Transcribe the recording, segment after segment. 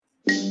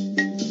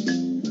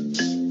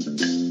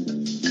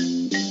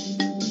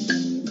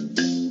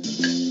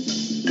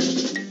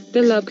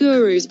The Love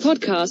Gurus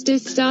podcast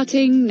is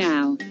starting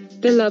now.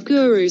 The Love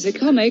Gurus are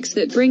comics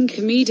that bring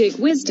comedic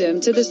wisdom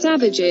to the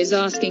savages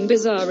asking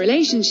bizarre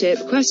relationship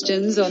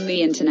questions on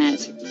the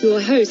internet. Your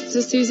hosts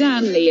are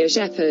Suzanne Leah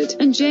Shepherd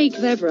and Jake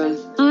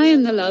Vevera. I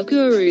am the Love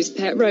Gurus'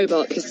 pet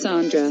robot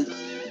Cassandra.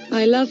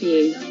 I love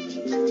you.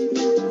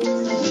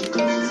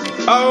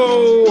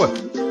 Oh!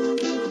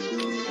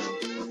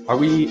 Are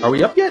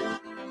we up yet?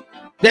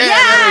 There we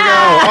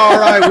go. All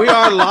right, we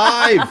are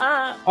live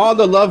on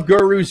the Love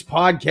Gurus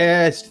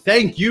podcast.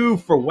 Thank you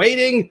for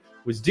waiting.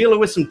 Was dealing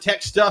with some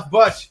tech stuff,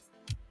 but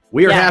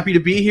we are happy to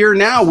be here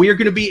now. We are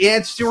going to be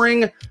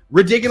answering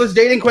ridiculous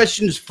dating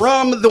questions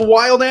from the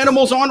wild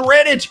animals on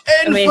Reddit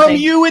and from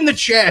you in the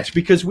chat,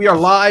 because we are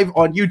live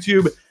on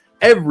YouTube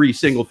every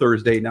single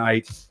Thursday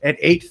night at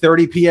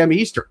 8:30 p.m.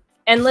 Eastern.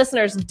 And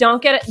listeners,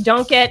 don't get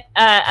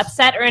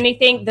upset or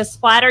anything. The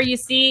splatter you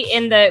see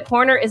in the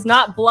corner is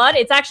not blood.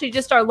 It's actually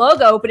just our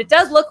logo, but it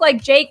does look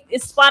like Jake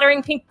is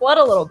splattering pink blood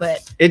a little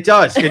bit. It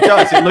does. It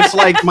does. It looks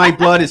like my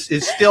blood is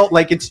still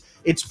like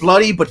it's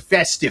bloody but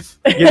festive.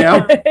 You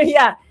know?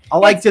 Yeah. I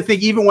like to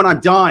think even when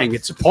I'm dying,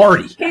 it's a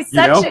party.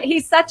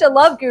 He's such a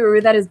love guru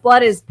that his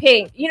blood is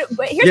pink. You know,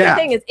 but here's the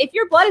thing: is if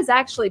your blood is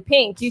actually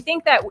pink, do you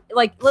think that,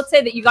 like, let's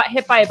say that you got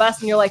hit by a bus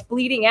and you're like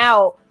bleeding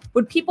out?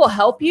 Would people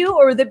help you,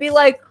 or would they be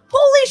like,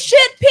 "Holy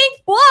shit,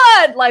 pink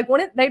blood"? Like,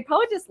 they'd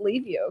probably just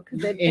leave you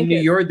because in New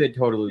York they'd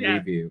totally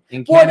leave you.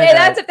 In Canada, well,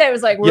 that's if there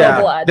was like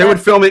real blood. They would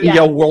film it and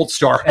yell "World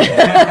Star,"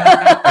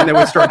 and they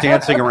would start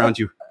dancing around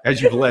you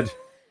as you bled.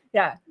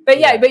 Yeah,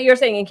 but you're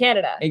saying in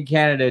Canada. In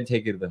Canada,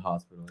 take you to the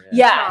hospital.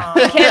 Yeah.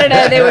 In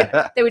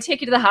Canada, they would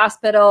take you to the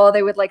hospital.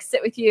 They would like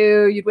sit with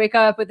you. You'd wake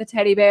up with a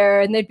teddy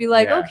bear, and they'd be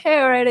like, "Okay,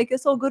 all right, I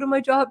guess I'll go to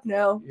my job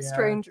now."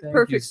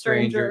 Perfect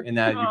stranger. And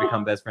now you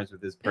become best friends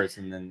with this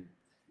person, and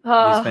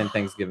you spend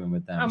Thanksgiving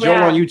with them.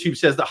 Joel on YouTube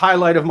says the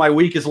highlight of my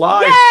week is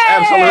live. Yay!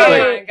 Absolutely.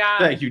 Oh my God.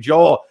 Thank you,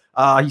 Joel.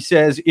 He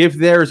says, if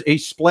there's a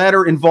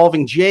splatter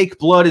involving Jake,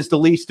 blood is the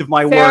least of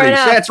my worries.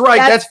 Enough. That's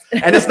right.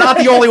 And it's not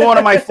the only one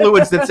of my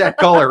fluids that's that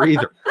color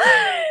either.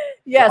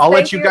 Yes, I'll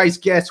let you guys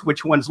guess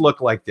which ones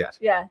look like that.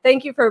 Yeah,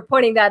 thank you for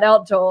pointing that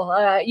out,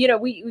 Joel.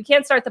 We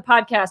can't start the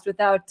podcast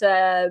without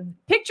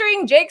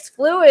picturing Jake's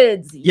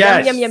fluids.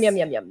 Yes.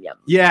 Yum.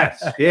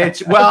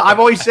 Yes. Well, I've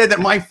always said that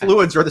my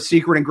fluids are the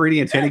secret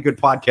ingredient to any good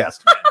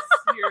podcast.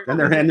 and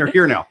they're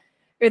here now.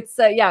 It's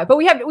but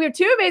we have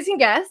two amazing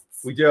guests.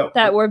 We do.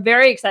 That we're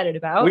very excited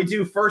about. We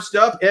do. First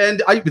up,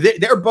 and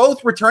they're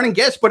both returning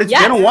guests, but it's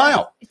been a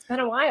while. It's been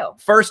a while.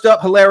 First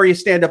up,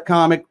 hilarious stand-up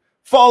comic.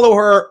 Follow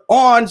her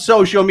on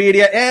social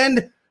media.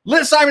 And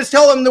Liz Simons,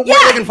 tell them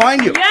where they can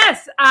find you.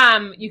 Yes.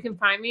 You can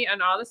find me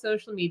on all the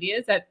social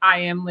medias at I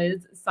am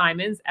Liz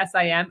Simons,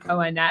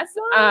 SIMONS.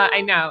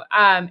 I know.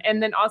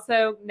 And then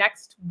also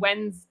next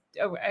Wednesday,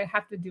 I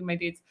have to do my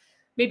dates.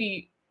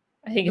 Maybe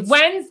I think it's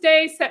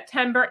Wednesday,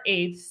 September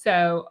 8th.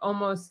 So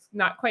almost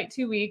not quite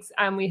 2 weeks.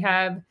 We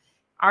have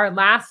our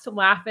last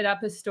Laugh It Up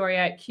Astoria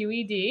at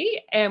QED.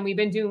 And we've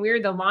been doing, we're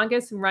the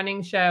longest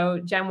running show.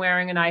 Jen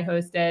Waring and I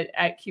host it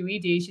at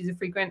QED. She's a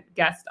frequent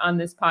guest on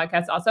this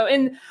podcast also.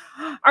 And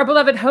our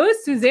beloved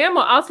host, Suzanne,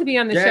 will also be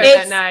on the show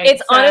that night.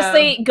 It's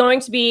honestly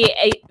going to be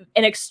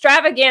an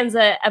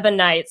extravaganza of a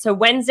night. So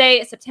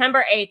Wednesday,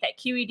 September 8th at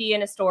QED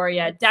in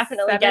Astoria.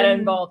 Definitely get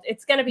involved.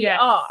 It's going to be,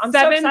 I'm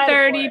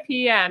 7:30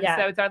 p.m. Yeah.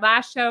 So it's our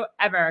last show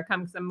ever.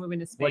 Come because I'm moving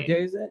to Spain. What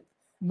day is it?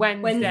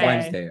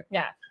 Wednesday.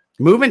 Yeah.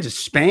 Moving to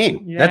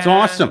Spain. Yeah. That's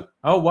awesome.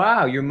 Oh,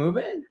 wow. You're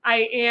moving?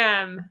 I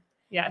am.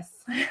 Yes.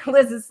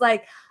 Liz is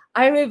like,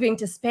 I'm moving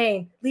to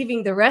Spain,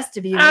 leaving the rest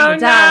of you. Oh,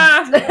 no.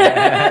 As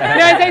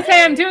I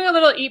say, I'm doing a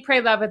little eat,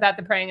 pray, love without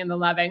the praying and the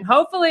loving.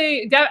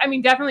 Hopefully,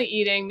 definitely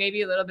eating,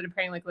 maybe a little bit of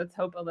praying, like let's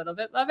hope a little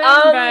bit loving. But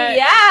I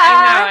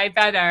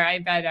know, I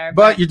better.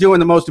 But you're doing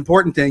the most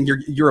important thing.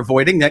 You're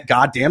avoiding that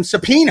goddamn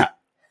subpoena.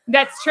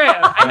 That's true.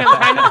 I'm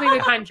trying to flee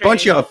the country.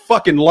 Bunch of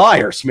fucking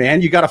liars,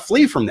 man. You got to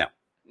flee from them.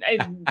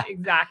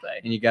 Exactly.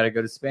 And you got to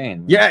go to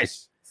Spain.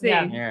 Yes.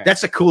 Yeah. That's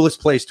the coolest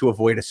place to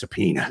avoid a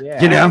subpoena.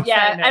 Yeah. You know?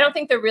 Yeah. I don't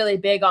think they're really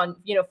big on,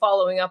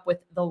 following up with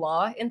the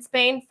law in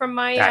Spain from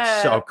my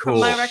That's so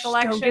cool. From my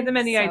recollection. Don't give them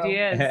any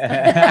ideas.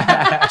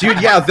 Dude,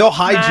 they'll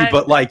hide you,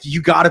 but like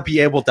you got to be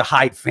able to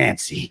hide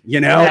fancy, you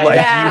know?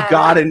 You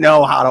got to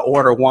know how to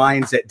order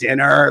wines at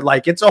dinner.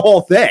 Like it's a whole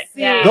thing.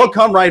 Yeah. They'll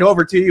come right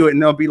over to you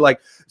and they'll be like,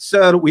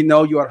 "Sir, we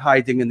know you are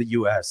hiding in the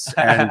U.S.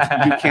 and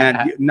you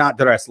can't not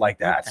dress like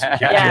that.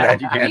 You can't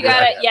do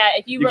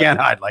that. You can't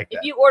hide like that.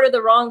 If you order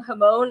the wrong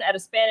jamon at a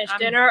Spanish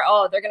dinner,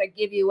 they're gonna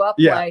give you up.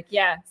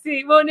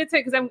 See, well, and it's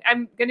because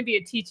I'm going to be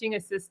a teaching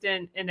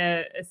assistant in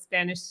a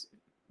Spanish,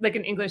 like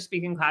an English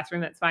speaking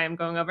classroom. That's why I'm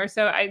going over.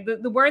 So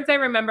the words I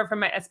remember from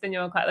my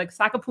Espanol class, like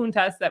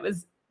sacapuntas, that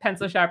was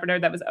pencil sharpener,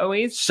 that was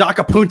always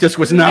sacapuntas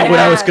was not what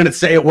I was going to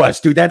say it was,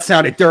 dude. That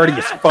sounded dirty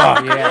as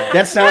fuck.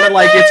 That sounded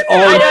like its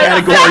own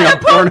category of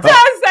porno.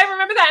 I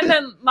remember that. And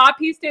then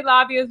lapis de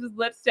labios was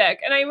lipstick,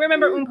 and I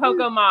remember un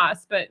poco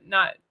más, but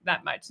not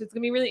that much. So it's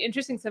gonna be really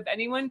interesting. So if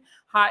anyone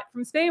hot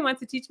from Spain wants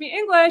to teach me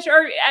English,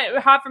 or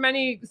hot from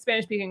any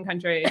Spanish speaking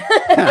country,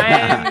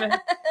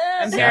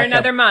 I'm here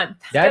another month.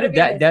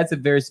 That's a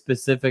very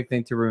specific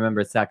thing to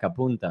remember.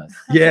 Sacapuntas.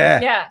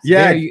 Yeah.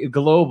 Very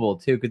global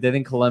too, because I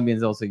think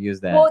Colombians also use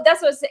that. Well,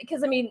 that's what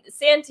because I mean,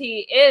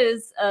 Santi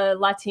is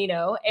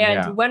Latino,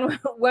 and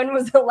when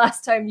was the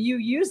last time you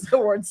used the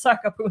word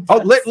sacapuntas?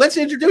 Oh, let's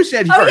introduce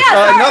Santi first.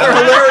 Yeah. Another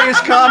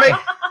hilarious comic.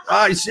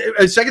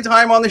 Second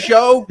time on the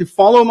show.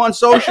 Follow him on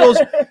socials.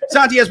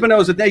 Santi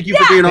Espinosa, thank you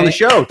for being on the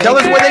show. Tell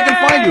us where they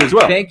can find you as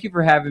well. Thank you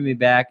for having me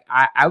back.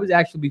 I was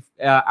actually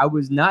I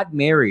was not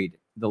married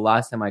the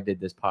last time I did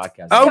this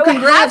podcast. Oh, so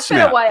congrats! It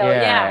has been a while.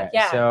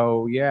 Yeah.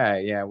 So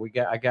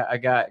I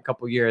got a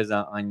couple years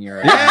on your.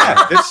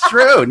 Yeah, that's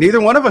true.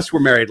 Neither one of us were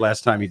married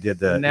last time you did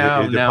the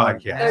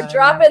podcast. They're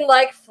dropping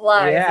like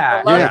flies.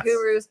 Yeah. The Love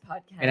Gurus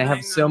podcast. And I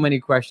have so many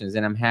questions,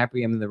 and I'm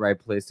happy I'm in the right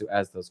place to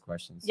ask those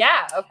questions.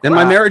 Yeah, of course. Then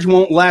my marriage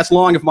won't last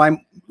long if my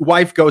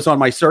wife goes on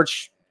my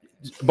search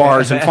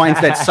bars and finds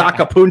that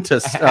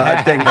sacapuntas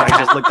thing that I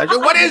just looked at.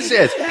 What is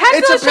this?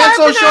 It's a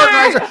pencil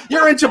sharpener.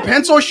 You're into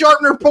pencil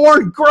sharpener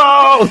porn?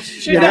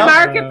 Gross. There's a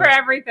market for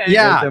everything.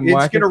 Yeah,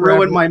 it's going to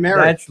ruin my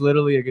marriage. That's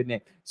literally a good name.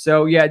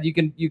 So yeah, you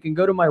can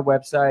go to my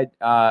website,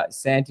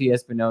 Santi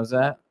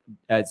Espinosa,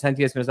 at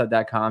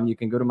santiespinosa.com. You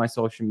can go to my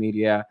social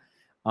media.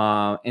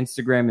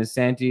 Instagram is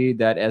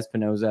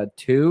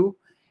santi.espinosa2.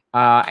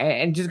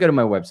 And just go to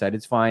my website.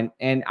 It's fine.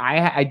 And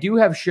I do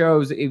have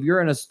shows. If you're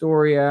in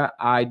Astoria,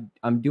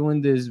 I'm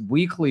doing this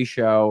weekly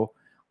show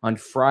on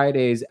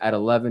Fridays at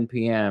 11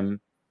 p.m.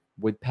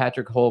 with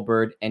Patrick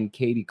Holbert and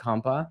Katie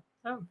Compa.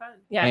 Oh, fun.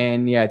 Yeah.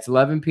 And it's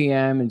 11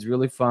 p.m. It's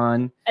really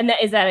fun. And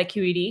is that a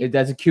QED?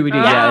 That's a QED.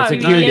 Oh, It's a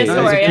QED. nice.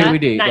 That's a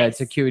QED. Nice. That's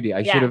a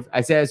QED.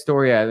 I said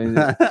Astoria. I mean,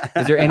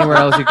 is there anywhere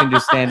else you can do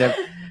stand up?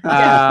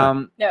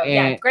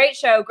 Great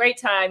show, great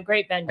time,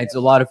 great venue. It's a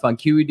lot of fun.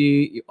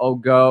 QED,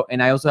 go.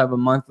 And I also have a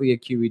monthly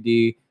at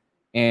QED,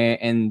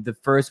 and the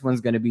first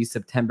one's going to be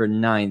September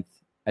 9th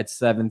at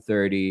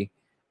 7:30.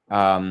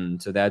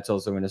 So that's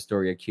also in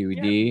Astoria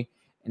QED. Yeah.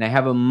 And I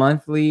have a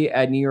monthly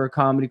at New York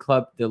Comedy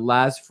Club the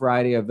last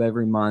Friday of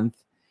every month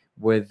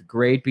with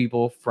great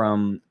people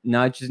from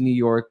not just New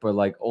York, but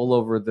like all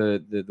over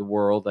the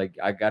world. Like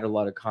I got a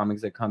lot of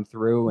comics that come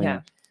through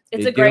and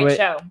it's a great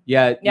show.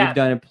 Yeah, you've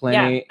done it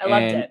plenty. Yeah, I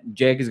loved it.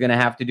 Jake is gonna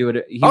have to do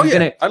it. He was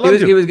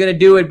gonna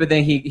do it, but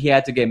then he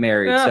had to get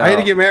married. So. I had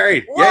to get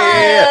married.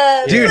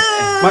 Yeah. Dude,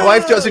 my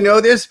wife doesn't know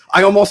this.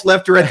 I almost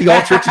left her at the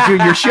altar to do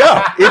your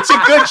show. It's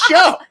a good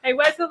show. Hey,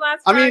 what's the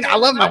last? I mean, I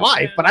love my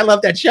wife, but I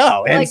love that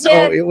show, and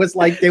it was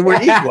like they were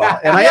equal.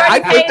 And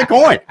I flipped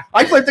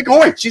the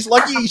coin. She's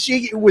lucky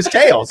she was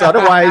tails.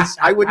 Otherwise,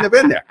 I wouldn't have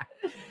been there.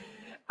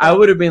 I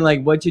would have been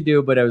like, "What you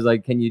do?" But I was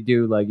like, "Can you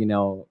do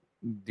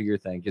do your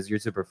thing because you're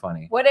super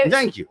funny."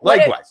 Thank you.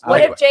 Likewise.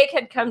 What if Jake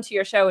had come to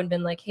your show and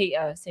been like, "Hey,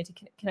 Santi,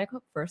 can I go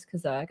up first?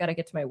 Because I got to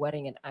get to my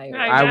wedding." And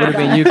I would have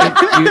been. You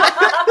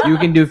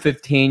can do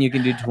 15. You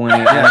can do 20.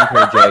 I don't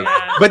care, Jake.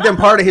 But then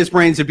part of his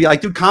brains would be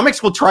like, dude,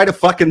 comics will try to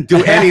fucking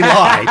do any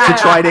lie to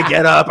try to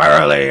get up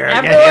earlier.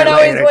 Everyone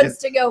always wants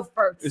to go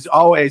first. It's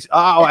always,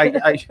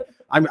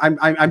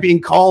 I'm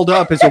being called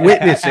up as a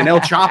witness in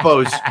El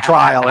Chapo's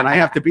trial, and I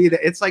have to be there.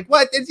 It's like,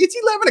 what? It's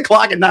 11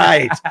 o'clock at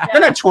night.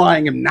 They're not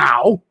trying him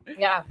now.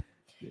 Yeah.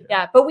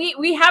 But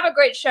we have a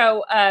great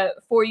show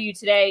for you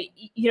today.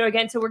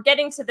 Again, so we're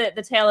getting to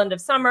the tail end of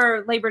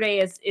summer. Labor Day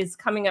is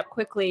coming up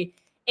quickly,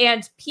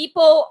 and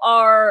people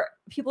are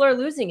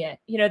losing it.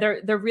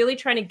 They're really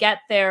trying to get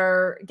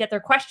their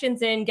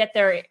questions in, get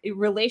their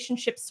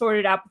relationships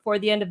sorted out before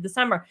the end of the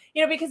summer.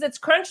 Because it's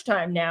crunch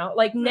time now.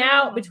 Like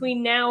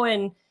between now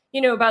and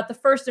about the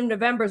 1st of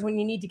November is when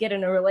you need to get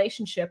in a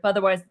relationship.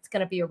 Otherwise, it's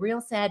going to be a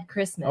real sad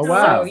Christmas. Oh,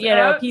 wow.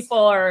 So,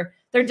 people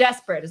they're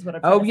desperate is what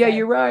I'm trying to say.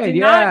 You're right. Did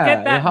not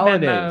get that the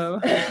holidays. memo.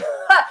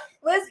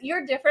 Liz,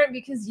 you're different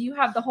because you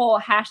have the whole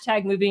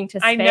hashtag moving to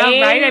Spain. I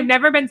know, right? I've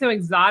never been so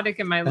exotic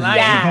in my life.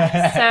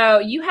 Yeah. So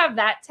you have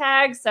that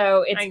tag.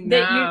 So it's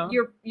that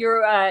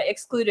you're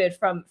excluded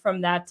from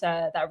that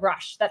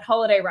rush, that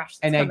holiday rush.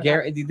 And I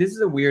guarantee this is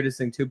the weirdest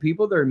thing too.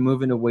 People that are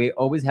moving away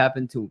always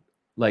happen to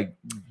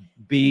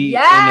be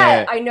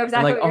I know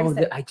exactly what you're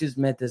saying. I just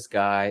met this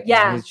guy.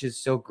 Yeah. And he's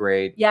just so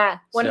great. Yeah,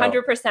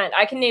 100%.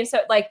 I can name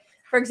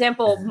for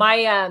example,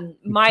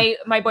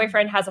 my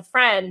boyfriend has a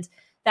friend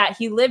that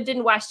he lived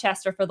in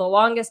Westchester for the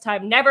longest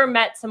time, never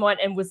met someone,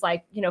 and was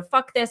like,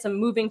 fuck this, I'm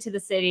moving to the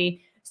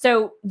city.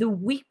 So the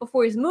week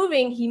before he's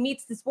moving, he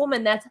meets this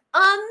woman that's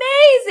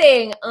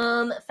amazing.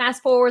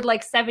 Fast forward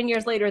 7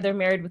 years later, they're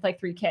married with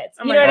 3 kids.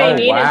 You know what I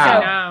mean?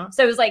 Wow. And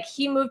so it was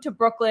he moved to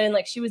Brooklyn,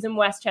 she was in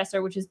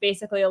Westchester, which is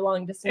basically a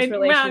long distance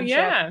relationship. Well,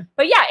 yeah.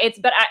 But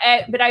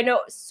yeah, but I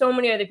know so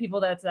many other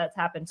people that's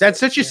happened. That's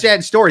such a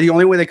sad story. The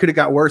only way they could have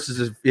got worse is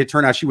if it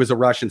turned out she was a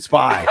Russian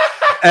spy.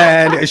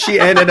 And she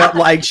ended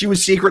up she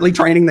was secretly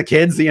training the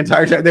kids the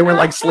entire time. They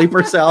were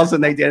sleeper cells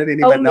and they didn't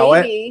even know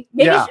it.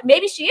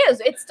 Maybe she is.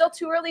 It's still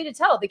too early to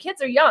tell. The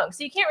kids are young,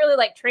 so you can't really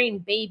train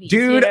babies.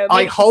 Dude,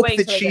 I hope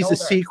that she's a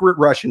secret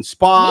Russian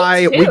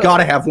spy. We got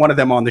to have one of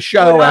them on the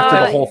show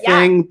after the whole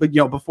thing. But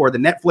before the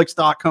Netflix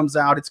doc comes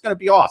out, it's going to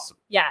be awesome.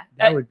 Yeah.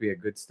 That would be a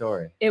good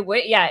story. It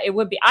would. Yeah, it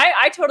would be.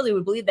 I totally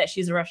would believe that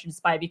she's a Russian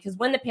spy because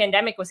when the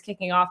pandemic was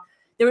kicking off,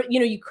 there were,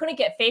 you couldn't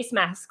get face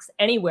masks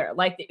anywhere.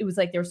 Like it was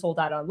like they were sold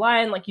out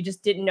online. Like you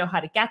just didn't know how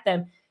to get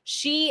them.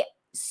 She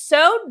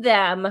sewed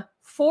them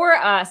for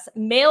us,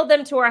 mailed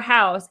them to our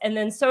house, and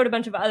then sewed a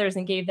bunch of others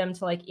and gave them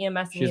to like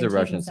EMS. She's a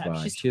Russian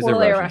spy. She's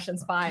totally a Russian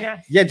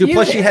spy. Yeah, dude.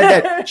 Plus, she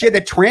had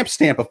that tramp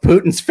stamp of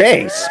Putin's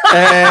face,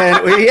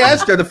 and he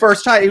asked her the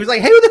first time. He was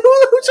like, "Hey,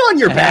 who's on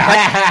your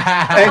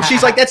back?" And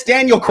she's like, "That's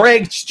Daniel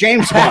Craig's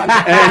James Bond."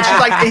 And she's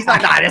like, "He's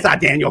not. Nah, that's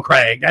not Daniel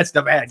Craig. That's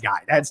the bad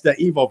guy. That's the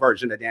evil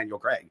version of Daniel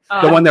Craig,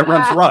 the one that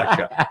runs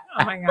Russia."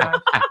 Oh my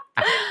god.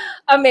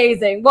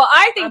 Amazing. Well,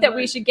 I think that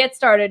we should get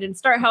started and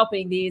start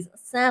helping these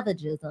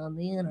savages on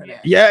the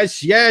internet.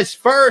 Yes.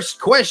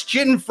 First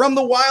question from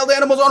the wild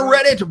animals on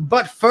Reddit.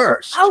 But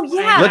first,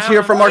 let's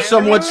hear from our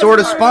somewhat sort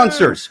of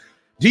sponsors.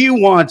 Do you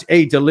want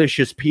a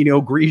delicious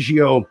Pinot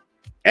Grigio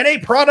and a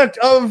product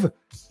of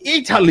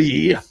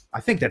Italy?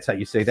 I think that's how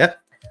you say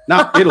that.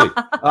 Not Italy.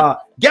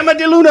 Gamma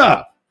di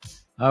Luna.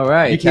 All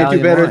right. You can't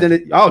do better than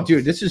it. Oh,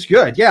 dude, this is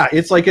good. Yeah,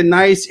 it's like a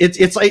nice.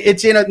 It's like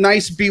it's in a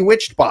nice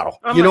Bewitched bottle.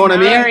 You know what I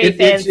mean?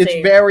 It's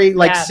very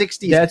like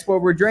 60s. That's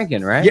what we're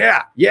drinking, right?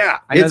 Yeah.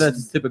 I know that's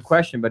a stupid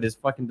question, but it's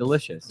fucking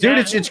delicious, dude.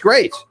 It's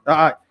great.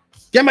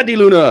 Gamma di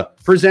Luna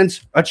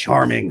presents a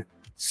charming,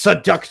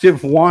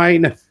 seductive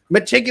wine,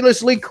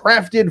 meticulously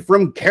crafted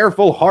from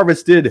careful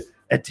harvested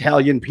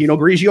Italian Pinot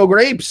Grigio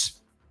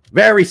grapes.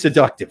 Very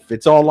seductive.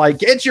 It's all like,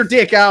 get your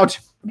dick out.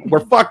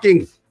 We're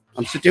fucking.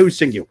 I'm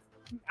seducing you.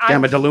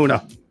 Gamma di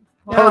Luna.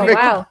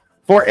 Perfect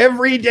for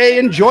everyday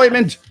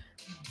enjoyment.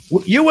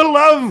 You will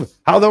love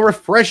how the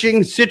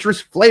refreshing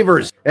citrus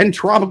flavors and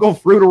tropical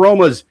fruit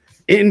aromas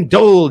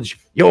indulge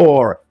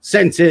your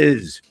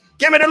senses.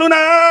 Gamma di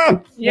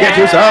Luna! Get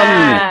you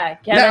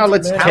some! Now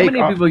let's take How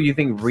many people you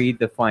think read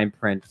the fine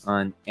print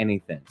on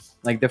anything?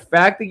 Like the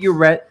fact that you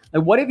read,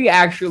 like what if you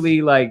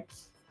actually like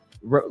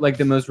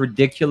the most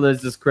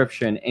ridiculous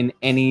description in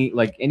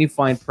any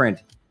fine print?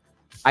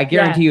 I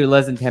guarantee you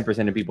less than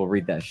 10% of people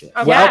read that shit.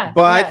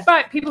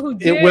 But people who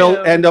do. It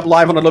will end up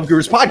live on the Love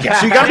Gurus podcast,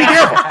 so you gotta be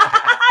careful.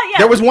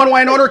 There was one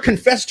wine owner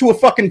confessed to a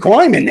fucking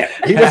crime in there.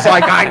 He was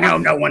like, I know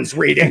no one's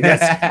reading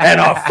this,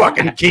 and I'll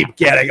fucking keep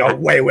getting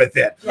away with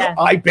it. Yeah.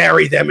 I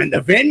bury them in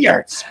the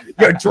vineyards.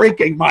 You're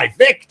drinking my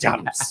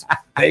victims.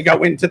 They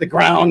go into the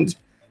ground.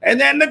 And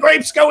then the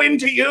grapes go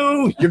into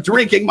you. You're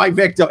drinking my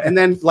victim. And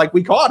then, like,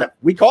 we caught him.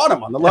 We caught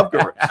him on the Love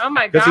Guru. Oh,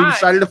 my God. Because he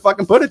decided to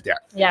fucking put it there.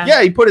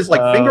 Yeah, he put his,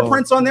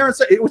 fingerprints on there. And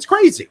it was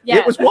crazy. Yeah.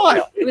 It was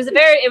wild. It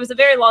was a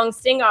very long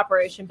sting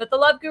operation. But the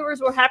Love Gurus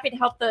were happy to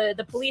help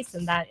the police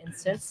in that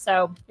instance.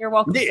 So you're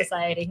welcome,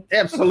 society.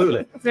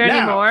 Absolutely. Is there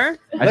any more?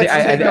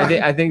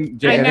 I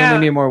think we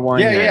need more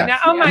wine. Yeah.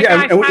 Oh, my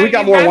gosh. And we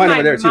got more wine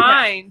over there, too.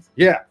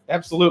 Yeah,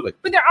 absolutely.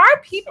 But there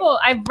are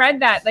people, I've read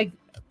that, like,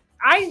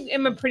 I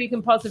am a pretty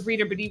compulsive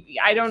reader, but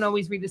I don't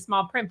always read the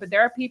small print. But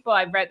there are people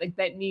I've read like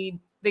that they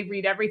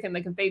read everything.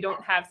 Like if they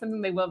don't have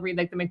something, they will read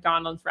like the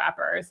McDonald's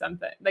wrapper or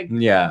something. Like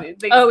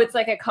it's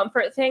like a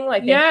comfort thing.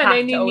 Like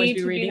they need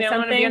to be they don't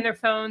want to be on their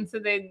phone, so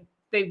they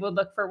will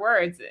look for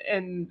words.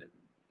 And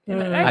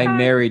I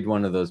married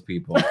one of those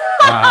people.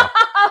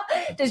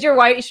 Does your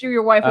wife read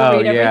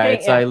everything? Yeah,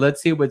 it's like,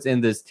 let's see what's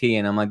in this tea,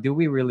 and I'm like, do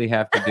we really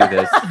have to do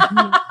this?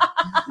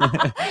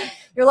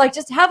 You're like,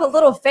 just have a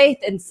little faith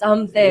in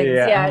some things.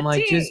 Yeah, I'm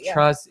like, just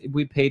trust.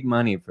 We paid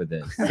money for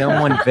this.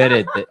 Someone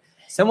vetted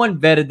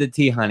the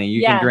tea, honey.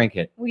 You can drink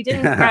it. We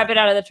didn't grab it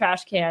out of the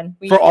trash can.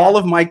 All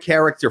of my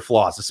character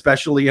flaws,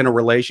 especially in a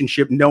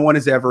relationship, no one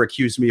has ever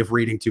accused me of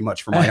reading too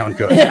much for my own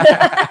good.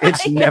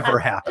 It's never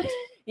happened.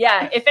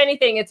 Yeah, if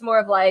anything, it's more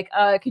of like,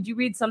 could you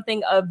read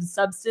something of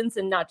substance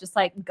and not just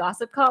like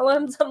gossip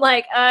columns? I'm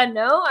like,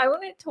 no, I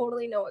want to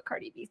totally know what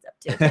Cardi B's up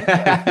to.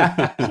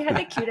 She had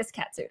the cutest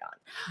catsuit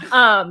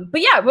on.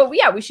 But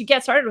we should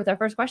get started with our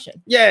first question.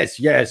 Yes.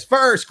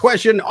 First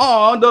question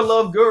on the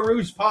Love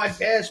Gurus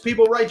podcast.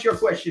 People, write your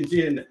questions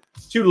in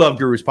to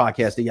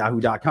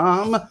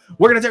loveguruspodcast@yahoo.com.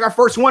 We're going to take our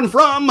first one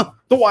from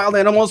the wild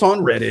animals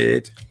on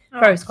Reddit.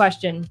 First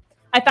question.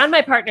 I found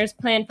my partner's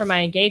plan for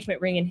my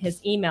engagement ring in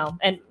his email,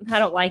 and I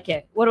don't like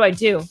it. What do I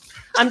do?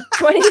 I'm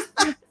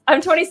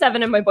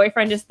 27 and my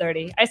boyfriend is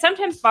 30. I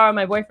sometimes borrow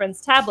my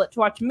boyfriend's tablet to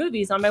watch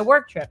movies on my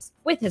work trips,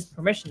 with his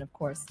permission, of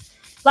course.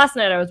 Last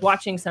night I was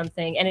watching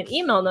something and an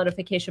email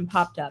notification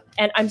popped up,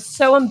 and I'm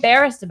so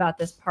embarrassed about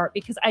this part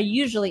because I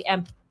usually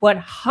am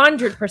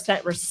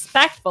 100%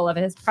 respectful of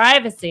his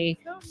privacy.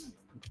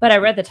 But I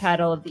read the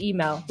title of the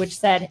email, which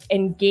said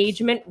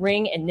engagement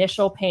ring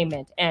initial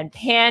payment, and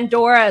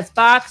Pandora's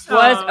box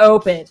was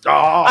opened.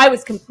 I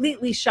was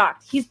completely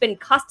shocked. He's been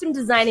custom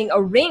designing a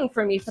ring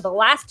for me for the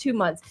last 2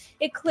 months.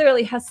 It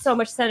clearly has so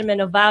much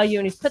sentimental value,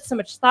 and he's put so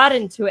much thought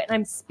into it, and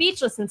I'm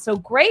speechless and so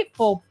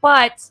grateful,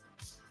 but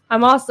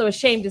I'm also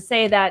ashamed to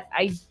say that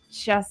I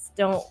just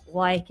don't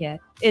like it.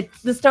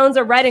 The stones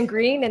are red and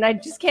green, and I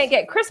just can't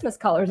get Christmas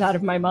colors out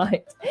of my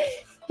mind.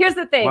 Here's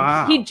the thing.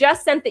 Wow. He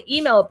just sent the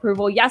email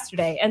approval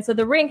yesterday, and so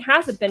the ring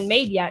hasn't been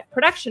made yet.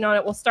 Production on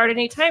it will start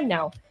any time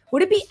now.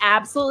 would it be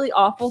absolutely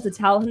awful to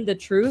tell him the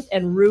truth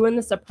and ruin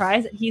the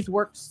surprise that he's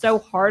worked so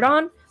hard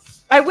on?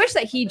 I wish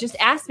that he just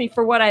asked me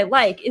for what I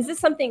like.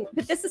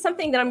 But this is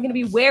something that I'm going to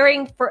be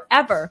wearing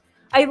forever.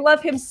 I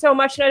love him so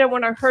much and I don't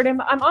want to hurt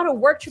him. I'm on a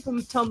work trip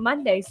until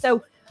Monday,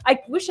 so I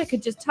wish I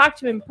could just talk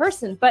to him in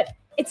person, but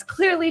it's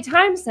clearly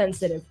time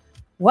sensitive.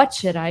 What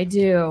should I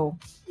do?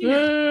 Which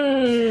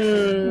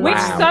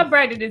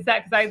subreddit is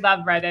that? Because I love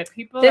Reddit.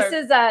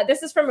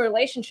 This is from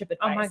relationship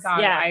advice. Oh my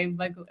god! Yeah. I'm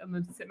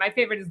my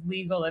favorite is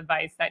legal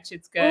advice. That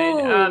shit's good.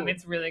 Ooh.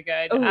 It's really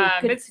good. Ooh,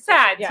 good It's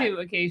sad stuff. too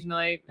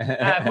occasionally.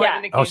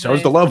 Oh, so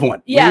is the love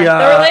one. Yeah,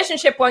 the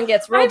relationship one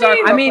gets real dark.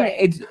 I mean, quick.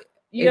 it's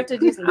you have to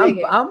do some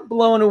digging. I'm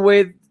blown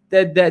away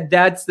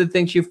that's the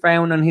thing she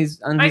found on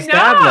his I know.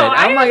 tablet.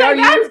 I'm like, are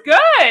that's you? good.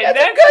 That's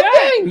a good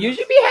thing. You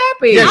should be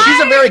happy. Yeah, she's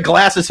a very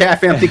glasses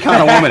half empty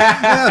kind of woman.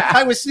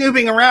 I was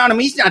snooping around him.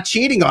 He's not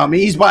cheating on me.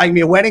 He's buying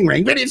me a wedding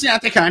ring, but it's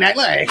not the kind I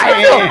like.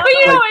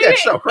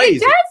 That's so crazy.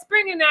 That's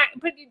bringing that.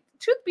 But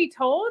truth be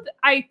told,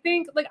 I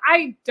think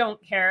I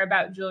don't care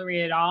about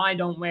jewelry at all. I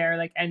don't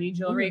wear any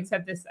jewelry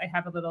except this. I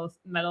have a little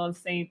medal of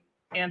Saint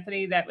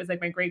Anthony that was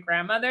my great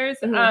grandmother's.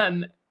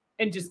 And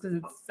just because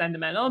it's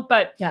sentimental,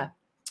 but yeah.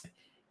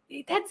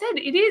 That said,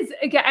 it is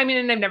again. I mean,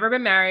 and I've never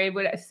been married.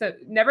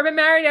 Never been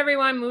married.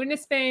 Everyone moving to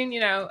Spain,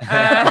 never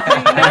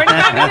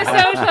done me the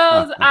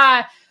socials. But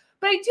I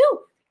do.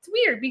 It's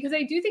weird because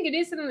I do think it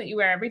is something that you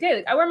wear every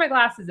day. I wear my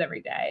glasses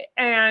every day,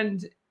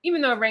 and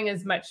even though a ring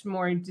is much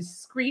more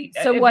discreet.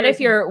 So what if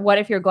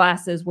your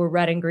glasses were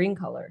red and green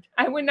colored?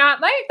 I would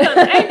not like them.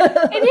 And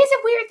it is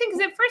a weird thing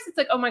because at first it's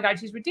oh my god,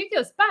 she's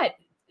ridiculous, but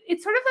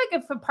it's sort of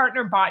like if a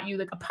partner bought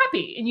you a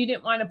puppy and you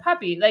didn't want a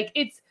puppy. That's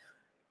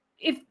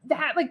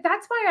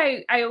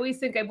why I always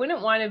think I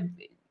wouldn't want to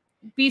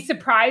be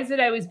surprised that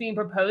I was being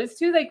proposed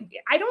to.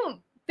 I don't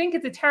think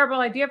it's a terrible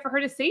idea for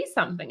her to say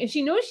something if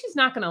she knows she's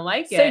not going to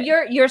like it. So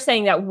you're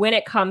saying that when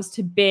it comes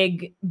to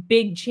big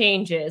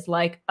changes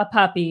like a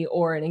puppy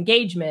or an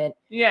engagement,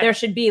 there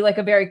should be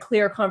a very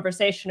clear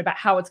conversation about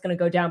how it's going to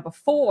go down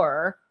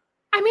before.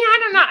 I mean, I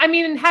don't know. I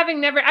mean,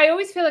 I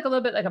always feel a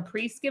little bit like a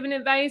priest giving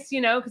advice,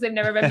 because I've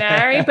never been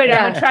married, but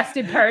I'm a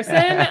trusted person.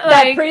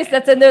 That priest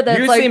that's in there. That's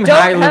you seem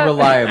highly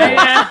reliable.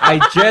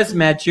 I just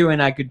met you,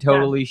 and I could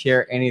totally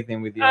share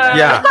anything with you.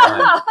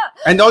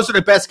 And those are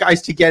the best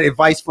guys to get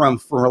advice from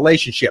for a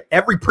relationship.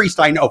 Every priest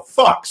I know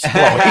fucks.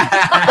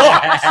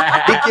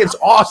 He gives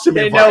awesome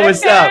advice. They know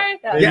what's up.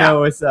 They know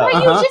what's up.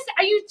 Well,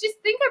 you just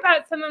think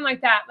about something like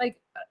that,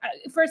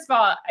 first of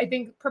all, I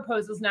think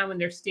proposals now when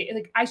they're staged,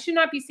 I should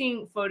not be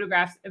seeing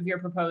photographs of your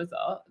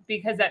proposal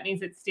because that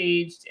means it's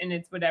staged and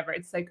it's whatever.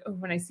 It's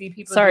when I see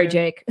people. Sorry,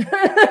 Jake. Oh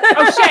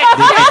shit!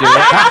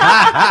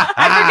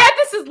 I forget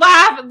this is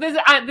live.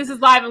 This is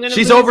live.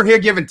 She's over here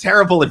giving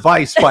terrible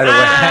advice, by the way.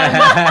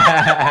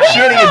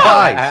 Shitty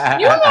advice.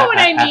 You know what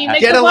I mean?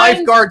 Get a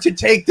lifeguard to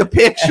take the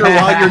picture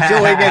while you're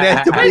doing it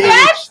at the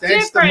beach.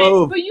 That's the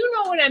move. But you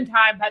know what I'm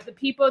talking about? The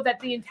people that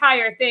the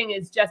entire thing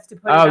is just to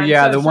put. Oh on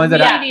yeah, the ones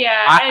that media.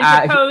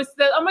 And to post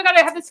oh my god,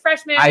 I have this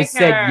fresh manicure. I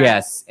said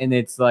yes, and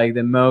it's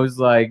the most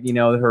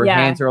her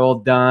hands are all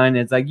done.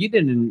 It's you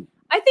didn't.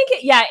 I think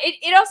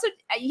it also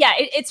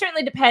it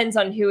certainly depends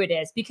on who it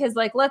is because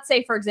let's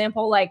say for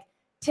example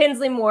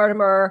Tinsley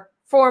Mortimer,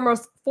 former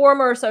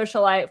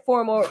socialite,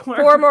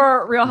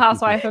 former Real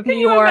Housewife of New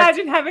York. Can you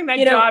imagine having that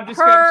job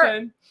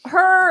description?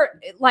 Her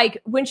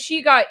when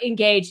she got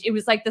engaged, it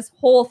was this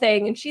whole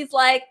thing, and she's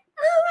like,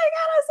 oh my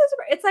god, I'm so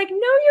surprised. It's no,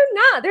 you're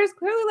not. There's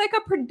clearly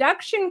a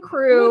production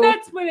crew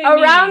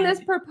around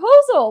this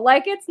proposal.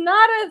 It's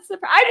not a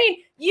surprise. I mean,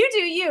 you do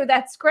you.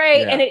 That's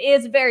great. And it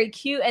is very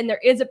cute. And there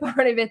is a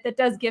part of it that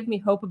does give me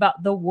hope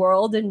about the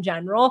world in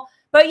general.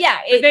 But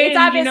it's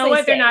obviously you know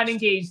what? staged. They're not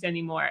engaged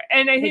anymore.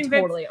 And I think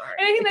totally aren't.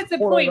 And I think that's the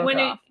point when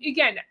I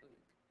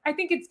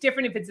think it's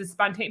different if it's a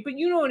spontaneous, but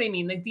you know what I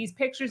mean? These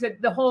pictures,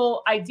 that the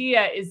whole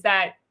idea is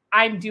that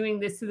I'm doing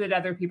this so that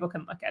other people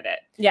can look at it.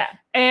 Yeah.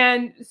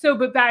 And so,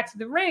 but back to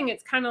the ring,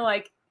 it's kind of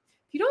if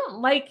you don't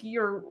like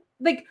your,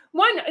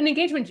 an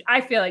engagement,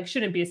 I feel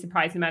shouldn't be a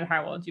surprise no matter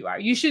how old you are.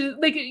 You should,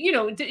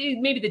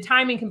 maybe the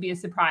timing can be a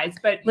surprise,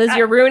 but Liz,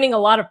 you're ruining a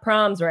lot of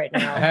proms right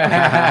now.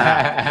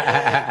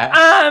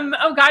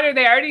 Oh God, are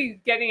they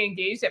already getting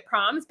engaged at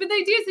proms? But the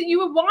idea is that you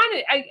would want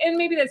it, and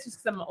maybe that's just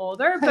because I'm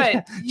older,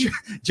 but.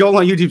 Joel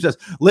on YouTube says,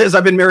 Liz,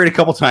 I've been married a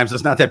couple times.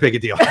 It's not that big a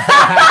deal.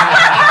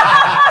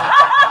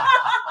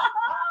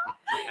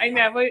 I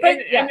know, but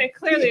and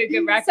clearly a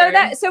good record.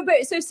 So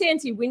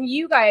Santi, when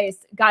you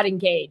guys got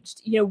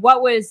engaged,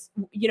 what was,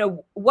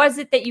 was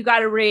it that you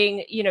got a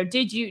ring?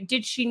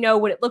 Did she know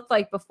what it looked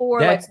like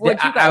before? I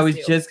was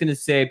just gonna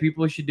say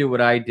people should do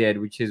what I did,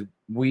 which is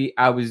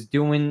I was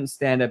doing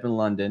stand up in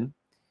London,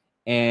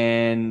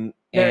 and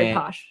very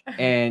posh,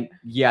 and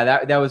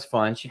that was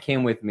fun. She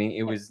came with me.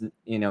 It was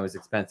it was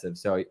expensive,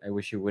 so I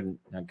wish she wouldn't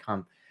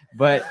come,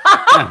 but.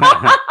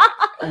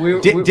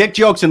 Dick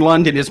Jokes in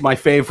London is my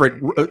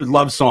favorite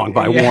love song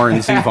by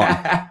Warren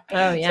Zevon.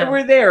 Oh yeah. So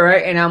we're there,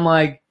 right? And I'm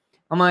like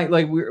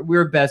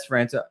we're best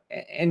friends,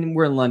 and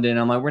we're in London.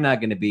 I'm like, we're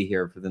not going to be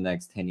here for the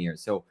next 10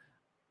 years. So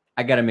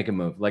I got to make a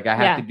move. Like I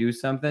have to do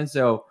something.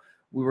 So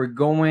we were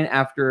going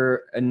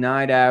after a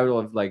night out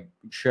of like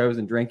shows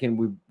and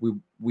drinking.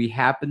 We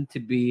happened to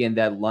be in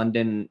that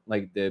London,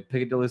 like the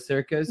Piccadilly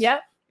Circus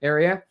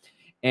area.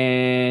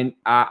 And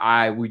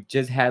we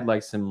just had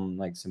like some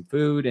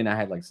food, and I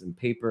had like some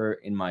paper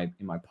in my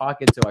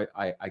pocket. So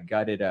I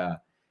got it.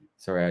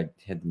 Sorry, I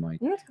hit the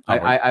mic.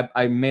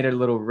 I made a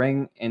little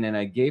ring, and then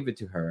I gave it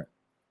to her.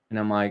 And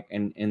I'm like,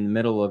 and in the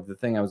middle of the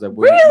thing, I was like,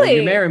 will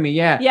you marry me?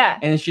 Yeah. Yeah.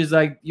 And she's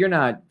like, you're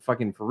not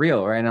fucking for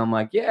real, right? And I'm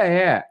like,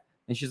 yeah.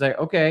 And she's like,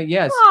 okay,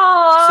 yes.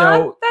 Aww,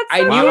 so that's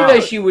I knew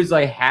that she was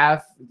like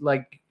half,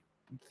 like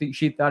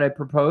she thought I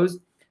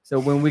proposed. So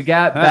when we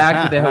got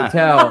back to the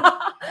hotel,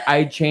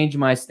 I changed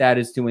my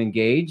status to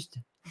engaged.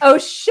 Oh,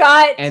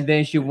 shut. And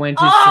then she went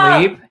to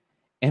sleep.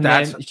 And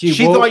then she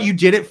thought you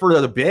did it for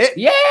the bit?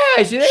 Yeah.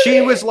 She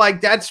was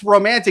like, that's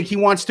romantic. He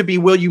wants to be,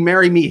 will you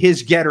marry me?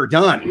 His get her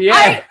done.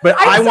 Yeah. But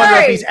I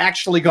wonder if he's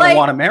actually going to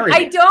want to marry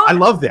me. I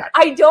love that.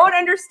 I don't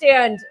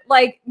understand.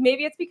 Like,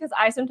 maybe it's because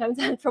I sometimes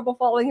have trouble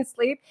falling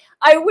asleep.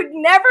 I would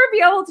never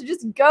be able to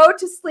just go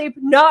to sleep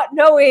not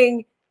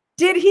knowing,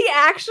 did he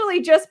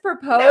actually just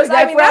propose? No,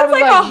 I mean, that's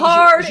like a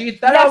hard... She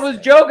thought I was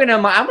joking.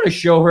 I'm like, I'm going to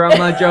show her I'm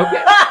not joking.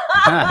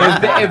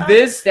 if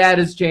this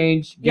status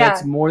change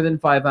gets more than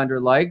 500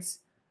 likes,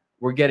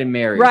 we're getting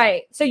married.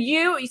 Right. So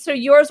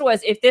yours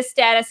was, if this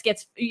status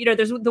gets,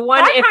 there's the one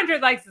 500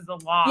 likes is a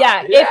lot.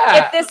 Yeah.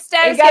 If this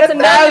status got gets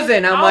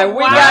 1,000, I'm like,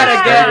 we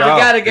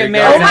gotta get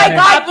married. Oh my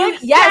God!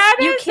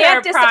 You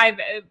can't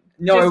private.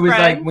 No, it was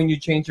like when you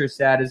change your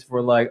status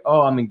for like,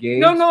 oh, I'm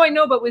engaged. No, I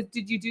know, but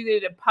did you do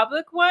it a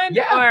public one?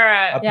 Yeah,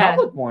 or a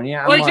public one.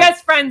 Yeah, or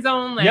just friends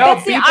only. No,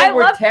 people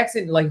were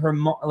texting like her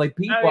mom, like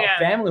people,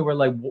 family were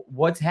like,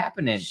 "What's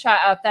happening?" Shut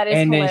up, that is.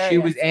 And hilarious. then she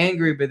was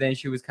angry, but then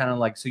she was kind of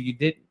like, "So you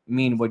didn't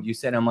mean what you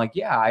said?" I'm like,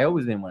 "Yeah, I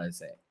always didn't want to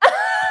say."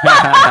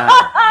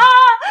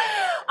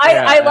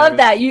 I love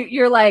that.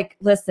 You're like,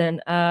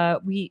 listen,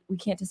 we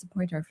can't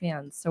disappoint our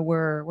fans, so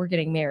we're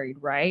getting married,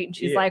 right? And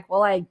she's like,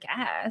 well, I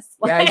guess.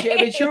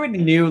 Yeah, she already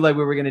knew like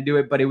we were gonna do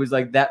it, but it was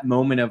like that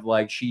moment of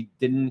like she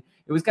didn't.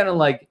 It was kind of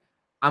like,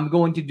 I'm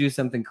going to do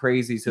something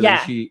crazy so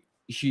that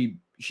she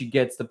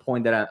gets the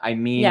point that I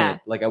mean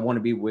it. Like I want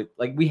to be with.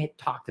 Like we had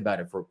talked about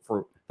it for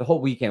the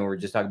whole weekend. We were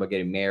just talking about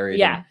getting married.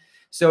 Yeah. And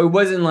so it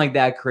wasn't like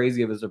that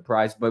crazy of a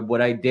surprise. But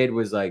what I did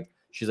was like,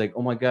 she's like,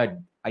 oh my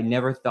God, I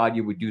never thought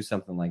you would do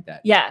something like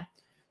that. Yeah.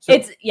 So,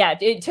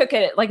 it took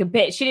it like a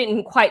bit. She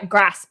didn't quite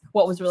grasp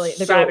what was really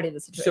the gravity of the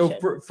situation.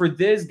 So for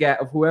this guy,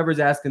 whoever's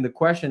asking the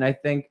question, I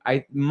think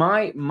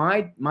my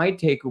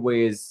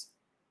takeaway is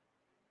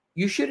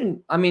you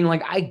shouldn't. I mean,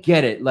 like I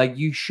get it. Like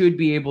you should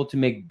be able to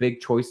make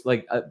big choice,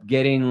 like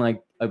getting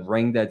like a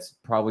ring that's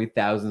probably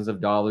thousands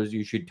of dollars.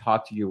 You should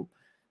talk to your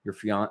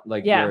fiance,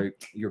 like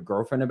your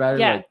girlfriend about it.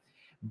 Yeah. Like,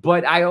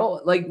 but I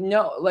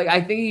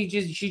think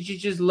she should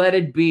just let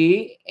it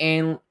be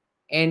and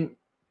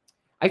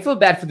I feel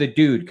bad for the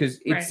dude because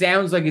it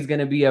sounds like it's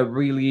going to be a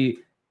really,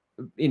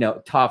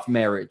 tough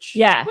marriage.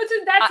 Yeah. But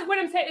that's what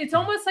I'm saying. It's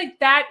almost like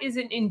that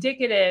isn't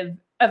indicative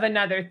of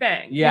another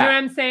thing. Yeah. You know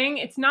what I'm saying?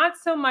 It's not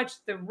so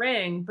much the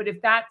ring, but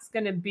if that's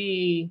going to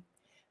be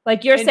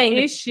like you're saying,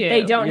 issue.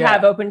 They don't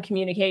have open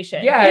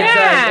communication.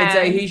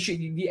 Yeah.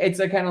 It's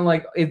like kind of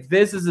like, if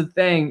this is a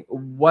thing,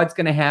 what's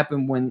going to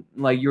happen when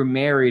like you're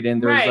married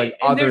and there's like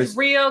and others. There's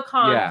real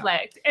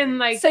conflict. And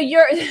like, so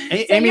you're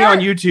Amy on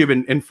YouTube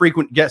and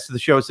frequent guest of the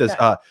show says,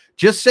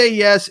 just say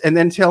yes. And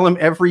then tell him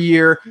every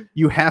year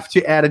you have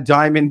to add a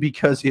diamond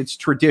because it's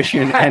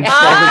tradition. And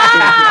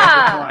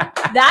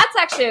that's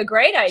actually a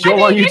great idea.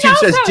 Joel on YouTube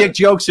says dick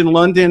jokes in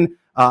London.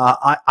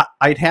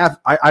 I'd have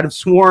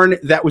sworn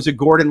that was a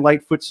Gordon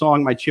Lightfoot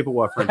song. My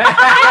Chippewa friend.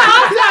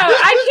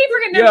 I keep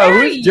forgetting.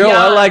 Who's Joe?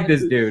 I like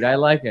this dude. I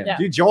like him. Yeah.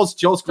 Dude, Joel's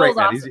great,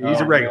 man. Awesome.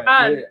 He's a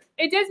regular.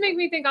 It does make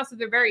me think also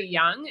they're very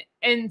young,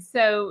 and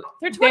so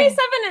they're 27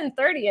 and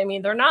 30. I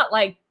mean, they're not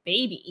like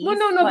babies. No.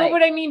 But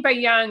what I mean by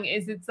young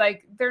is it's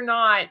like they're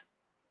not.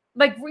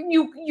 Like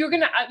you're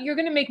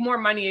gonna make more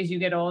money as you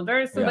get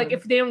older. So like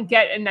if they don't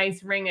get a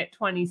nice ring at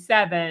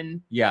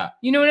 27,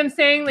 you know what I'm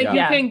saying? Like you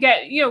can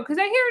get, because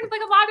I hear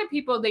like a lot of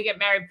people they get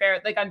married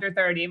like under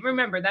 30.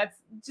 Remember, that's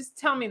just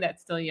tell me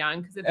that's still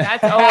young because if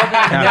that's old,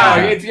 no,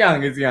 it's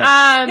young. It's young.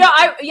 I'm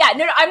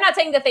not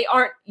saying that they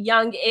aren't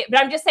young, but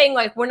I'm just saying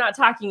like we're not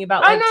talking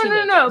about. Like,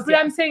 no. But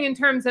I'm saying in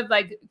terms of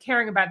like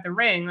caring about the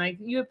ring, like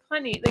you have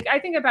plenty. Like I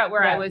think about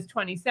where I was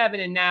 27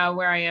 and now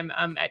where I am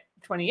at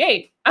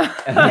 28. Oh, sorry,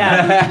 28.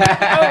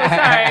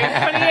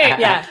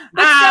 Yeah.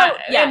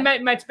 And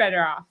much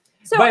better off.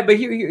 So, but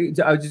here,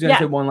 I was just gonna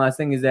say one last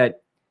thing is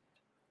that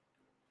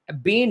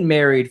being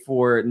married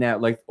for now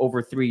like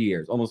over 3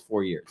 years, almost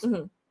 4 years.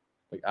 Mm-hmm.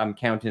 Like I'm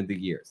counting the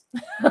years.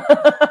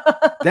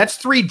 That's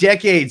 3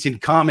 decades in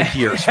comic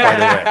years, by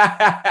the way.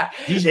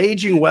 He's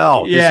aging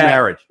well. This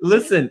marriage.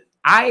 Listen,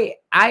 I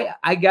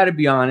gotta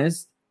be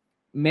honest.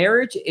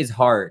 Marriage is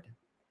hard,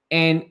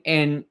 and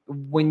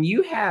when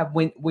you have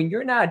when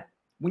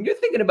you're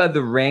thinking about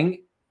the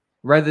ring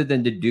rather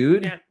than the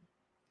dude,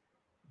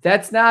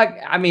 That's not.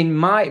 I mean,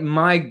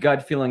 my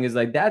gut feeling is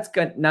like that's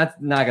not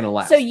going to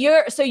last. So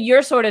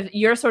you're sort of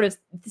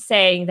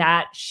saying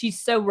that she's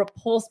so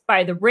repulsed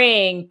by the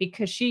ring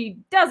because she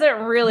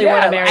doesn't really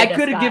want to marry. I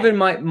could have given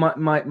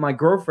my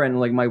girlfriend,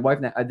 like my wife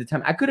at the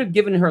time, I could have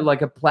given her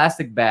like a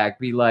plastic bag,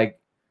 be like,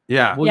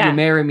 will you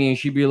marry me? And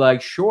she'd be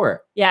like,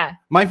 sure. Yeah.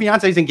 My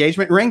fiance's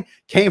engagement ring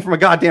came from a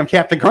goddamn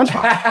Captain Crunch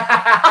Bar.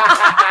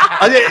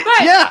 Do you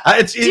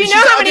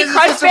know how many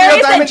crunch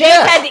berries that Jake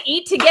had to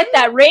eat to get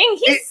that ring?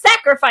 He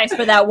sacrificed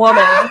for that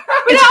woman.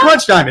 It's a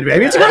crunch diamond,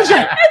 baby. It's a crunch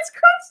diamond. It's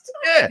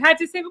crunch diamond. I had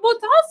to say, well,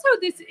 it's also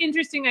this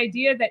interesting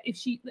idea that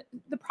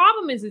the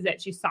problem is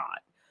that she saw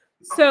it.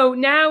 So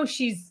now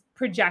she's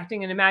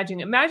projecting and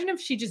imagining. Imagine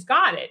if she just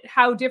got it.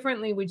 How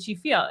differently would she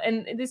feel?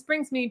 And this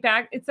brings me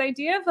back. It's the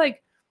idea of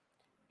like,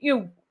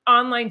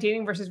 online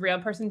dating versus real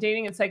person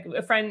dating. It's like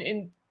a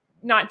friend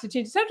not to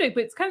change the subject,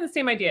 but it's kind of the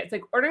same idea. It's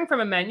like ordering from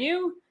a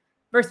menu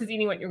versus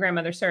eating what your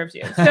grandmother serves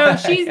you. So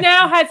she's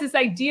now has this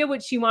idea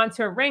what she wants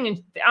her ring,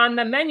 and on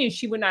the menu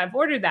she would not have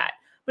ordered that.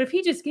 But if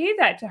he just gave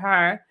that to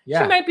her, she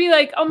might be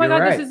like, "Oh my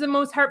God, this is the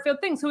most heartfelt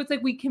thing." So it's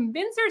like we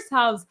convince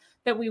ourselves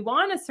that we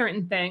want a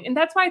certain thing, and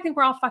that's why I think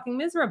we're all fucking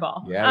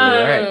miserable.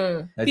 Yeah,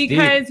 right.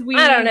 Because deep.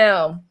 I don't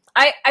know.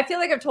 I feel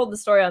like I've told the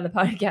story on the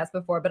podcast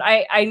before, but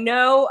I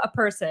know a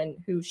person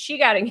who she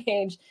got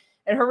engaged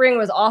and her ring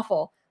was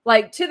awful,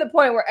 like to the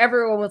point where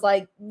everyone was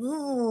like,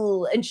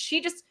 "Ooh," and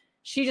she just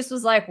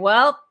was like,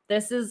 well,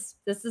 this is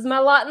my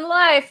lot in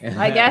life.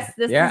 I guess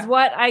this is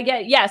what I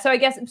get. Yeah. So I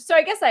guess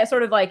that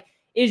sort of like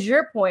is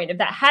your point of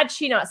that. Had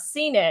she not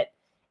seen it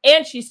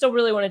and she still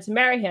really wanted to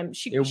marry him,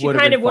 she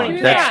kind of wanted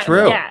to. That's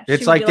true. Yeah,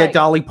 it's like that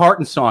Dolly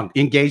Parton song,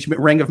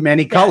 "Engagement Ring of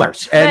Many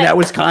Colors," and that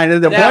was kind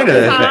of the point of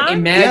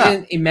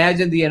it.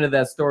 Imagine the end of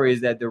that story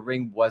is that the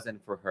ring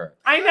wasn't for her.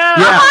 I know.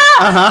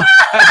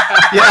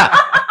 Yeah.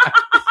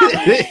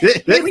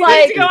 He's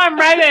like, to go on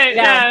Reddit.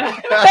 Yeah.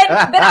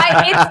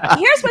 But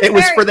here's what's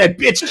was for that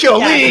bitch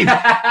Jolene.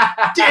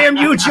 Damn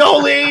you,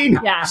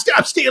 Jolene. Yeah.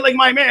 Stop stealing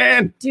my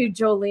man. Dude,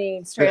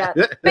 Jolene, straight up.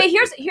 But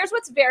here's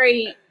what's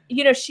very,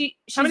 she's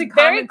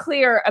very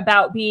clear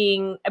about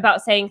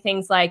saying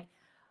things like,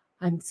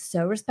 I'm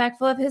so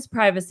respectful of his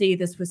privacy.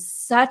 This was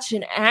such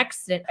an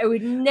accident. I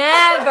would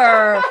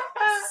never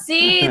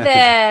see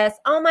this.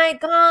 Oh my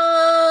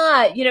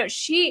God.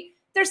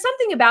 There's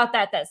something about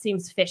that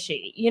seems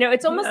fishy.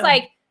 It's almost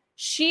like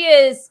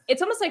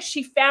it's almost like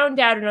she found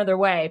out another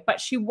way,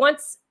 but she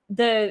wants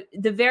the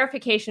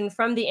verification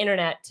from the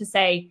internet to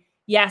say,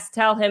 yes,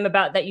 tell him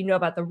about that,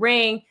 about the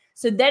ring.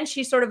 So then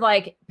she sort of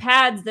like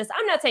pads this.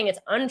 I'm not saying it's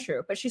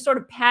untrue, but she sort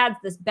of pads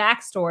this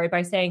backstory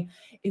by saying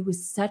it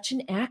was such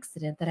an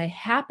accident that I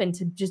happened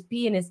to just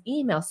be in his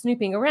email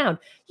snooping around.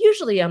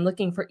 Usually I'm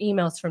looking for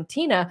emails from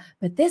Tina,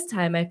 but this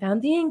time I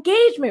found the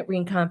engagement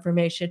ring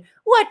confirmation.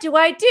 What do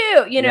I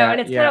do? And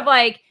it's kind of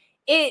like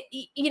it,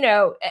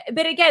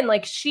 but again,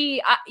 like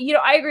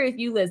I agree with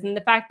you, Liz, and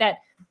the fact that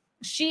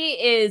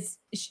she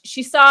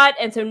saw it.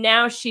 And so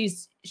now she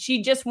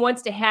just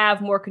wants to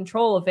have more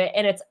control of it.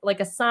 And it's like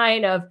a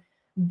sign of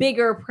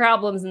bigger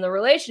problems in the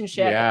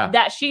relationship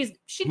that she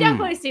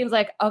definitely seems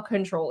like a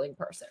controlling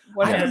person.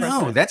 100%. I don't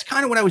know. That's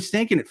kind of what I was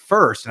thinking at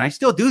first. And I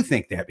still do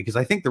think that, because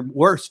I think the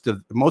worst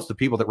of most of the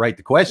people that write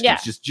the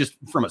questions, just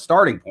from a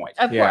starting point.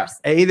 Of course.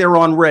 A, they're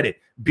on Reddit.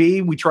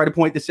 B, we try to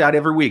point this out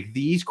every week.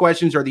 These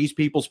questions are these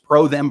people's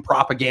pro-them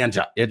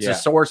propaganda. It's a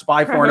source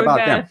by far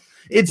about them.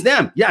 It's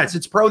them. Yes,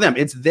 it's pro-them.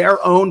 It's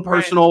their own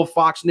personal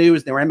Fox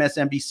News, their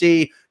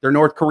MSNBC, their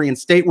North Korean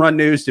state-run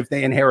news if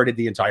they inherited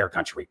the entire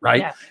country,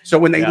 right? Yeah. So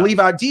when they leave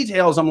out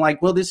details, I'm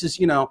like, well, this is,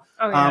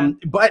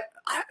 but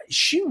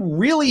she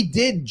really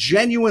did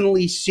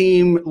genuinely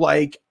seem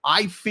like,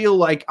 I feel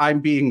like I'm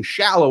being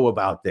shallow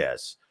about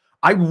this.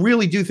 I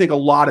really do think a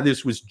lot of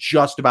this was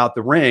just about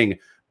the ring,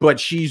 but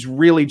she's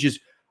really just,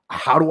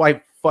 how do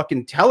I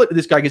fucking tell it to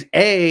this guy? Because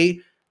A,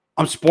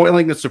 I'm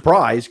spoiling the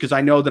surprise because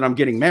I know that I'm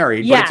getting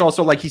married, but it's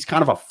also like he's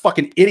kind of a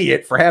fucking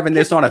idiot for having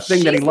this on a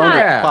thing that he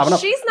learned popping up.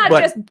 She's not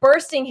just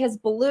bursting his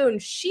balloon.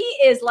 She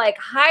is like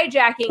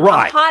hijacking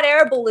a hot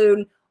air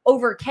balloon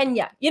over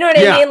Kenya. You know what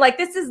I mean? Like,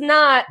 this is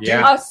not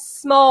a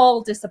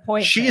small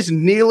disappointment. She is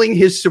kneeling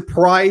his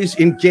surprise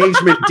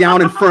engagement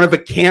down in front of a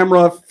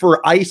camera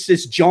for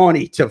ISIS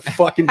Johnny to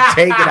fucking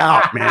take it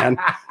out, man.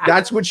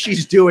 That's what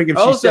she's doing. If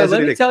she says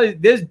let me tell you,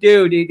 this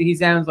dude, he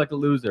sounds like a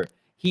loser.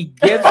 He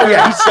gives her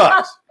he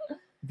sucks.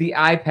 The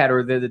iPad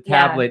or the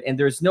tablet, and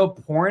there's no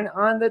porn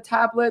on the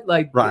tablet,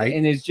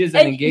 and it's just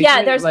an engagement.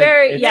 Yeah, there's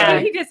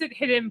he does it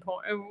hidden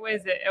porn.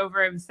 Was it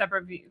over a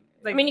separate view?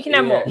 Like, I mean, you can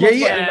have multiple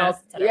emails.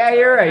 Yeah,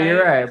 you're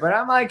right. But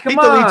I'm like, come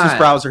on. He deletes his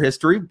browser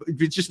history.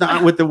 It's just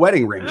not with the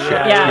wedding ring shit.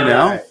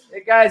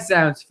 The guy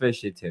sounds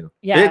fishy too.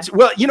 Yeah.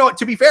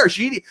 To be fair,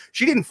 she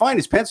didn't find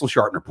his pencil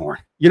sharpener porn.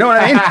 You know what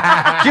I mean?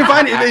 She didn't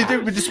find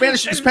the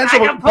Spanish pencil.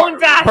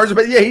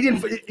 But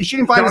she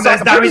didn't find his.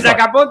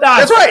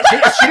 That's right.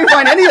 She didn't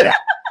find any of that.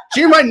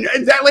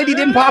 That lady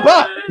didn't pop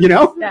up. You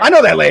know, I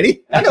know that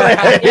lady. I know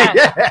that lady.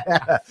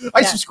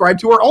 I subscribe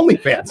to her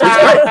OnlyFans.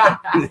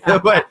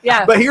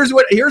 But here's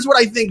what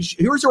I think.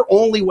 Here's her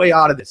only way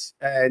out of this,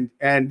 and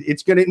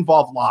it's going to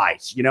involve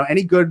lies. You know,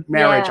 any good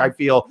marriage, I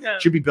feel,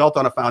 should be built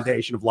on a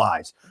foundation of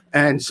lies.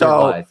 And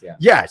so,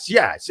 yes,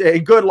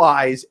 good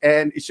lies.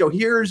 And so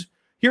here's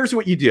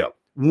what you do.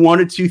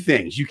 One of two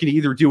things. You can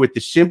either do it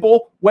the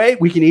simple way.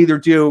 We can either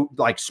do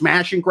like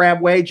smash and grab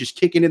way, just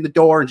kicking in the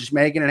door and just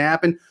making it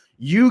happen.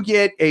 You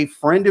get a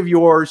friend of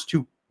yours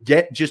to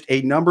get just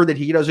a number that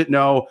he doesn't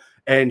know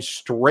and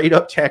straight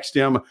up text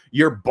him,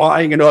 "You're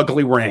buying an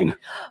ugly ring."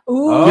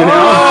 Ooh. You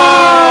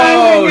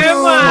know?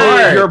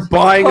 Smart. You're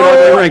buying an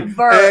ugly ring.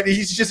 And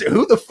he's just,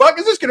 who the fuck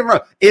is this going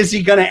to? Is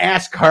he going to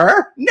ask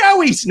her?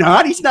 No, he's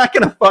not. He's not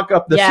going to fuck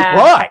up the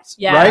surprise.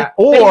 Yeah. Right?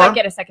 Or he might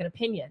get a second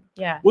opinion.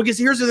 Yeah. Well, because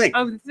here's the thing.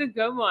 Oh, this is a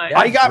good one.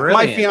 I got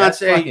my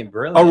fiance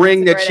a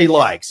ring that she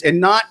likes, and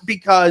not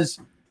because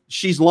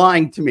she's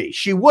lying to me.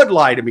 She would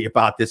lie to me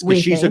about this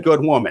because she's a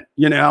good woman.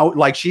 You know,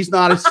 like she's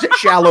not a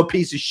shallow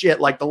piece of shit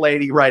like the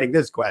lady writing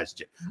this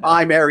question.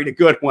 I married a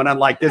good one,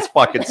 unlike this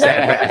fucking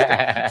sad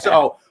bastard.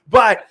 So,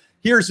 but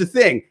here's the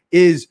thing: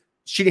 is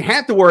she didn't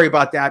have to worry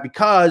about that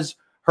because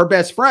her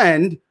best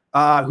friend,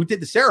 who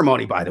did the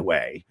ceremony, by the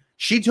way,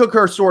 she took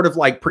her sort of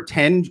like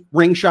pretend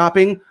ring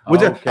shopping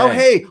with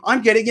hey,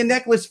 I'm getting a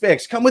necklace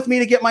fixed. Come with me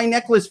to get my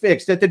necklace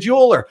fixed at the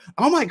jeweler.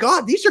 Oh my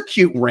God, these are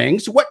cute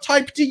rings. What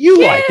type do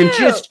you like? And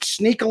just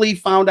sneakily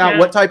found out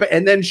what type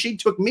and then she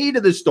took me to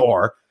the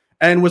store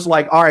and was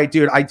like, all right,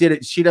 dude, I did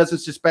it. She doesn't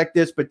suspect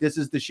this, but this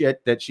is the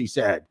shit that she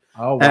said.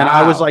 Oh, wow. And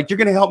I was like, you're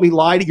going to help me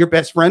lie to your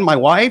best friend, my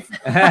wife?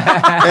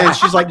 And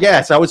she's like,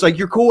 yes. I was like,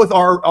 you're cool with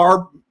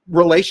our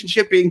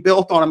relationship being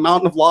built on a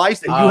mountain of lies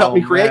that you helped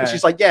me create? And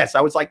she's like, yes. I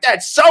was like,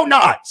 that's so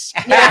nuts.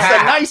 That's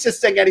the nicest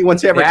thing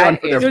anyone's ever done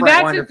for their friend.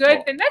 That's wonderful. A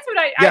good thing. That's what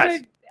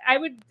I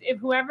would, if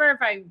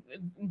I'm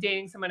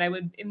dating someone, I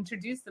would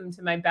introduce them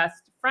to my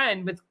best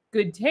friend with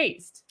good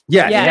taste.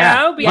 Yeah. You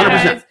know,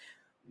 because 100%.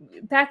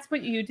 That's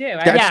what you do.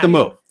 That's the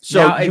move.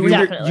 So now, you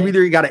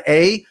either got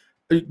to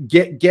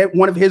get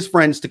one of his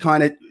friends to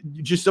kind of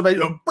just somebody,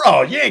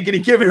 bro, you ain't gonna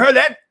give her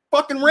that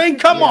fucking ring.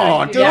 Come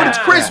on, dude. It's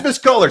Christmas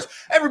colors.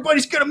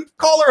 Everybody's gonna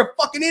call her a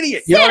fucking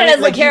idiot. Santa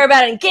doesn't care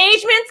about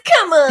engagements.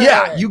 Come on.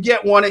 Yeah, you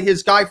get one of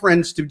his guy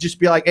friends to just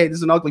be like, hey, this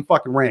is an ugly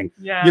fucking ring.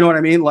 Yeah. You know what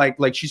I mean? Like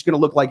she's gonna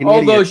look like an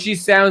idiot. Although she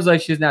sounds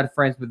like she's not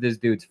friends with this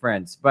dude's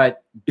friends,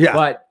 but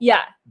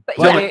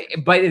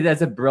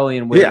that's a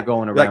brilliant way of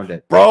going around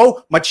it.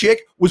 Bro, my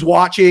chick was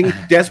watching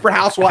Desperate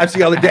Housewives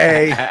the other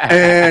day,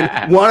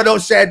 and one of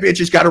those sad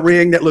bitches got a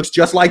ring that looks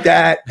just like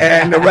that,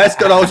 and the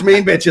rest of those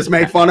mean bitches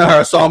made fun of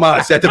her so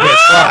much at the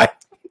bitch cry.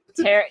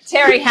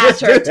 Terry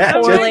Hatcher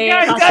totally.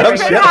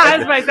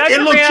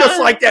 It looks just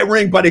like that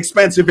ring, but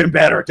expensive and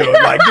better, dude.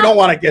 Like you don't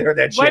want to get her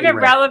that shit. What a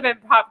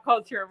relevant pop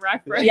culture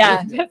reference.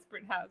 Yeah.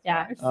 Desperate Housewives.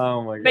 Yeah.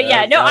 Oh my god. But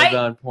yeah, no,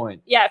 on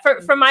point. Yeah,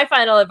 for my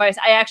final advice,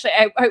 I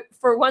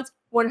for once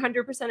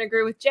 100%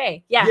 agree with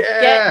Jay.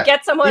 Yeah.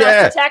 Get someone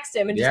else to text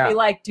him and just be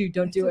like, dude,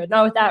 don't do it.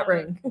 Not with that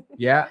ring.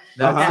 Yeah.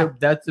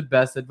 That's the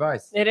best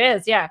advice. It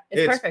is. Yeah.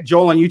 It's perfect.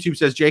 Joel on YouTube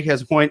says Jake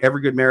has a point.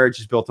 Every good marriage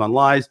is built on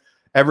lies.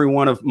 Every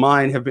one of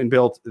mine have been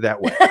built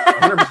that way.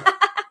 100%.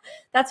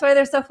 That's why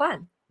they're so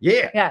fun.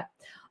 Yeah. Yeah.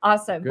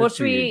 Awesome. Good. Well,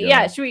 should we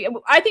I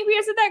think we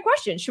answered that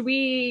question. Should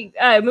we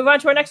move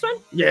on to our next one?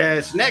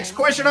 Yes. Next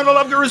question on the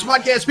Love Gurus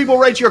podcast. People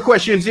write your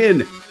questions in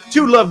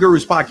to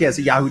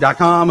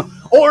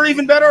loveguruspodcast@yahoo.com, or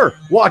even better,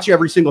 watch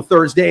every single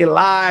Thursday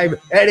live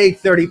at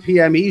 8:30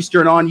 p.m.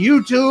 Eastern on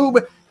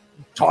YouTube.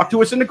 Talk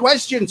to us in the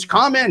questions,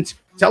 comment,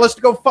 tell us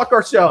to go fuck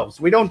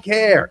ourselves. We don't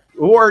care.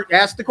 Or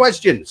ask the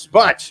questions.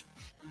 But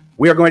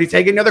we are going to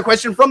take another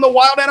question from the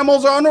wild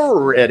animals on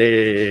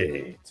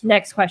Reddit.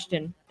 Next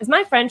question. Is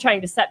my friend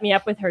trying to set me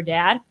up with her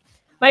dad?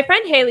 My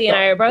friend Haley and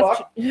I are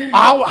both...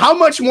 How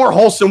much more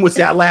wholesome was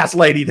that last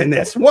lady than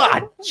this?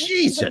 What?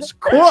 Jesus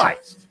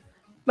Christ.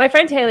 My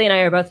friend Haley and I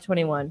are both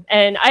 21.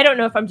 And I don't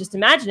know if I'm just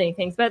imagining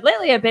things, but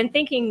lately I've been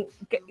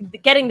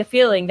getting the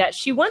feeling that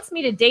she wants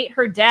me to date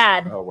her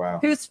dad,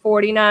 who's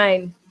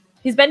 49.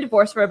 He's been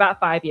divorced for about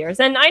 5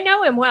 years. And I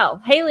know him well.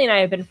 Haley and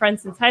I have been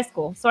friends since high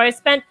school. So I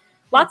spent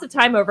lots of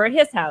time over at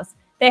his house.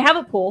 They have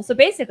a pool, so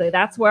basically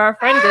that's where our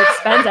friend group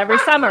spends every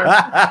summer.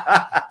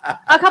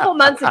 A couple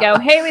months ago,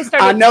 Haley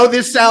started... I know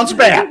this sounds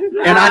bad,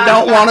 and I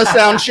don't want to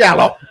sound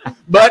shallow,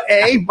 but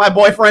A, my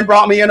boyfriend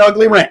brought me an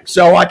ugly ring,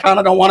 so I kind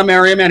of don't want to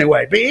marry him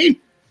anyway. B,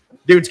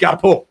 dude's got a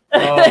pool.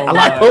 I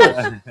like pools.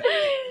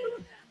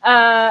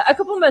 A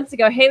couple months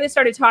ago, Haley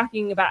started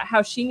talking about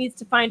how she needs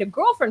to find a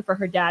girlfriend for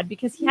her dad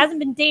because he hasn't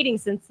been dating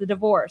since the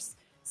divorce.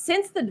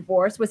 Since the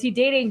divorce? Was he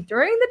dating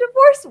during the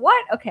divorce?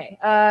 What? Okay.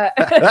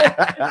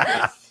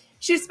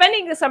 She's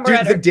spending the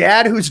summer the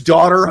dad whose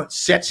daughter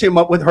sets him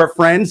up with her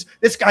friends.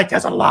 This guy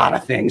does a lot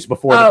of things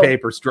before the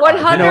papers dry.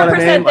 100% you know what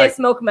I mean? They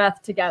smoke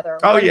meth together.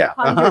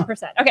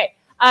 100%. Okay.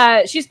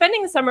 She's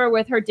spending the summer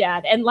with her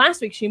dad, and last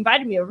week she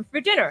invited me over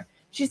for dinner.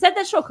 She said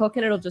that she'll cook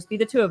and it'll just be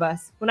the two of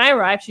us. When I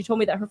arrived, she told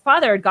me that her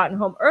father had gotten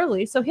home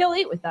early, so he'll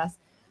eat with us.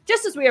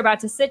 Just as we were about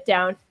to sit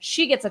down,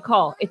 she gets a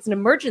call. It's an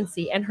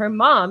emergency, and her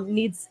mom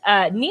needs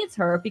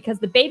her because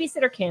the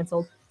babysitter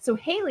canceled. So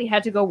Haley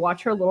had to go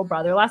watch her little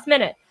brother last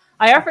minute.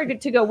 I offered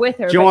to go with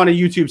her. Joe on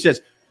YouTube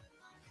says,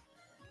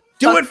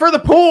 "Do it for the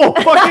pool."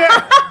 Fuck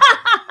yeah.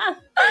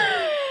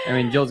 I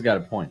mean, Jill's got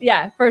a point.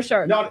 Yeah, for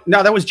sure. No,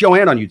 that was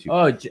Joanne on YouTube.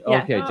 Oh,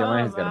 Yeah. okay.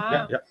 Joanne's got a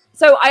point. Yeah.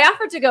 So I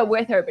offered to go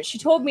with her, but she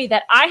told me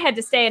that I had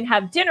to stay and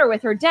have dinner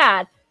with her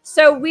dad.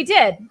 So we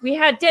did. We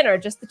had dinner,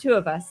 just the two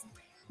of us.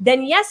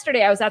 Then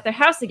yesterday I was at their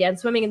house again,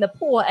 swimming in the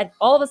pool, and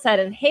all of a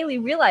sudden Haley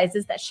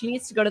realizes that she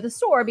needs to go to the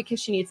store because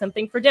she needs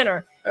something for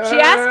dinner. She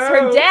asks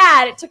her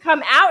dad to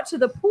come out to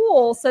the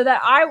pool so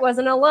that I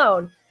wasn't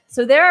alone.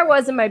 So there I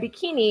was in my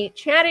bikini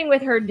chatting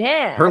with her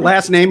dad. Her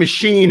last name is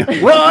Sheen.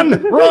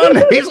 Run,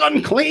 he's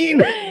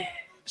unclean.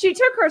 She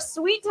took her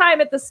sweet time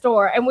at the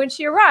store, and when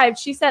she arrived,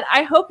 she said,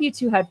 "I hope you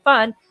two had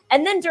fun."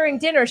 And then during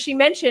dinner, she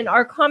mentioned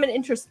our common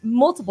interests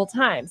multiple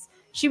times.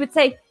 She would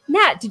say,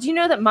 "Nat, did you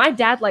know that my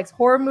dad likes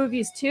horror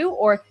movies too?"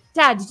 Or,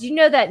 "Dad, did you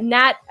know that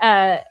Nat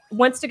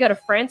wants to go to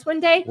France one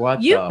day?"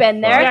 You've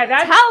been there.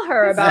 Yeah, Tell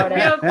her about it.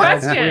 Real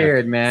That's question.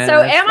 weird, man. So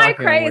That's am I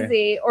fucking weird.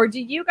 crazy, or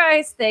do you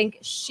guys think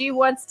she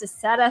wants to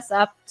set us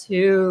up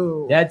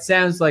too? That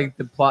sounds like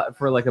the plot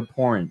for like a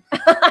porn.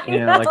 You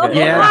know, like a,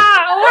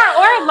 Yeah.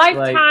 Or a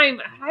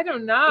Lifetime. I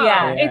don't know.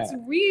 Yeah. It's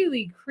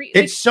really creepy.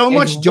 It's so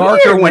It's much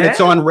darker weird, when man.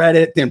 it's on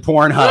Reddit than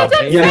Pornhub. That's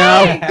what I'm You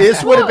know, saying.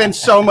 this would have been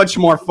so much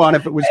more fun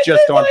if it was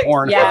just on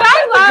Pornhub. Yeah.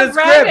 I love That's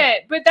a good Reddit,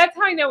 but that's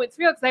how I know it's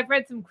real because I've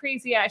read some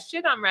crazy ass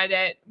shit on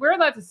Reddit. We're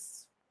allowed to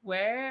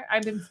swear.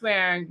 I've been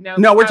swearing.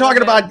 No, We're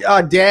talking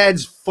about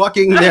dads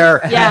fucking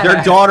their Yeah.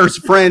 their daughter's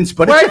friends,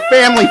 but it's a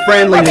family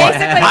friendly one.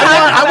 basically I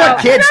talking want about-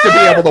 kids to be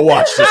able to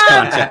watch this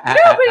content. No,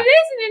 but it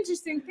is an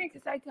interesting thing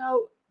because I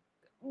go,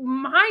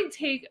 my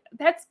take,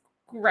 that's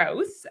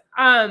gross.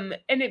 And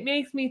it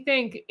makes me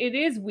think it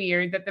is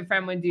weird that the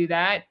friend would do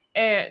that.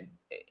 And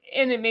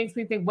it makes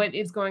me think what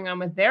is going on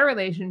with their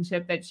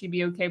relationship that she'd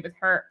be okay with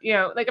her. You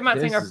know, like I'm not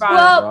saying her This is father.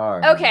 bizarre.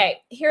 Well,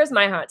 okay, here's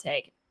my hot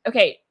take.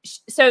 Okay,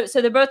 so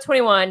they're both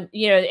 21.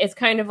 You know, it's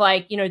kind of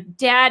like, you know,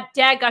 dad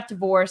got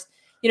divorced.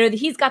 You know,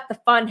 he's got the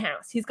fun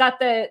house. He's got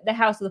the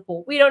house with the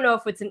pool. We don't know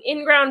if it's an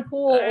in-ground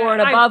pool or an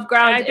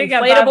above-ground I think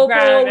inflatable above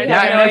ground. pool. We Yeah,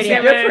 have That no makes a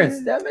idea.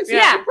 difference. That makes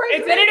Yeah, a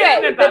difference. but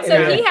anyway, but so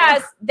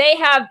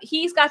Yeah.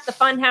 he's got the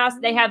fun house.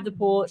 They have the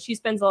pool. She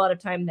spends a lot of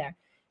time there.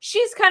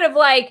 She's kind of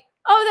like,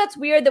 oh, that's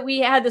weird that we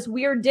had this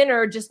weird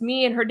dinner, just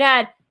me and her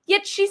dad.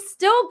 Yet she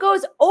still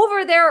goes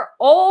over there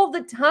all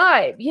the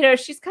time. You know,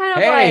 she's kind of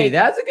Hey, like,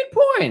 that's a good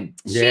point.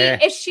 Yeah.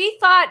 if she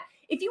thought,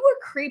 if you were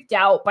creeped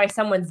out by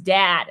someone's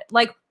dad,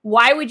 like,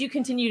 why would you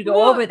continue to go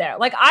Well, over there?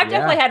 Like, I've yeah.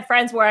 definitely had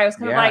friends where I was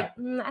kind of Yeah. like,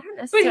 I don't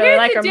necessarily here's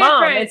like the her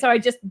mom, difference. and so I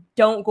just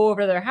don't go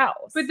over to their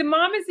house. But the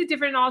mom is the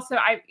different. Also,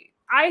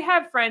 I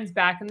have friends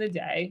back in the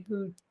day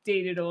who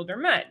dated older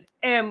men,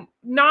 and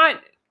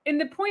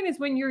the point is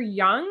when you're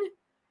young,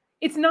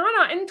 it's not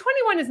on. And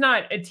 21 is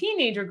not a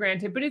teenager,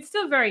 granted, but it's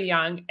still very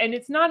young, and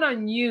it's not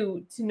on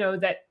you to know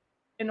that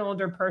an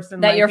older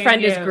person that your liking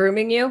friend you. is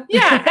grooming you.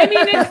 Yeah, I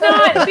mean it's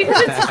not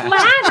because it's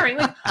flattering.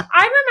 Like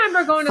I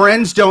remember going to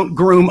Friends don't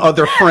groom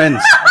other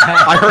friends.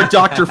 I heard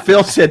Dr.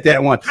 Phil said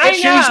that one. I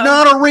She's know.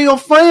 not a real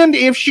friend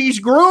if she's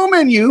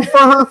grooming you for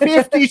her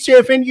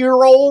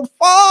 57-year-old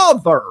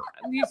father.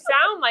 You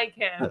sound like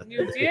him.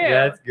 You do.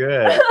 That's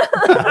good.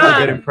 That's a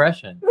good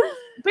impression.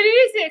 But it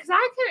is because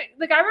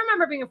I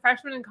remember being a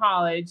freshman in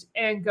college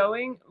and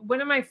going.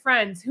 One of my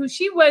friends, who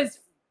she was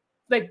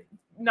like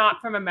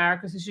not from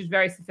America, so she was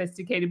very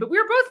sophisticated. But we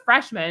were both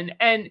freshmen,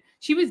 and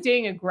she was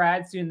dating a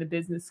grad student in the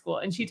business school,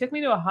 and she took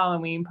me to a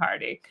Halloween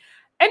party.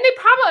 And they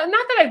probably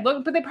not that I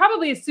looked, but they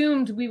probably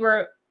assumed we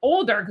were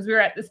older because we were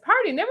at this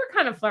party, and they were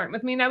kind of flirting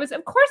with me. And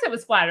of course, it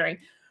was flattering.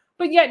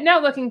 But yet now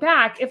looking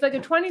back, if like a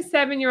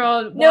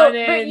 27-year-old No,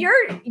 wanted, but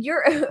you're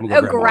gonna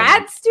a grab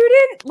grad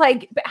student.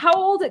 Like, but how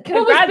old? Can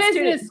well, a grad it was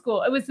business student?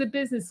 school. It was the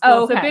business school.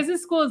 Oh, okay. So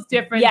business school is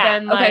different Yeah.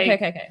 than like.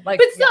 Okay. Like,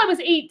 But still, I was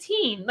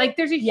 18. Like,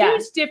 there's a Yeah.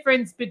 huge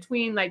difference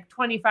between like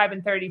 25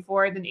 and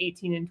 34 than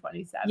 18 and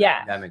 27.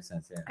 yeah. That makes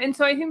sense. Yeah. And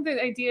so I think the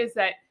idea is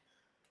that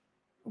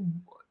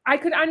I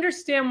could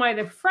understand why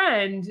the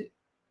friend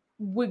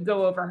would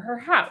go over her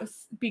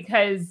house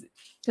because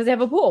Because they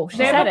have a pool. She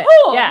they said have a it.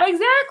 pool. Yeah.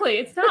 Exactly.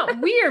 It's not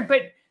weird,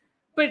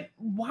 but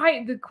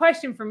why? The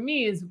question for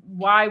me is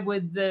why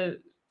would the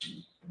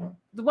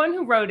one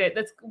who wrote it?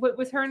 What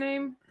was her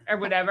name or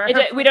whatever?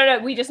 We don't know.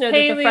 We just know that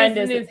the Haley friend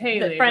is is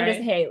Haley, the friend is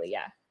right? Haley.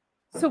 Yeah.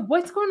 So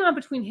what's going on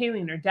between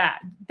Haley and her dad?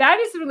 That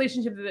is the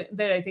relationship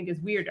that I think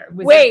is weirder.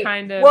 Was Wait. it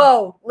kind of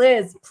Whoa,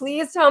 Liz!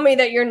 Please tell me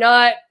that you're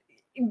not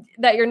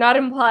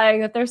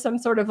implying that there's some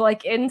sort of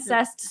like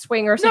incest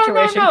swinger No, no,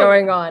 situation no.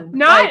 going on.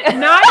 not Like,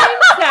 not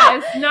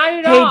incest, not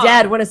at hey, all.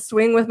 Dad, want to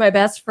swing with my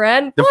best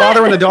friend? The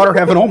father and the daughter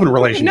have an open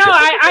relationship. No,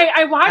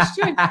 I watched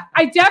you. And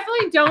I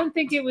definitely don't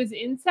think it was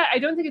incest. I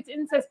don't think it's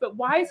incest. But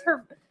why is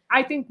her?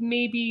 I think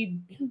maybe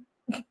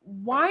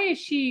why is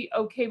she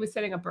okay with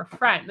setting up her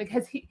friend? Like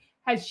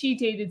has she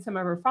dated some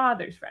of her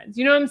father's friends?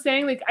 You know what I'm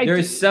saying? Like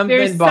There's something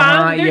there's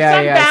behind. some Yeah,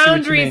 I see what you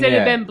boundaries mean, that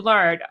have yeah. been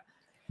blurred.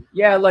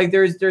 Yeah, like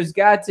there's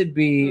got to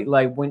be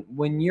like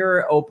when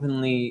you're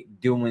openly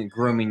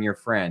grooming your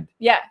friend.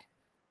 Yeah.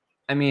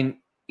 I mean,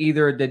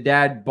 either the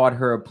dad bought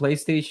her a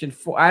PlayStation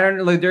 4. I don't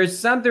know. Like, there's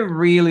something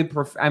really.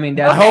 I mean,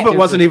 I hope it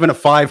wasn't even a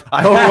 5.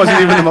 I hope it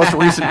wasn't even the most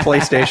recent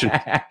PlayStation.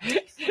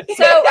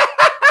 So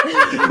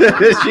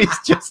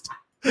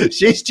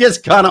she's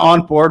just kind of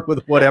on board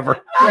with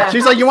whatever. Yeah.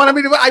 She's like, you wanted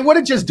me to? I would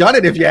have just done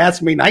it if you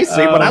asked me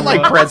nicely. But I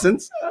like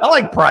presents. I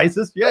like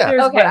prizes. Yeah.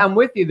 But I'm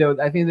with you though.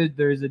 I think that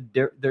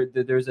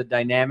there's a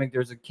dynamic.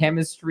 There's a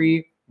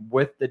chemistry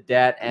with the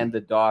dad and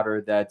the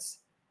daughter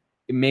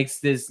it makes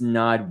this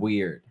not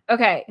weird.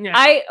 Okay.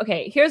 Yeah.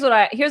 Here's what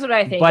I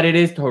think. But it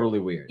is totally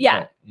weird.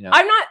 Yeah. But, you know.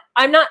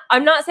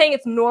 I'm not saying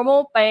it's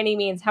normal by any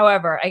means.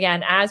 However,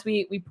 again, as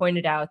we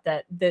pointed out,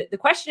 that the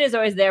question is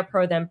always there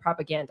pro them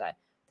propaganda.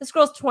 This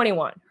girl's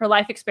 21. Her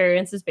life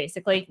experience is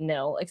basically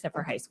nil except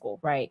for high school,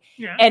 right?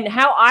 Yeah. And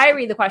how I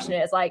read the question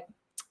is like,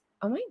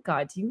 oh my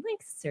God, do you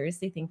like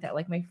seriously think that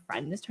like my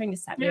friend is trying to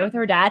set me with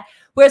her dad?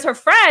 Whereas her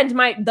friend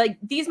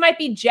these might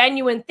be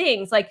genuine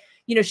things. Like,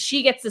 you know,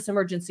 she gets this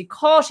emergency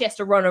call. She has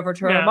to run over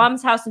to her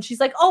mom's house and she's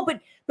like, oh,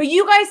 but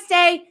you guys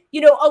say, you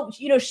know,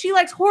 she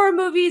likes horror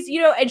movies, you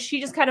know, and she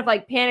just kind of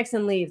like panics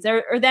and leaves.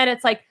 Or then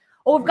it's like,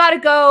 oh, we've got to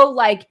go.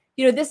 Like,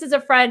 you know, this is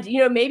a friend, you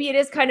know, maybe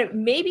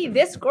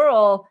this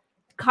girl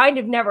kind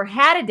of never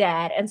had a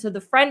dad. And so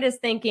the friend is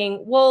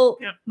thinking, well,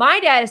 my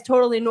dad is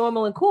totally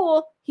normal and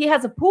cool. He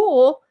has a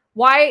pool.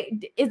 Why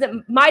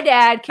isn't my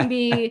dad can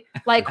be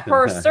like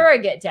her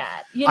surrogate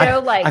dad? You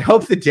know, I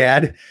hope the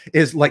dad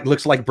is like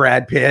looks like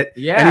Brad Pitt.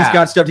 Yeah, and he's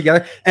got stuff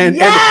together. And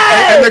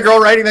the girl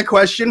writing the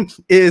question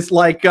is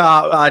like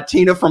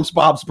Tina from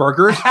Bob's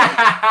Burgers.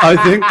 I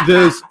think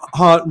this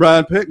hot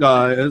Brad Pitt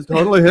guy is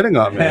totally hitting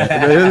on me.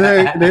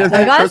 Do you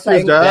think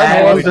Christmas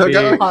dad?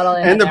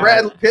 And the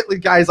Brad Pitt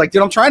guy is like,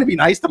 dude, I'm trying to be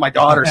nice to my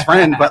daughter's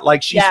friend, but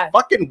like she's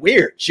fucking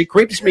weird. She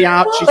creeps me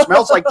out. She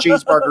smells like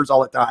cheeseburgers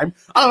all the time.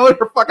 I don't know what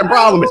her fucking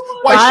problem is.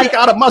 Why she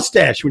got a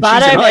mustache when she's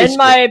in high school?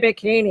 My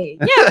bikini.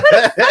 Yeah, put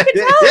a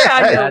fucking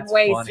towel on your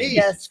waist.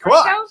 Jesus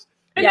Christ.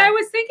 And I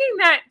was thinking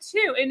that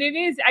too. And it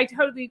is, I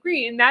totally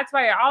agree. And that's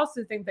why I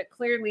also think that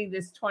clearly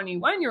this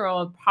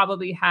 21-year-old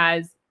probably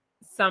has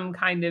some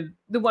kind of,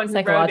 the one who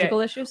psychological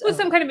wrote it, issues? with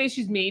some kind of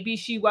issues. Maybe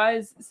she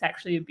was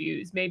sexually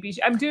abused. Maybe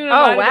I'm doing a Oh,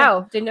 lot wow.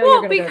 of Didn't know you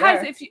were going to because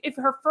go there. if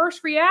her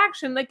first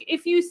reaction, like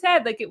if you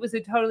said like it was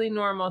a totally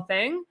normal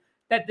thing,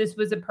 that this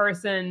was a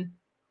person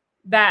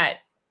that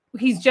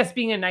he's just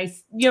being a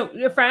nice,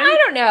 a friend. I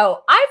don't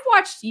know. I've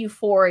watched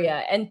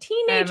Euphoria, and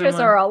teenagers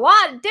are a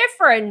lot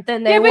different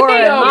than they were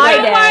in my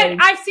day.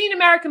 I've seen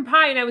American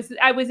Pie, and I was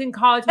in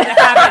college when it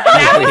happened.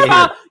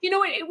 And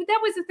that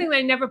was the thing that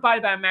I never bought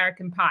about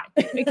American Pie.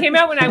 It came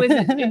out when I was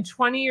in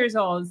 20 years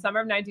old,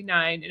 summer of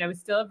 '99, and I was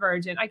still a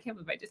virgin. I can't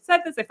believe I just said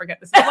this. I forget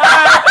this a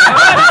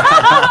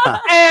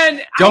lot.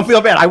 And don't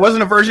feel bad. I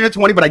wasn't a virgin at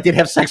 20, but I did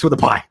have sex with a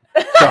pie.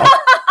 So.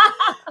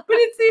 But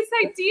it's this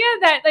idea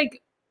that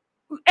like.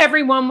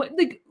 Everyone,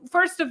 like,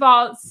 first of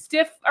all,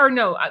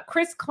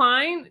 Chris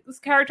Klein's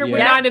character would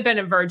not have been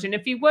a virgin.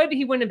 If he would,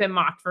 he wouldn't have been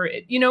mocked for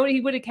it. He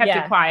would have kept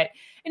it quiet.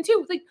 And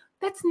two, like,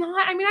 that's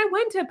not, I mean, I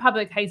went to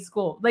public high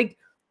school. Like,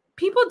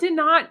 people did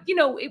not,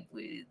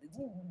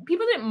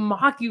 people didn't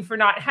mock you for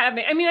not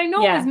having, I mean, I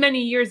know it was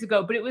many years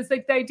ago, but it was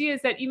like the idea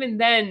is that even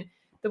then,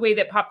 the way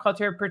that pop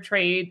culture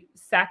portrayed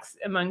sex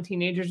among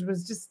teenagers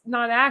was just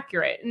not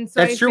accurate. And so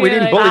that's true. We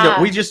didn't bully them.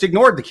 We just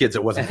ignored the kids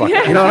that wasn't fucking.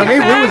 You know what I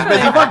mean? We was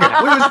busy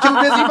fucking. We was too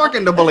busy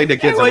fucking to bully the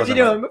kids. What you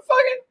doing?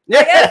 Fucking.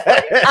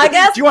 I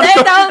guess they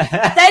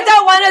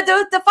don't want to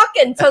do the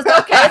fucking. So it's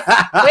okay.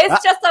 We're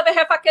just over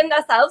here fucking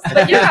ourselves.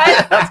 But you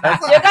guys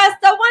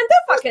don't want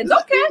the fucking.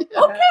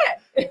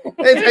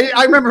 Okay.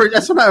 I remember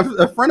that's when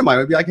a friend of mine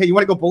would be like, "Hey, you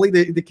want to go bully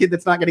the kid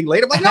that's not getting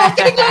laid?" I'm like, "No, I'm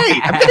getting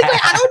laid. I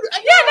don't need to.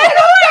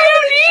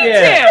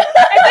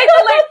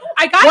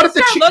 I got to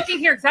start looking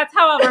here because that's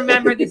how I'll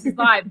remember this is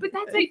live. But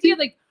that's the idea.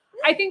 Like,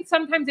 I think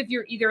sometimes if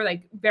you're either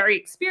like very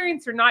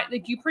experienced or not,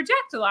 like you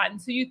project a lot,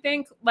 and so you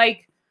think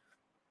like,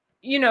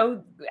 I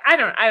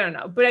don't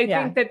know. But I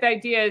think that the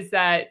idea is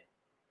that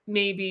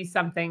maybe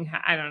something.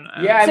 I don't know.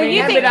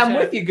 Yeah, but I'm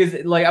with you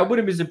because like I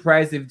wouldn't be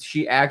surprised if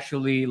she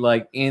actually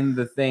like in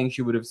the thing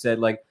she would have said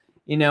like,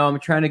 I'm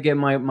trying to get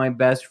my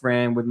best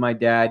friend with my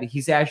dad.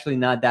 He's actually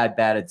not that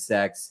bad at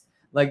sex.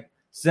 Like.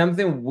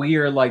 Something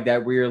weird like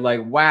that where you're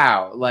like,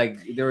 wow, like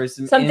there was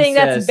something incest.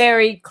 That's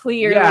very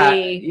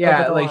clearly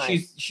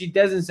like she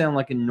doesn't sound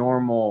like a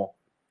normal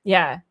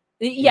like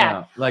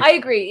I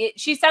agree.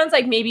 She sounds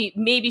like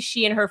maybe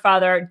she and her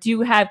father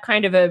do have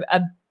kind of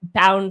a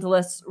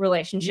boundless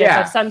relationship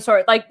of some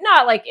sort, like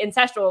not like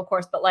incestual of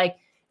course, but like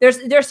there's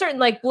certain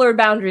like blurred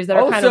boundaries that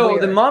are kind of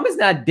weird. The mom is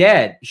not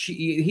dead.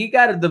 He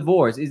got a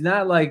divorce. It's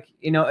not like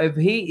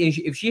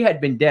if she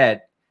had been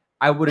dead,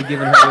 I would have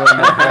given her a little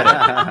more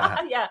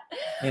credit.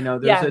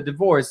 There's a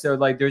divorce. So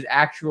like there's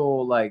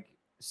actual like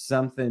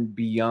something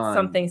beyond.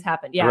 Something's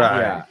happened. Yeah.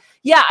 Right.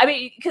 Yeah. I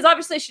mean, because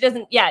obviously she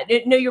doesn't. Yeah.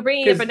 No, you're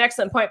bringing up an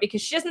excellent point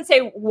because she doesn't say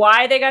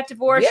why they got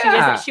divorced.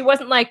 Yeah. She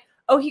wasn't like,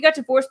 oh, he got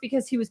divorced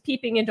because he was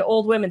peeping into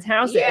old women's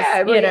houses.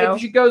 Yeah, but if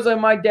she goes like,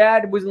 my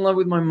dad was in love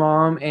with my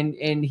mom,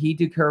 and he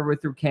took care of her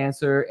through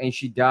cancer, and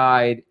she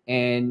died,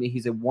 and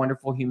he's a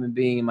wonderful human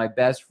being, and my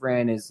best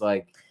friend is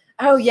like,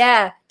 oh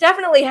yeah,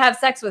 definitely have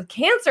sex with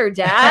cancer,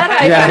 Dad.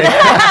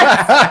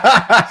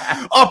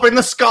 Up in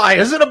the sky.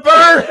 Is it a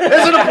bird?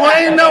 Is it a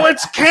plane? No,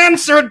 it's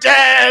cancer,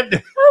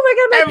 Dad. Oh my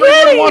God, my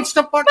Everyone daddy. wants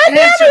to fuck My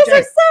cancer, daddy's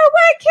Dad. a so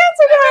wet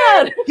cancer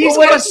dad. He's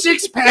got a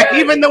six-pack,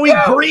 even though he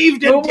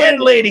grieved a dead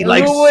lady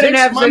like who wouldn't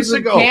 6 have months sex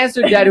with ago.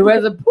 cancer dad who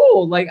has a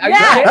pool? Like,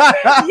 Yeah.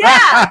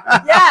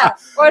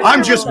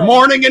 I'm just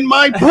mourning in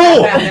my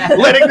pool,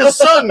 letting the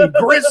sun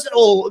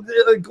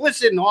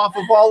glisten off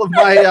of all of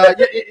my,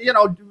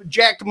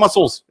 jacked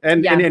muscles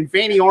and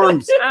veiny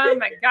arms. Oh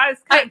my God,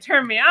 it's kind of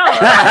turned me on.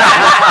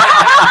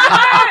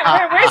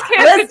 Where's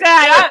cancer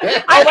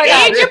dad? I'm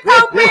age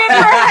appropriate for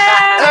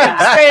him.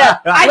 Straight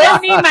up. I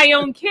don't need my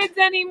own kids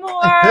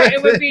anymore.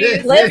 It would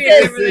be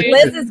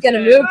Liz is going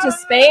to move to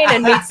Spain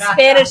and meet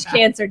Spanish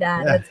cancer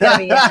dad. That's going to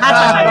be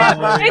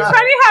It's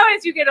funny how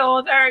as you get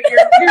older,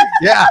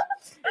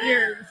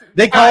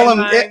 They call him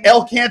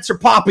El Cancer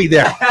Poppy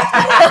there.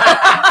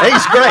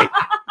 He's great.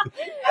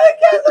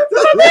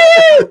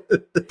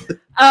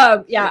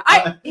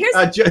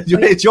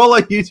 Joel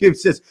on YouTube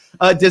says,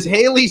 does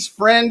Haley's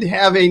friend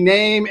have a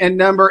name and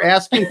number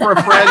asking for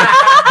a friend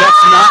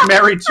that's not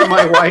married to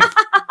my wife?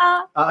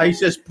 He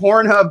says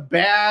Pornhub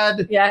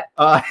bad. Yeah.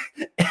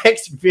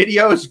 X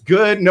videos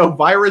good, no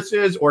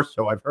viruses, or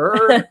so I've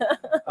heard.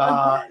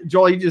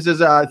 Joel, he just says,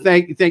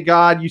 thank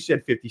God you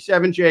said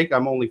 57, Jake.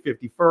 I'm only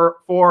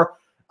 54.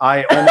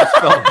 I almost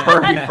felt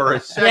pervy for a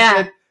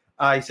second.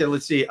 He said,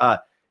 let's see.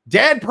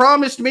 Dad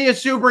promised me a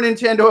Super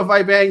Nintendo if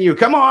I bang you.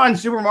 Come on,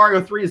 Super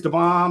Mario 3 is the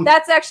bomb.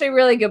 That's actually a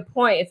really good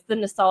point. It's the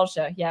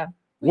nostalgia. Yeah.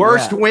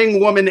 Worst wing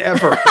woman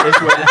ever is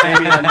what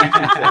Amy on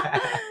YouTube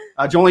says.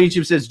 Joel on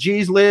YouTube says,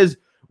 geez, Liz,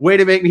 way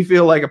to make me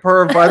feel like a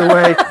perv, by the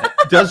way.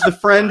 Does the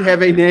friend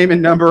have a name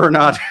and number or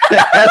not?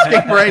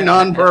 Asking for a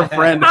non-perv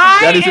friend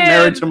that isn't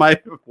married to my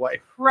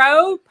wife.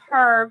 Pro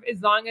perv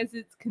as long as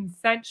it's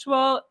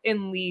consensual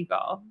and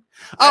legal.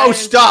 Oh,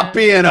 stop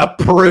being a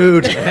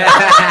prude.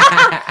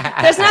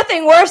 There's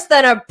nothing worse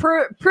than a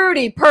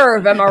prudy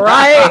perv, am I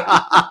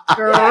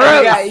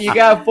right? You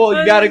got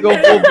to go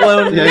full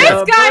blown.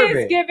 This guy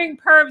is giving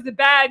pervs a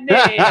bad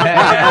name.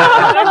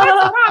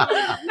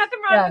 Nothing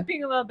wrong with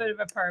being a little bit of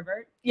a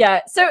pervert.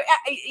 Yeah. So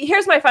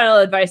here's my final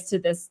advice to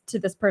this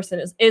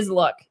person is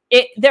look,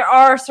 there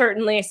are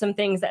certainly some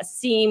things that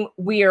seem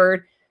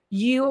weird.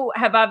 You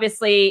have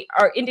obviously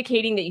are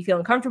indicating that you feel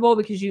uncomfortable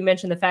because you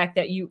mentioned the fact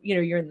that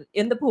you're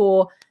in the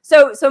pool.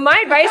 So my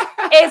advice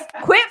is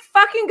quit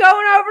fucking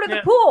going over to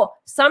the pool.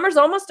 Summer's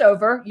almost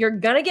over. You're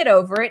gonna get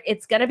over it.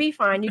 It's gonna be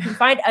fine. You can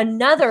find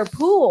another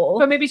pool.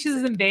 But maybe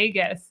she's in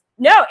Vegas.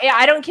 No,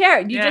 I don't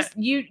care. You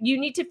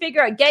need to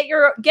figure out get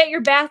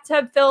your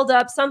bathtub filled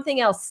up.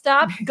 Something else.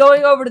 Stop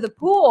going over to the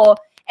pool.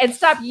 And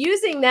stop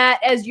using that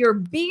as your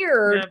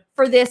beard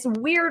for this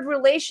weird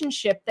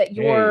relationship that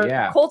you're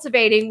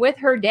cultivating with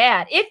her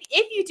dad. If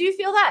you do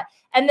feel that,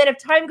 and then if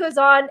time goes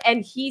on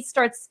and he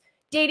starts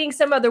dating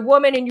some other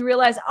woman and you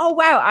realize, oh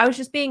wow, I was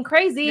just being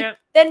crazy,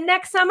 then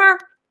next summer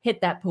hit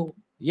that pool.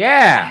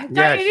 Yeah.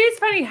 It is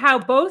funny how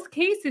both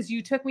cases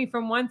you took me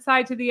from one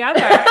side to the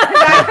other.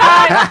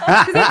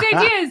 Because the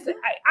idea is,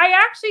 I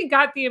actually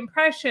got the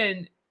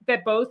impression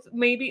that both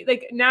maybe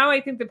now I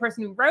think the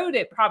person who wrote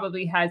it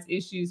probably has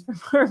issues from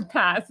her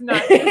past.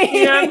 Not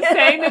you know what I'm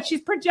saying? That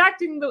she's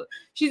projecting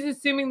she's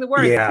assuming the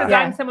worst. Because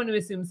I'm someone who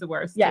assumes the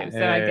worst too.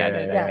 So I get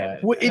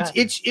it. Well,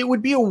 it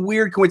would be a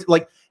weird coincidence.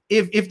 Like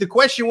if the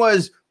question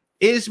was,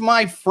 is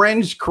my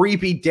friend's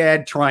creepy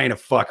dad trying to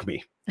fuck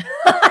me?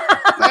 All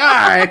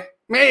right.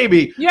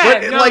 Maybe.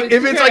 Yeah. But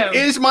if it's like,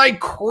 is my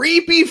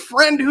creepy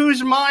friend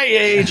who's my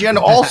age and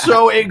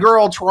also a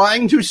girl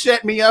trying to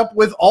set me up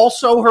with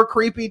also her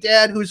creepy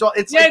dad who's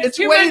it's wait a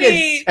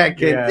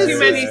second. Yeah, too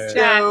many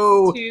steps.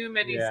 Too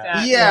many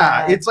steps.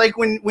 Yeah. It's like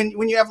when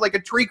you have like a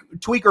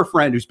tweaker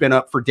friend who's been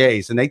up for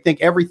days and they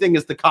think everything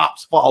is the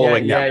cops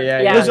following them.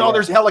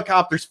 There's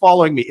helicopters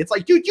following me. It's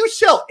like, dude, you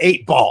sell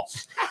 8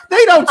 balls.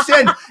 They don't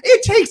send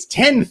it takes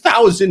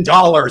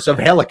 $10,000 of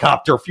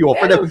helicopter fuel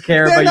for them. Don't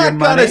care They're about your not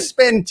money. gonna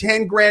spend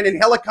 $10,000 in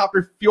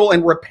helicopter fuel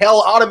and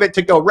rappel out of it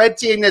to go red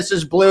team. This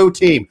is blue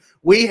team.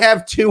 We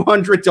have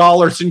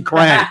 $200 in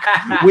crank.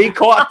 We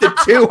caught the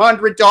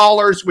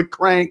 $200 with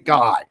crank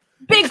guy.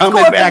 Big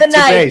Coming score back for the to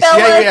night, base.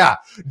 fellas. Yeah.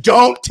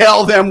 Don't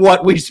tell them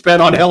what we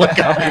spent on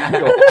helicopter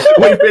fuel.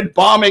 We've been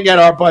bombing at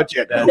our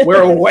budget.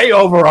 We're way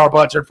over our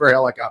budget for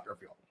helicopter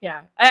fuel.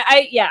 Yeah.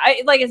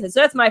 I like I said, so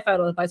that's my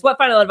final advice. What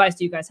final advice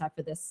do you guys have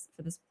for this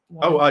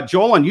one? Oh,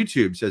 Joel on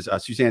YouTube says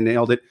Suzanne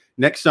nailed it.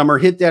 Next summer,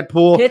 hit that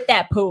pool. Hit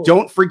that pool.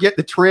 Don't forget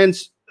the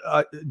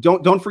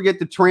don't forget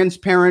the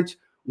transparent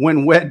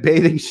when wet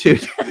bathing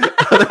suit.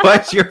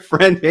 Otherwise, your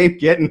friend ain't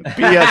getting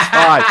PS5.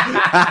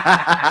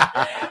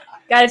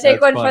 Got to take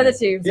That's one for the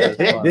team.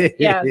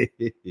 Yeah.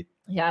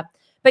 Yeah.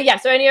 But yeah.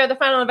 So any other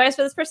final advice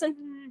for this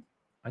person?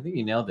 I think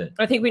you nailed it.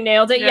 I think we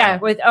nailed it. Yeah.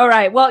 Yeah. All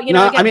right. Well, you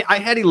know, No, again, I mean, I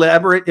had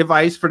elaborate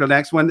advice for the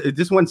next one.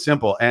 This one's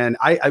simple, and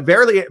I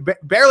barely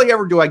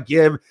ever do I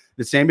give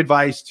the same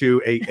advice to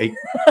a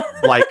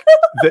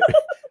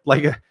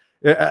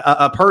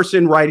a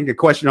person writing a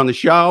question on the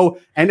show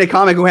and a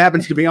comic who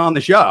happens to be on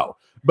the show.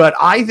 But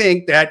I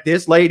think that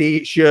this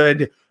lady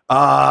should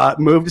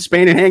move to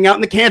Spain and hang out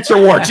in the cancer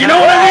wards. You know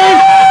what I mean?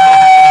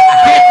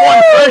 Pick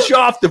one fresh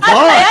off the bus. You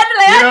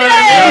know what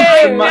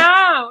I mean? No.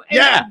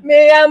 Yeah.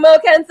 Me amo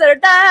cancer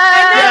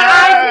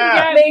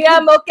Yeah. Me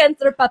amo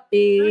cancer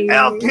papi.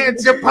 El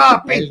Cancer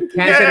Papi.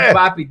 Cancer Yeah.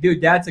 Papi,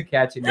 dude, that's a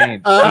catchy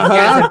name. Uh-huh.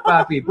 Cancer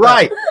Papi.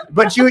 Right.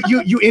 But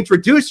you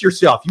introduce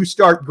yourself. You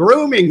start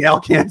grooming El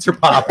Cancer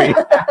Papi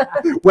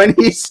when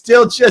he's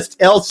still just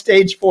L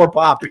stage 4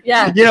 Papi.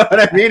 Yeah. You know what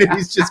I mean? And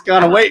he's just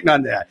kind of waiting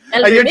on that.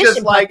 El And you're just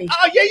remission like, papi.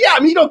 oh, yeah. I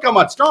mean, you don't come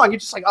on strong. You're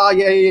just like, oh,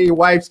 yeah, your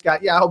wife's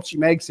got, I hope she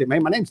makes it.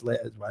 Man, my name's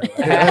Liz. By the way.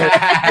 You know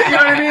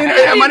what I mean?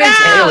 Yeah, my name's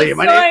Haley.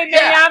 My Soy name, me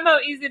yeah. llamo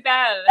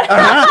Isabel.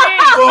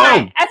 Uh-huh.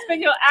 Boom.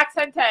 Espanol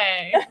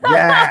accente.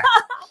 Yeah.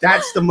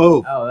 That's the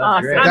move. Oh, that's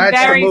Awesome. great. I'm That's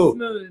the very move.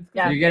 smooth.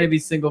 Yeah. You're gonna be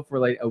single for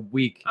like a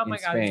week Oh in my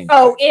God. Spain.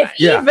 Oh, if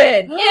Yeah.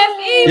 even. A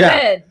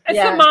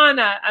Yeah.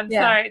 semana. I'm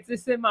Yeah. sorry.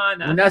 It's a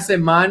semana. Una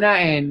semana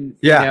and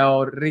Yeah. you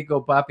know,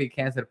 Rico Papi,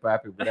 Cancer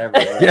Papi, whatever.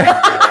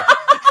 Yeah.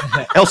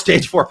 L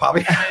stage 4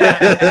 Papi.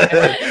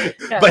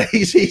 But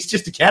he's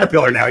just a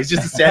caterpillar now. He's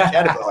just a sad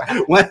caterpillar.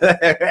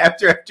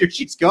 After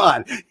she's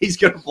gone, he's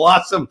going to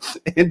blossom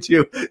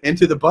into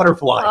the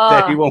butterfly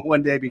that he will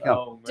one day become.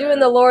 Oh, man. Doing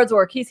the Lord's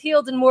work. He's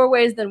healed in more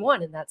ways than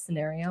one in that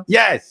scenario.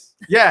 Yes.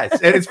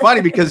 And it's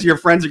funny because your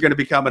friends are going to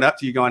be coming up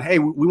to you going, hey,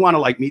 we want to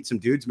like meet some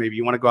dudes. Maybe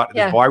you want to go out to this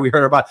Yeah. bar we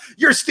heard about.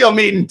 You're still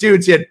meeting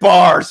dudes at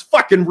bars.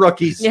 Fucking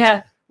rookies.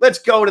 Yeah. Let's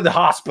go to the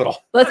hospital.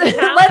 Let's hit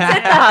the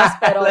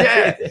hospital.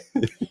 Yeah.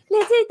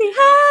 Let's hit the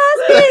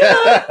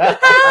hospital.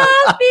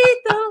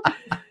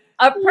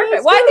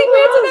 Perfect. Well,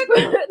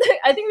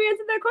 I think we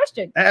answered that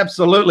question.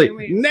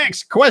 Absolutely.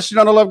 Next question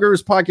on the Love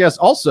Gurus podcast.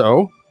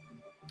 Also,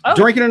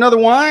 drinking another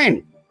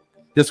wine.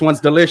 This one's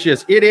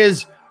delicious. It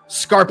is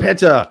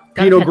Scarpetta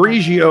Pinot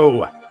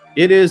Grigio.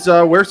 It is,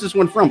 where's this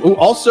one from? Oh,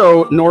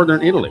 also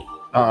Northern Italy.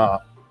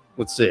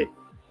 Let's see.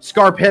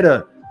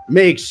 Scarpetta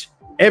makes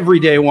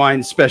everyday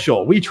wine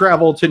special. We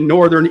travel to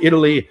Northern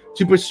Italy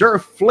to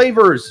preserve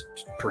flavors.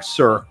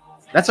 Preserve.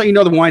 That's how you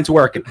know the wine's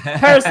working.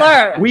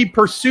 Persler. We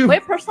pursue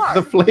Wait, Persler.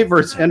 the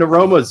flavors and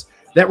aromas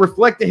that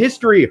reflect the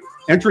history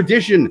and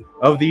tradition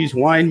of these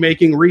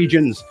winemaking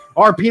regions.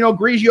 Our Pinot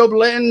Grigio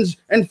blends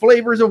and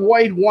flavors of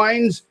white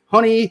wines,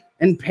 honey,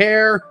 and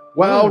pear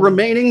while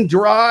remaining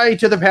dry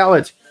to the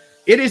palate.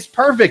 It is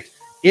perfect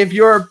if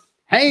you're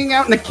hanging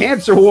out in the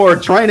cancer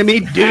ward trying to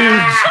meet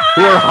dudes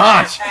who are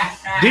hot.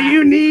 Do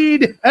you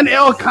need an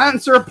El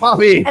Cancer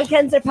Papi? El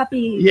Cancer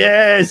Papi.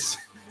 Yes.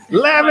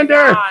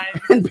 Lavender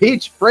and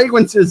peach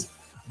fragrances,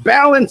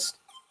 balanced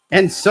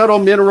and subtle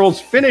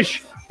minerals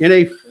finish in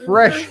a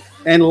fresh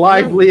and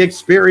lively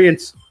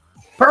experience.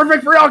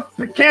 Perfect for El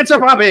Cancer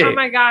Papi. Oh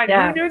my God.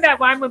 Yeah. Who knew that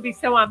wine would be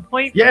so on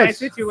point for Yes. my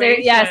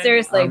situation? Yeah,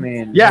 seriously. I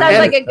mean, Yeah, Sounds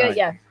and- like a good,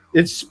 yeah.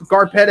 It's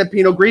Scarpetta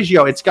Pinot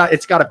Grigio. It's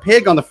got a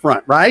pig on the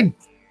front, right?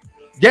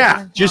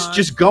 Yeah,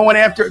 just going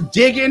after,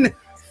 digging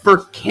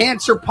for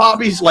cancer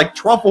poppies like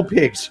truffle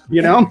pigs.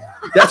 You know,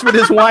 that's what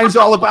this wine's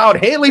all about.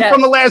 Haley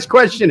from the last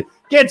question,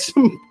 get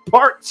some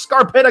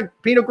Scarpetta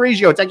Pinot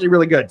Grigio. It's actually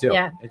really good too.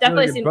 Yeah, it's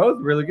definitely really seems. good.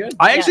 Both really good.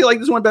 I actually like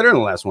this one better than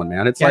the last one,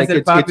 man. It's Cancer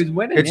like Papi's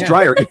winning. it's yeah.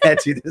 drier. Yeah,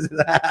 see, this is,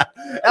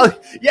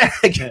 yeah.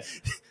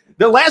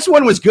 The last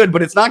one was good,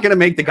 but it's not going to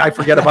make the guy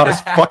forget about his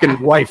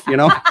fucking wife. You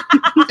know,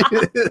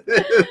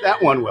 that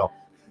one will.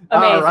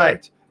 Amazing. All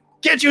right.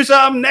 Get you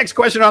some. Next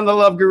question on the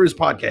Love Gurus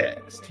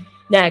podcast.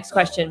 Next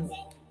question.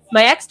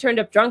 My ex turned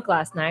up drunk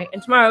last night,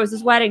 and tomorrow is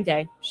his wedding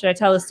day. Should I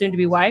tell his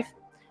soon-to-be wife?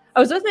 I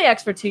was with my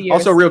ex for 2 years.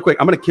 Also, real quick,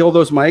 I'm going to kill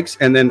those mics,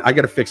 and then I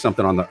got to fix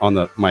something on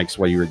the mics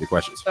while you read the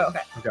questions. Oh,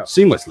 okay.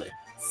 Seamlessly.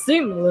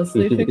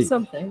 Seamlessly fix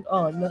something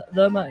on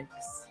the mics.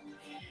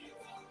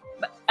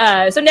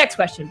 So next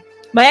question.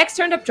 My ex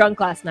turned up drunk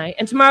last night,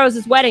 and tomorrow is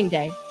his wedding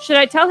day. Should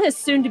I tell his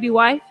soon-to-be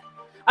wife?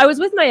 I was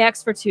with my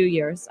ex for 2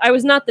 years. It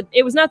was not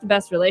the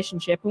best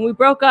relationship, and we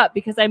broke up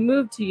because I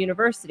moved to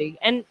university,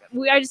 and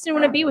I just didn't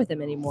want to be with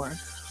him anymore.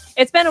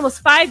 It's been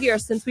almost 5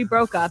 years since we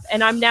broke up,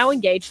 and I'm now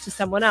engaged to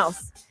someone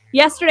else.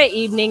 Yesterday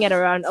evening at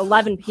around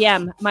 11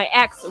 p.m., my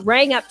ex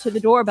rang up to the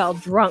doorbell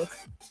drunk.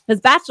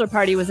 His bachelor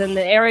party was in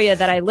the area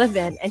that I live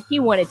in, and he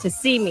wanted to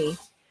see me.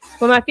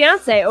 When my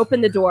fiance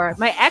opened the door,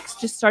 my ex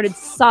just started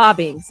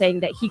sobbing,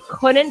 saying that he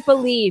couldn't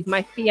believe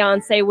my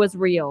fiance was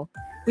real.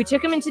 We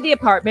took him into the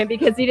apartment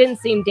because he didn't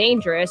seem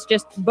dangerous,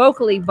 just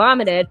vocally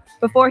vomited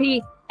before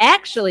he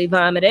actually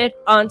vomited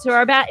onto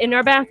in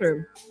our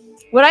bathroom.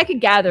 What I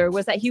could gather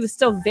was that he was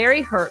still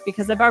very hurt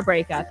because of our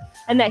breakup,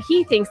 and that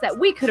he thinks that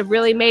we could have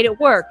really made it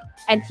work,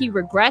 and he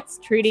regrets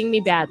treating me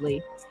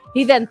badly.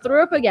 He then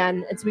threw up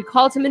again, and so we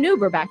called him an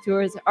Uber back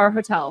to our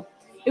hotel.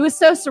 It was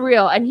so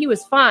surreal, and he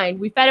was fine.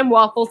 We fed him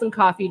waffles and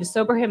coffee to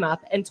sober him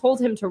up, and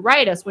told him to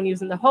write us when he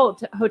was in the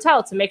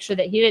hotel to make sure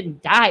that he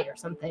didn't die or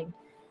something.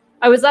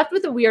 I was left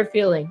with a weird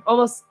feeling,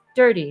 almost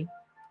Dirty.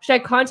 Should I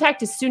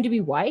contact his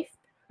soon-to-be wife?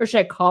 Or should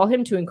I call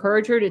him to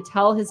encourage her to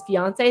tell his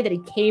fiance that he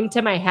came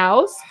to my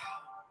house?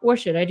 Or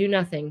should I do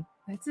nothing?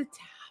 That's a tough.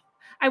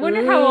 I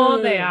wonder how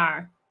old they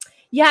are.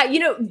 Yeah,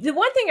 the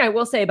one thing I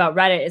will say about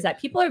Reddit is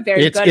that people are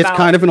very good about... It's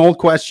kind of an old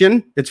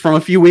question. It's from a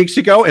few weeks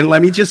ago. And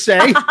let me just say,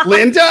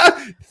 Linda,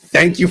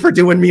 thank you for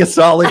doing me a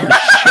solid.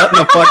 Shutting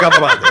the fuck up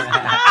about this.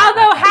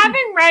 Although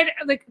having read,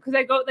 because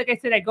I go, like I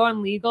said, I go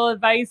on legal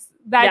advice.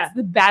 That's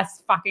the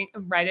best fucking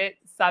Reddit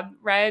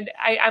subreddit.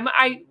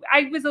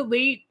 I was a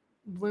late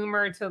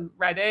bloomer to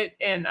Reddit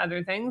and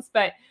other things,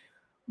 but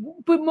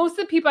most of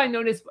the people I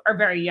notice are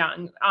very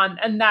young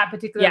on that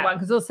particular one,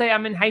 because they'll say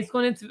I'm in high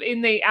school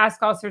and they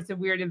ask all sorts of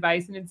weird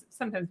advice, and it's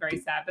sometimes very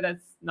sad, but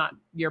that's not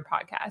your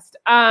podcast.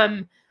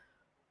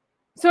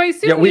 So I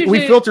assume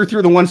we filter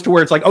through the ones to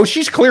where it's like, oh,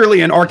 she's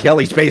clearly in R.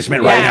 Kelly's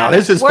basement right now.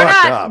 This is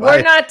fucked up.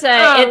 We're not.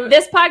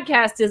 This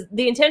podcast is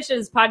the intention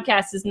of this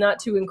podcast is not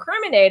to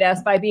incriminate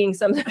us by being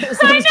some sort of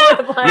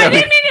I didn't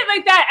mean it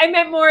like that. I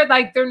meant more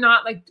like they're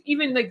not like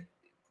even like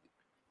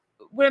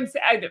what I'm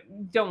saying.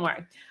 Don't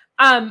worry.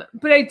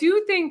 But I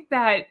do think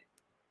that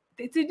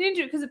it's an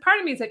injury because part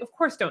of me is like, of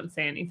course, don't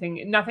say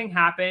anything. Nothing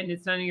happened.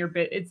 It's none of your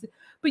bit.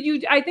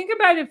 I think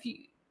about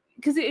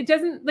because it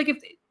doesn't like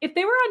if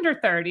they were under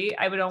 30,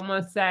 I would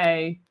almost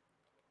say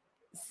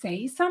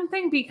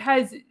something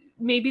because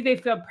maybe they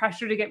feel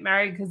pressure to get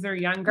married because they're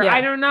younger.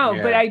 I don't know,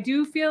 but I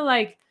do feel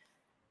like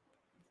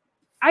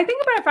I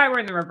think about if I were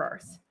in the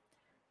reverse.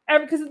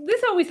 Because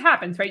this always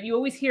happens, right? You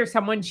always hear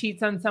someone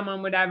cheats on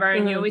someone, whatever,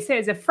 and you always say,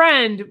 as a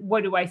friend,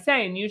 what do I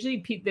say? And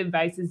usually the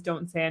advice is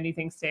don't say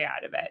anything, stay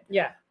out of it.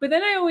 Yeah. But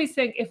then I always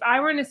think if I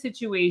were in a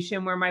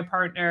situation where my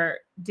partner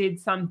did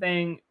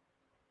something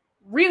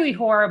really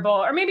horrible,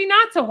 or maybe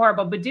not so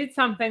horrible, but did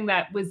something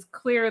that was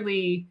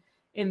clearly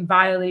in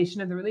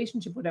violation of the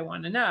relationship, would I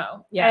want to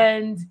know? Yeah.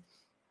 And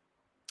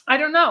I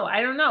don't know.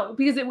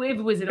 Because if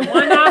it was a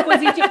one-off, was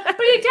he? But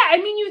I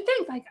mean, you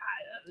think like.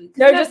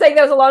 No, just saying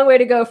that was a long way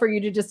to go for you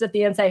to just at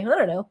the end say, I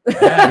don't know. Well,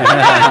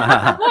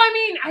 I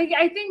mean,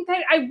 I think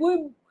that I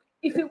would,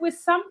 if it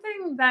was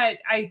something that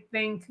I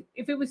think,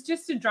 if it was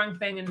just a drunk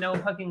thing and no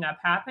hooking up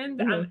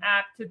happened, I'm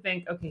apt to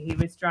think, okay, he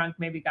was drunk,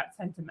 maybe got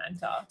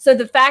sentimental. So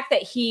the fact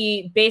that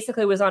he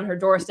basically was on her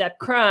doorstep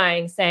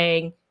crying,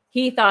 saying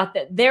he thought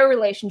that their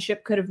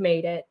relationship could have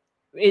made it,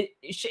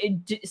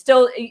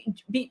 so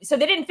they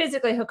didn't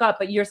physically hook up,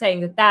 but you're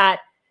saying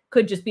that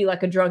could just be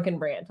like a drunken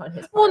rant on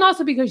his part. Well, and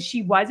also because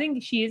she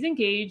is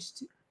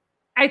engaged.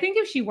 I think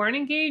if she weren't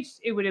engaged,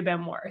 it would have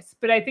been worse.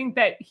 But I think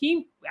that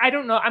I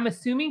don't know. I'm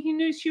assuming he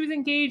knew she was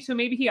engaged. So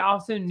maybe he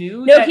also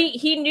knew. No,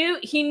 he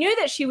knew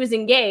that she was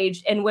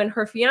engaged. And when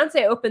her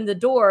fiance opened the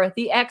door,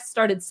 the ex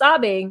started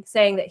sobbing,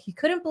 saying that he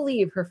couldn't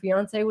believe her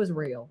fiance was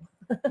real.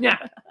 Yeah.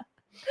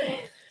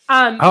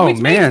 Oh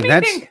man,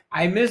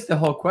 I missed the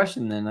whole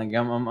question. Then, like,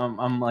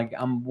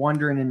 I'm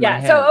wondering in my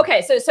head. So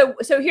okay,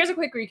 so here's a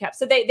quick recap.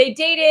 So they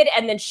dated,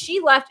 and then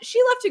she left.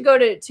 She left to go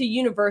to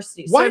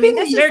university. So, Why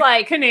this is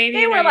like Canadian?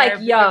 They were like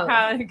young.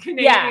 Canadian.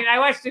 Yeah. I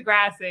watched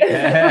Degrassi.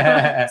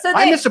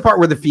 I missed the part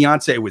where the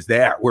fiance was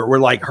there, where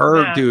like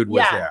her dude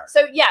was there.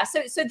 So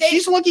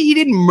she's lucky he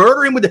didn't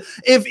murder him with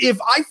if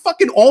I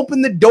fucking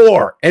opened the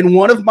door and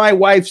one of my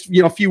wife's,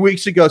 a few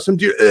weeks ago, some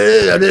dude,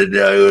 I didn't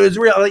know it was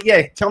real. Like,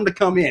 yeah, tell him to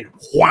come in.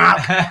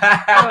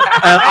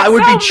 I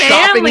would be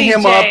chopping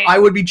him up. I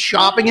would be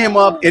chopping him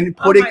up and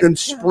and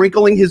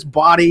sprinkling his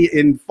body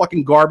in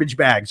fucking garbage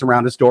bags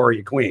around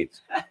Astoria,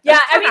 Queens. Yeah,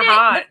 I mean,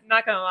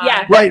 not gonna lie.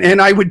 Yeah, right.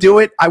 And I would do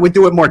it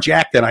more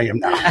jacked than I am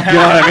now. You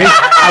know what I mean?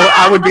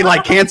 I would be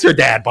like cancer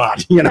dad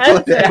bod.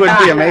 It would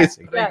be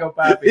amazing. Rico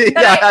Bobby.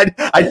 Yeah,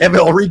 I'd have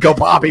El Rico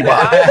Bobby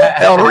bod.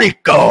 El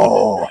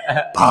Rico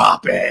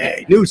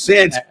Bobby. New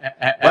Sense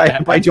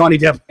by Johnny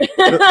Depp.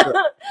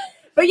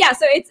 But yeah,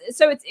 so it's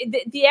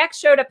the ex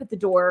showed up at the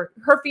door.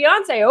 Her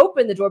fiance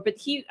opened the door, but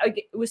he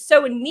was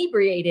so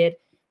inebriated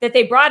that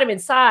they brought him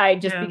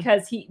inside just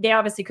because they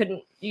obviously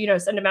couldn't,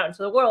 send him out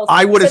into the world.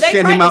 I would have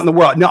sent him out in the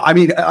world. No, I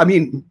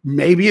mean,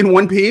 maybe in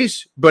one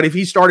piece, but if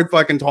he started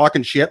fucking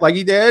talking shit like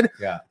he did,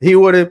 I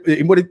would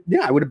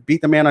have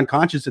beat the man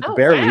unconscious at the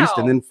very least,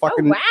 and then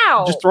fucking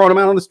just throwing him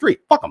out on the street.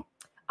 Fuck him.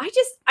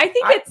 I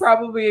think I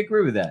probably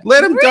agree with that.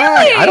 Let him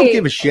die. I don't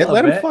give a shit.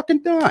 Let him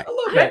fucking die.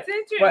 That's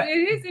interesting.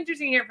 It is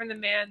interesting here from the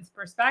man's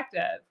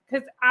perspective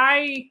because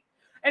I'm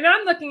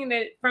looking at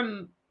it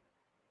from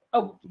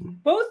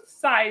both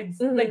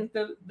sides, like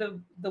the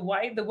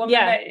wife, the woman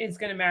that is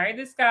going to marry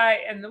this guy,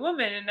 and the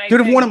woman. And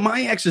if one of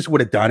my exes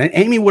would have done it,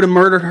 Amy would have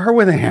murdered her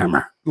with a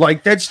hammer.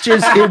 Like that's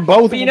just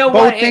both. Both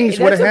things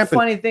would have happened. That's a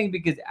funny thing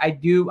because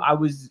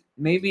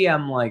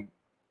I'm like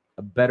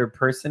a better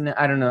person.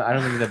 I don't know. I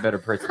don't think he's a better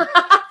person.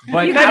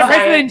 But you better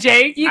person than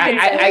Jake. You can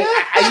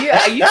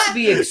I used to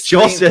be extreme.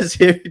 Joel says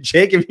here,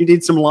 Jake, if you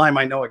need some lime,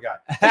 I know a guy.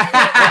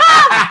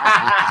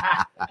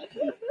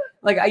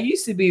 Like I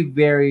used to be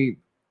very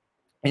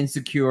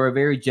insecure,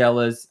 very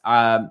jealous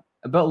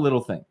about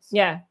little things.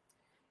 Yeah.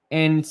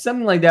 And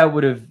something like that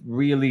would have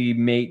really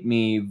made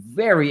me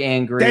very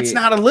angry. That's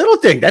not a little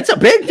thing. That's a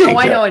big thing. Oh,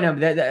 I know.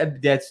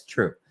 That's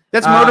true.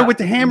 That's murder with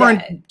the hammer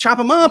and chop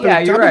him up. Yeah,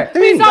 you're right.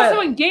 But he's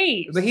also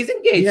engaged. But he's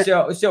engaged.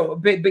 So,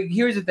 but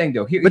here's the thing,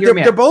 though. But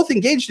they're both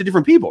engaged to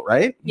different people,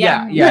 right?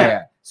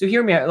 Yeah. So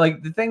hear me out.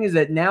 Like, the thing is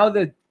that now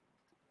that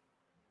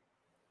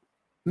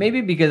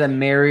maybe because I'm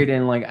married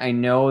and like I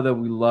know that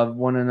we love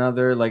one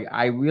another, like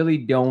I really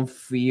don't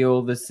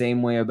feel the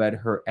same way about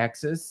her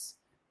exes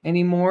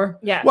anymore.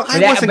 Yeah. Well, I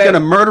wasn't going to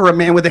murder a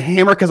man with a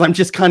hammer because I'm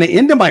just kind of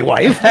into my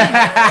wife.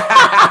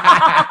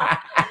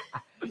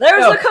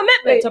 There's a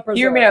commitment to preserve.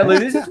 Hear me out. Like,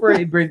 this is where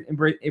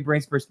it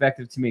brings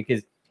perspective to me,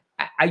 because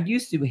I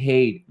used to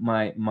hate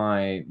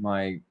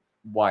my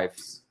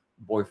wife's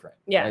boyfriend.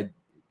 Yeah.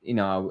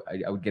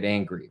 I would get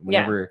angry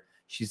whenever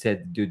she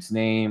said the dude's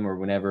name or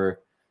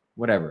whatever.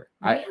 Really?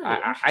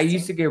 I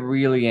used to get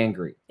really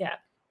angry. Yeah.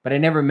 But I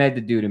never met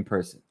the dude in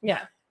person.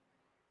 Yeah.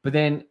 But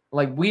then,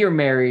 like, we are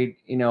married,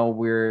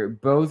 we're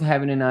both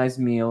having a nice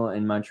meal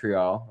in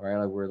Montreal, right?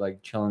 Like, we're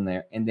like chilling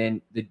there. And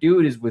then the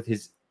dude is with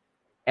his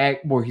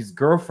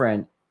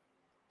girlfriend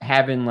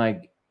having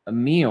like a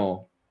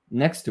meal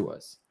next to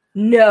us.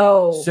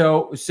 No.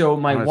 So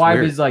my wife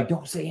is like,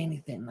 don't say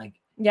anything. Like,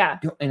 yeah.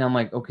 And I'm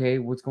like, okay,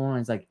 what's going on?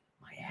 It's like,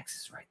 my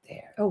ex is right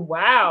there. Oh,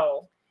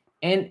 wow.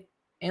 And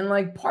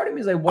like, part of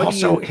me is like, what?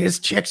 Also, his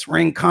chick's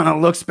ring kind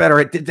of looks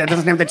better. That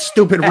doesn't have that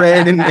stupid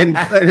red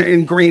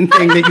and green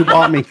thing that you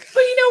bought me. But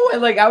you know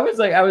what? Like, I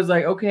was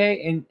like,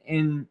 okay,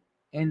 and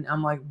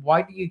I'm like,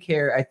 why do you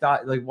care? I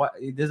thought, like, what?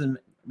 It doesn't.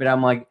 But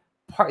I'm like,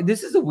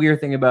 this is a weird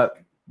thing about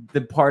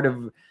the part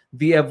of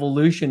the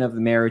evolution of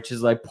the marriage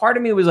is like, part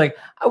of me was like,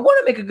 I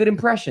want to make a good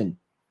impression.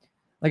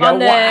 Like on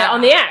the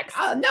ex.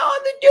 No, on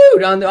the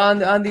dude, on the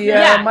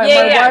my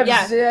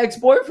wife's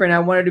ex-boyfriend. I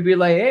wanted to be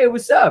like, hey,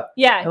 what's up?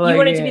 Yeah, like, you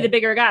wanted to be the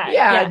bigger guy.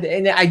 Yeah,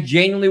 and I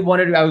genuinely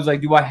wanted. I was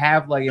like, do I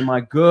have like, am I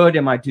good?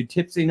 Am I too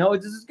tipsy? No,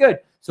 this is good.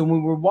 So when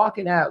we were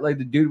walking out, like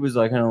the dude was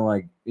like, kind of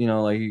like,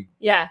 like,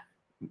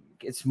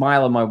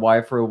 smile at my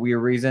wife for a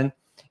weird reason,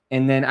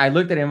 and then I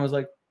looked at him and was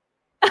like,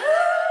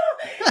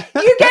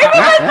 you gave me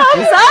a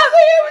thumbs up.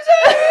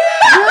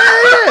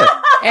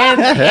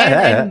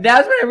 And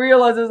that's when I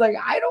realized I was like,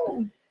 I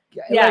don't,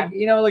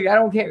 like, I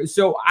don't care.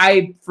 So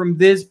from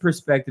this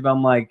perspective,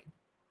 I'm like,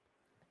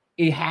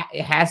 it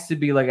has to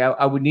be like,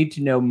 I would need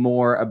to know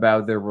more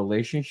about their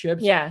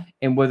relationships. Yeah.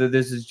 And whether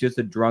this is just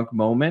a drunk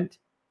moment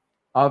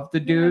of the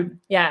dude.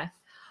 Yeah.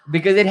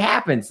 Because it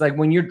happens. Like,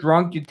 when you're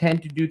drunk, you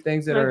tend to do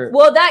things that are.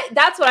 Well,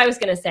 that's what I was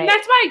going to say. And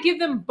that's why I give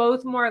them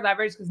both more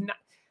leverage, because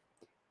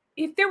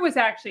if there was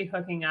actually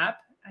hooking up,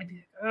 I'd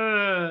be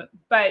like,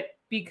 but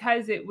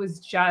because it was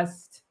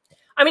just,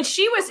 I mean,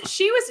 she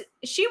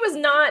was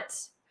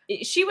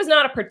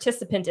not a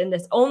participant in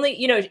this. Only,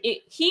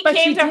 he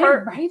came to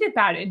her write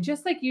about it. And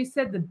just like you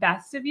said, the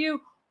best of you,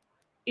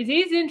 it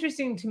is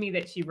interesting to me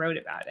that she wrote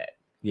about it.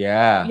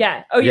 Yeah.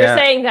 Yeah. Oh, you're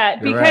saying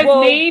that because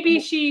maybe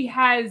she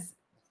has,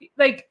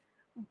 like,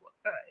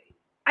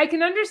 I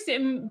can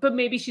understand, but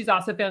maybe she's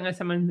also feeling like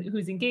someone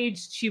who's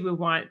engaged. She would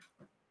want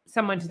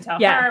someone to tell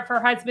her if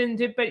her husband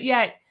did, but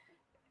yet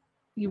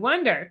you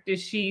wonder,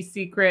 does she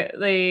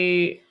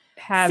secretly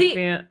have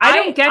been? I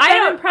don't get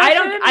that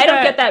impression. I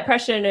don't get that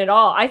impression at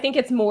all. I think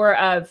it's more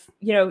of,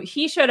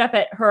 he showed up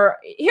at her.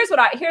 Here's what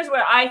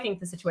I think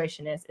the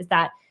situation is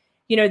that,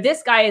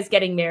 this guy is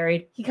getting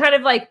married. He kind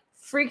of like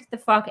freaked the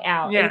fuck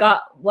out and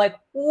got like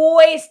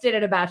wasted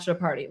at a bachelor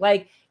party.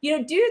 Like,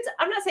 dudes,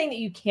 I'm not saying that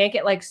you can't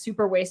get like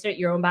super wasted at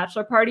your own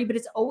bachelor party, but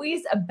it's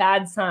always a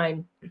bad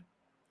sign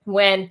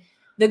when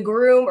the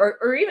groom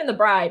or even the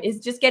bride is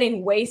just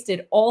getting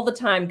wasted all the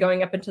time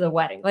going up into the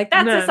wedding. Like,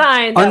 that's a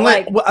sign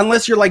that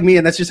unless you're like me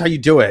and that's just how you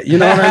do it. You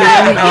know what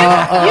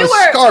I mean?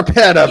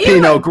 Scarpetta,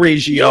 Pinot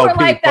Grigio.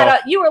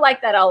 You were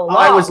like that all along.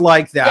 I was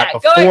like that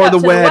before the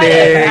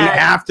wedding,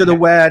 after the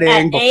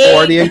wedding,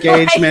 before the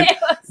engagement.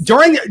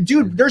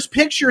 There's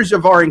pictures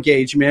of our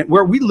engagement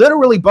where we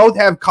literally both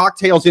have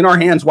cocktails in our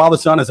hands while the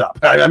sun is up.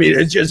 I mean,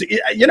 it's just,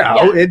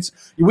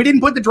 we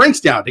didn't put the drinks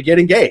down to get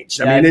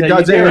engaged. I mean, it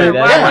doesn't.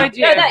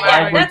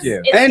 Why would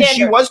you? And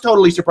she was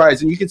totally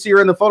surprised, and you can see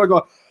her in the photo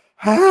going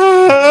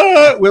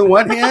with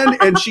one hand,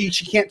 and she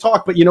can't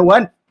talk, but you know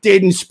what?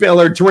 Didn't spill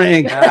her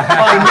drink.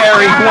 I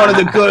married one of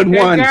the good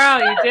ones. Girl,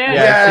 you did.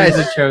 Yeah, she's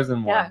the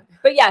chosen one. Yeah.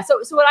 But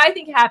so what I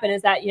think happened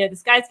is that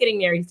this guy's getting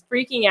married, he's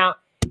freaking out,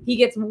 he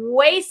gets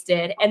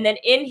wasted, and then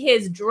in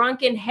his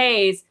drunken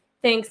haze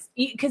thinks,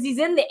 because he's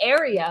in the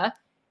area,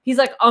 he's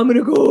like, I'm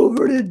gonna go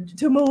over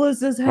to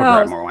Melissa's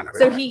house.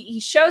 So he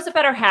shows up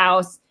at her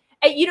house.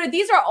 And,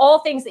 these are all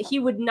things that he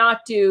would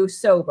not do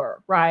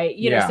sober, right?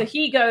 So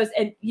he goes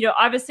and,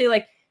 obviously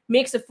like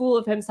makes a fool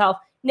of himself.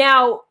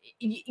 Now,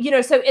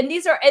 and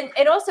these are,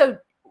 and also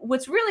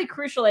what's really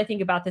crucial, I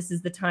think, about this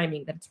is the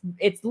timing. That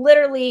it's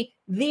literally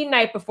the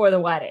night before the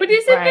wedding. But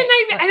is it the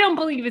night? I don't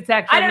believe it's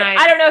actually night.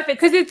 I don't know if it's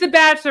because it's a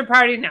bachelor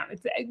party now.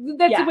 That's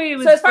the way it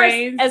was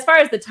phrased. As far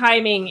as the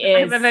timing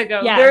is, there you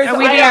go.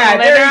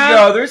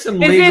 There's some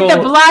legal. Is it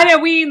the blood? Are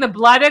we in the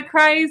blood of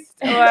Christ?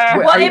 Or...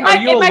 are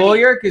you a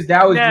lawyer? Because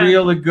that was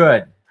really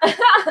good.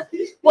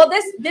 Well,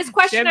 this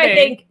question, I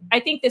think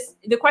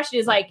the question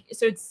is like,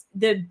 so it's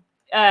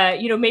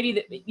maybe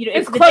It's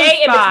it's the close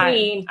day by. in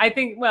between. I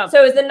think. Well,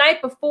 So it was the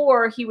night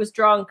before he was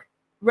drunk,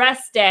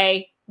 rest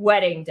day,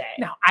 wedding day.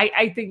 no,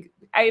 I think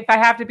if I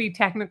have to be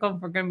technical,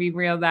 if we're going to be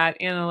real,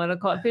 that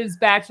analytical, if it was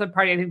bachelor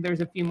party, I think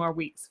there's a few more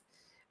weeks.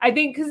 I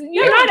think because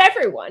Not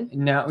everyone.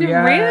 No, Dude,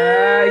 yeah,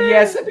 really?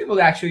 yeah. Some people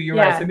actually, you're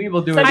right. Some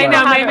people do it. I know,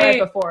 Happened maybe-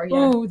 right before. Yeah.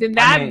 Ooh, then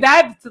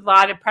that's a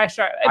lot of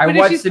pressure. I But if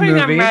watched she's the putting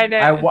on movie.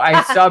 Reddit-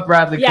 I saw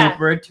Bradley Yeah.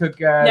 Cooper. Took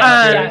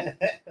Yeah.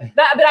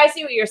 But I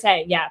see what you're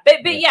saying. Yeah.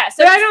 But yeah.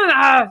 So But I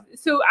don't.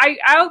 So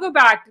I'll go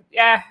back.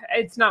 Yeah,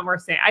 it's not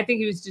worth saying. I think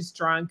he was just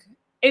drunk.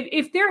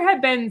 If there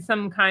had been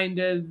some kind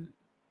of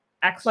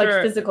extra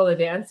like physical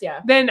advance.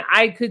 Yeah. then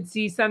I could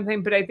see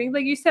something. But I think,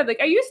 like you said, like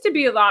I used to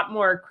be a lot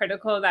more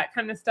critical of that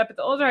kind of stuff. But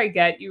the older I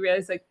get, you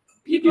realize like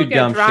people do get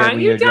dumb shit drunk. when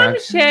You you're dumb drunk.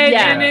 shit,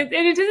 Yeah. and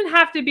it doesn't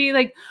have to be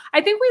like.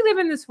 I think we live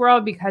in this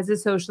world because of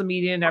social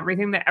media and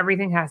everything that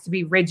everything has to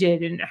be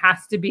rigid and it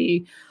has to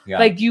be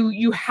like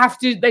you have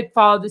to like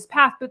follow this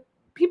path. But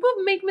people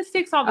make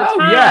mistakes all the Oh,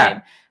 time,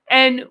 yeah.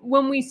 and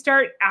when we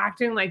start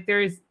acting like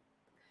there's.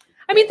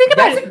 I mean, think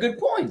about That's it. a good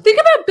point. Think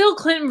about Bill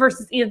Clinton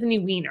versus Anthony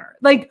Weiner.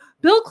 Like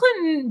Bill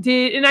Clinton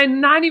did, and I'm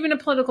not even a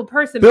political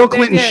person. Bill but they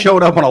Clinton did.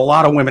 showed up on a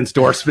lot of women's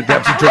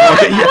doorsteps. point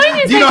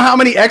is Do you know how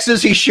many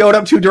exes he showed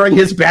up to during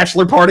his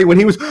bachelor party when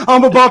he was,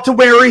 I'm about to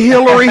marry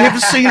Hillary. Have you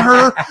seen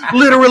her?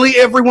 Literally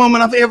every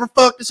woman I've ever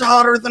fucked is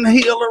hotter than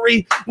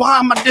Hillary. Why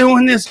am I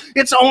doing this?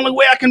 It's the only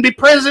way I can be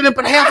president,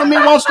 but half of me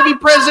wants to be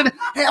president.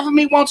 Half of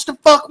me wants to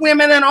fuck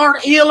women and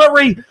aren't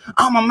Hillary.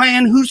 I'm a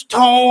man who's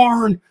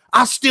torn.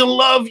 I still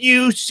love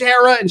you,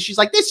 Sarah. And she's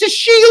like, this is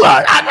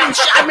Sheila.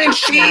 I mean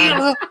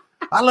Sheila.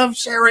 I love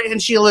Sarah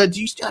and Sheila. Do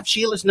you still have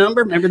Sheila's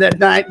number? Remember that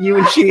night, you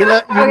and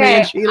Sheila? You me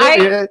and Sheila?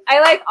 Yeah. I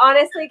like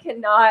honestly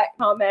cannot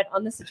comment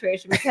on the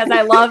situation because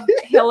I love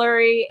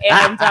Hillary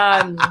and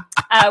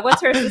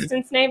what's her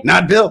assistant's name?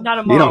 Not Bill. Not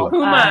a You mom. don't-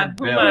 Huma.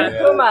 Bill, Huma. yeah.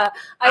 Huma.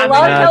 I I'm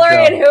love not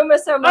Hillary Bill. and Huma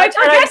so I much.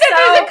 forget and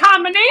that there's a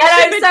combination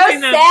I'm so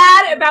between them.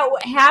 sad about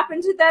what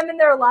happened to them in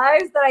their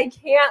lives that I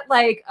can't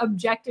like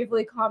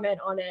objectively comment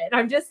on it. And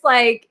I'm just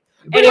like,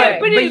 But anyway.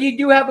 it- you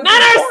do have a Not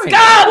good our point.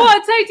 stuff. Well,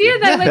 it's the idea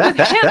that like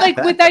with him, like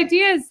with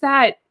ideas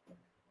that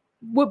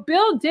what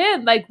Bill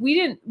did, like we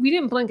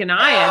didn't blink an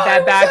eye at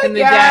that back in the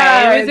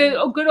day. It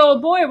was a good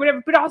old boy or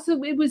whatever, but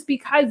also it was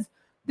because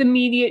the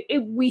media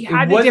we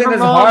had It a wasn't different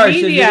as role harsh in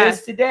as media. it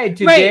is today.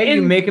 Today, Right, you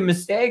and- make a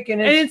mistake,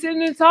 and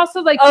It's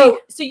also like oh,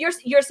 so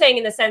you're saying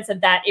in the sense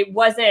of that it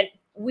wasn't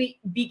we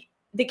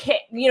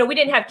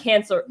didn't have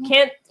cancel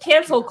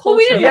culture Well,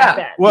 we didn't- back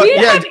Yeah. then. Well, we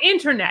didn't yeah. have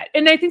internet,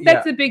 and I think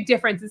that's a big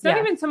difference. It's not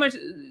Yeah. even so much.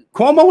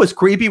 Cuomo was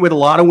creepy with a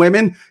lot of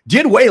women,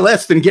 did way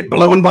less than get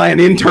blown by an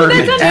intern Well, that's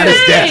at his what I'm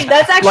desk. saying.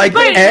 That's actually Like,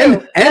 pretty and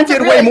true. That's a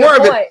did really way more good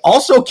of it. point.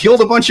 Also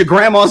killed a bunch of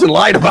grandmas and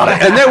lied about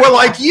it. And they were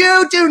like,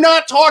 you do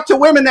not talk to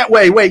women that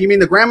way. Wait, you mean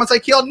the grandmas I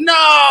killed?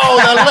 No,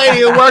 the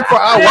lady who worked for, oh,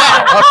 wow. Okay,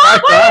 Well, all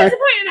that's right.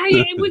 the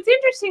point. And what's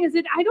interesting is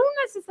that I don't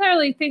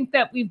necessarily think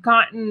that we've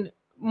gotten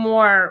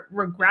more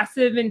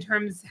regressive in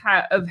terms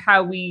of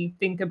how we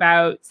think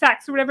about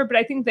sex or whatever. But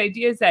I think the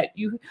idea is that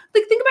you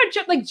like think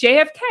about like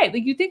JFK.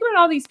 Like you think about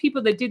all these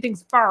people that did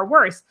things far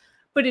worse.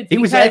 But it's He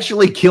was because-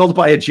 actually killed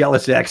by a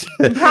jealous ex.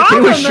 He Probably.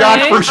 was shot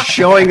for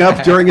showing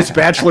up during his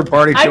bachelor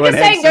party. I'm to just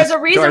an saying there's ex's a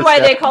reason why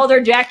they called her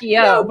Jackie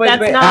O. No, but-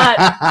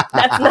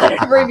 That's not an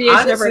abbreviation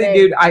of her honestly, name.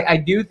 dude, I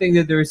do think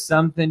that there's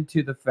something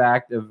to the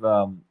fact of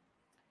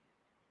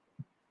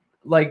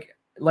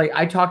like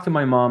I talk to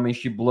my mom and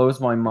she blows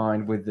my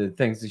mind with the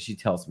things that she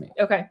tells me.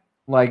 Okay.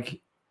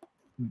 Like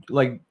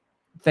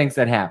things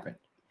that happen.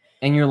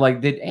 And you're like,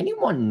 did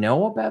anyone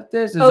know about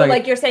this? It's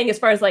like you're saying as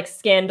far as like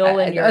scandal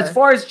and your... as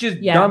far as just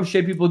Yeah. dumb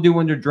shit people do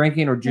when they're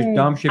drinking or just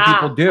dumb shit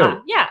people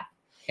do. Yeah.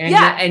 And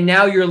Yeah. and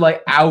now you're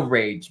like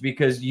outraged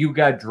because you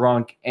got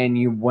drunk and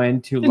you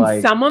went to And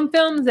like someone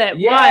films it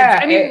Yeah,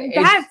 once. I mean,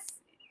 it's-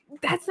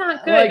 that's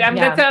not good. Like, I mean,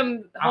 yeah.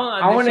 that's hold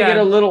on. I want to get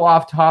a little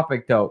off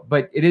topic though,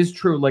 but it is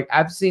true. Like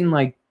I've seen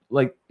like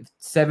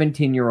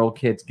 17-year-old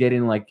kids get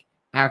in like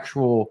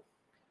actual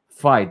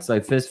fights,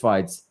 like fist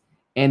fights,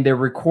 and they're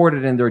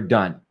recorded and they're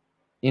done.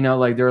 You know,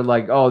 like they're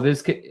like, oh,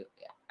 this kid.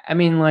 I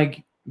mean,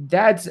 like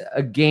that's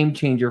a game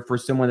changer for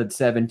someone that's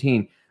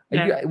 17.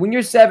 Yeah. When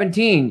you're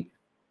 17,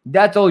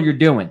 that's all you're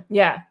doing.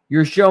 Yeah.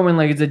 You're showing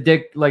like it's a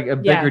dick, like a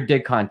Yeah. bigger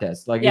dick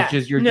contest. Like Yeah. it's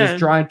just you're No. just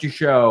trying to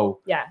show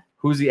Yeah.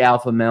 who's the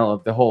alpha male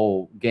of the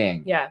whole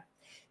gang. Yeah.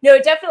 No,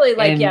 it definitely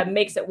And-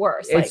 makes it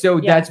worse. And Like, so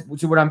yeah.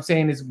 so what I'm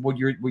saying is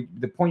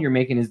the point you're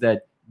making is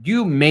that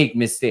you make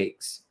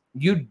mistakes.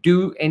 You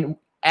do, and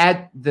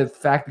at the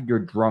fact that you're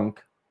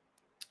drunk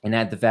and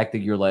at the fact that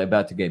you're like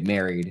about to get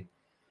married,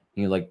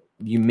 you're like,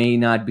 you may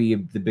not be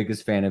the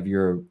biggest fan of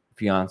your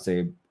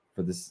fiance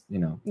for this,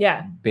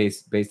 Yeah.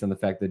 based on the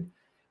fact that,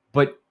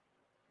 but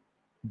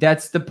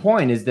that's the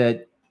point, is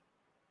that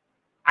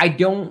I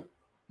don't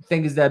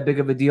think it's that big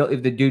of a deal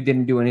if the dude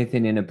didn't do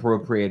anything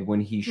inappropriate when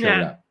he showed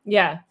Yeah. up.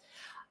 Yeah.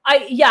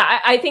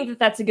 I think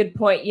that's a good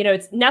point.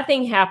 It's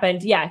nothing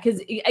happened. Yeah.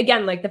 Cause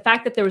again, like the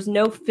fact that there was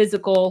no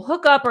physical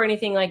hookup or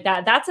anything like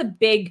that, that's a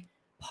big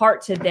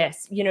part to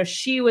this.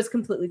 She was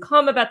completely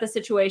calm about the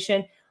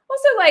situation.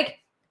 Also, like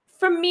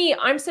from me,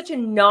 I'm such a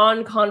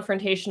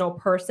non-confrontational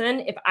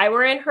person. If I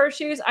were in her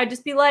shoes, I'd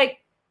just be like,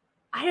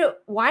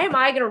 why am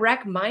I going to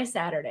wreck my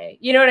Saturday?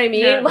 You know what I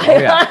mean? Yeah.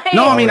 Like,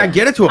 No, I mean, I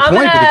get it to a point,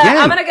 but I'm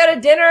again. going to go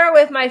to dinner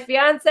with my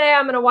fiance.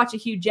 I'm going to watch a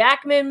Hugh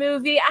Jackman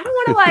movie. I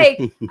don't want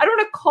to I don't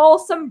want to call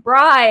some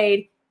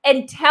bride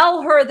and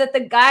tell her that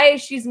the guy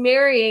she's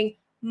marrying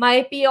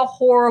might be a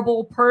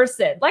horrible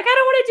person. Like, I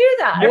don't want to do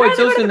that. Well, it's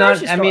also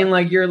not, I mean,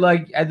 like, you're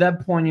like, at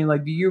that point, you're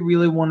like, do you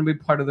really want to be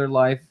part of their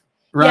life?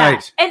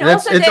 Right. Yeah. And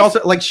it's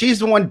also like she's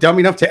the one dumb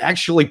enough to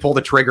actually pull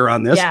the trigger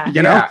on this. Yeah.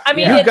 You know, Yeah. I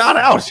mean, you got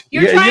out.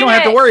 You don't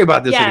have to worry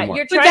about this anymore.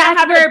 You're But trying that's to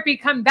have where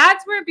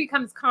it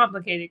becomes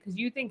complicated, because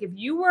you think if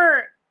you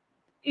were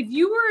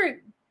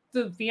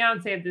the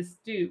fiance of this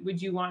dude,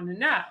 would you want to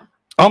know?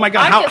 Oh my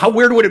God, how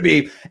weird would it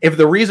be if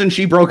the reason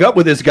she broke up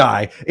with this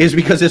guy is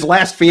because his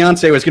last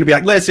fiance was going to be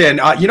like,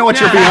 listen, you know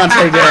what your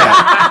fiance did?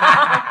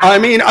 I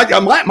mean,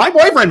 my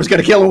boyfriend was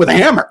going to kill him with a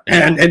hammer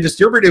and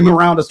distribute him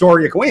around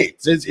Astoria,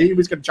 Queens. He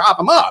was going to chop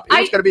him up. It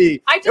was going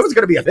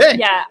to be a thing.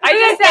 Yeah.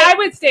 I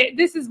would stay.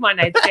 This is one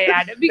I'd stay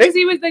at it, because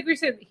he was, like we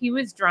said, he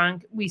was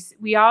drunk.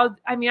 We all,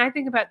 I mean, I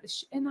think about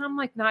this, and I'm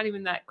like not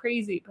even that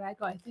crazy, but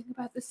I think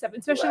about this stuff,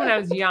 especially when I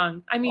was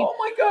young. I mean, Oh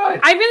my God.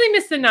 I really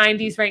miss the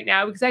 90s right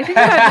now, because I think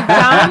about the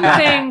dumb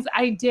things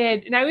I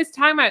did. And I was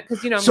talking about,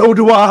 because, you know, So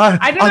do I.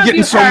 I don't know I'm if getting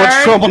you so much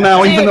heard. trouble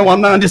now, even though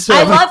I'm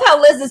 97. I love how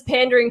Liz is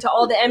pandering to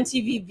all the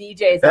MTV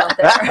VJs out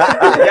there.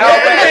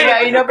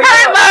 You know, but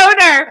Kurt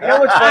Loder. you know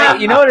what's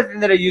funny? You know what a thing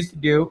that I used to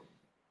do?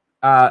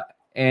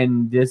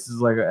 And this is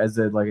like as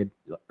a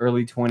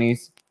early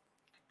 20s.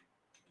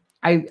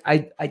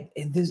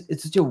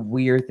 It's such a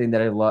weird thing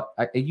that I love.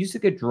 I used to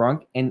get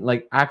drunk and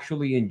like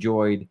actually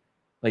enjoyed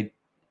like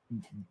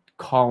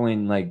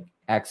calling like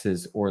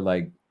exes or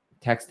like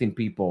texting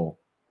people,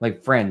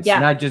 like friends,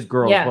 not just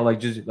girls, but like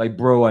just like,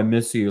 bro, I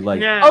miss you.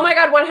 Like, oh my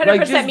God, 100%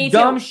 like just me too.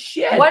 dumb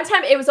shit. One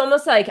time it was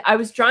almost like I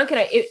was drunk and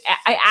I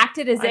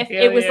acted as if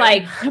it was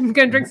like I'm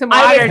gonna drink some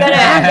I water. was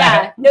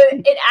gonna, no,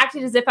 it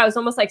acted as if I was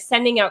almost like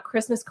sending out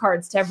Christmas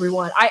cards to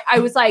everyone. I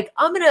was like,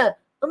 I'm gonna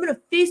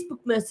Facebook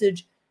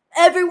message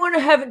everyone I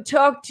haven't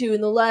talked to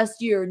in the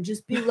last year and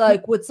just be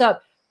like, what's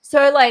up?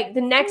 So like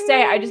the next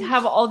day I just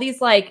have all these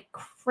like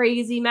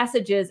crazy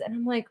messages and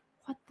I'm like,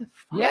 what the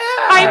fuck? Yeah,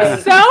 I'm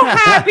so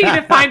happy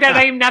to find out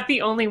I am not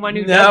the only one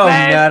who does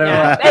that. Not at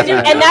all.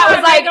 And that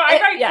was like,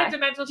 I got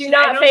sentimental do shit.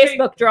 not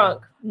Facebook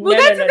drunk. Well,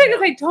 that's the thing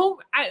is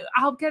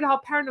I'll get all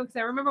paranoid, because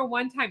I remember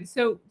one time.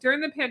 So during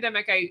the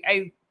pandemic,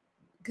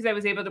 because I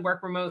was able to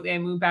work remotely, I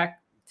moved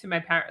back to my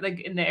parents,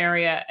 like in the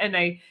area, and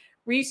I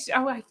reached.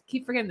 Oh, I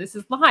keep forgetting this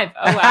is live.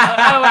 Oh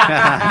wow. But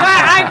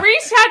I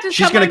reached out to.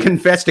 She's going to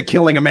confess to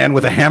killing a man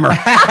with a hammer and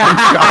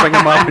chopping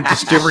him up and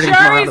distributing him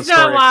around the he's not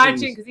story.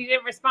 watching because he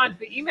didn't respond to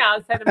the email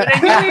I sent him. But I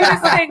knew he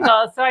was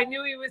single, so I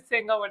knew he was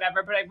single,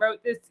 whatever. But I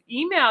wrote this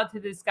email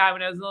to this guy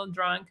when I was a little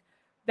drunk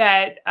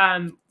that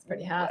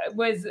pretty hot.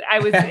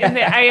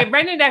 I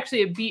rented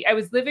actually a beach. I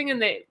was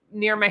living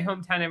near my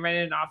hometown. I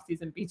rented an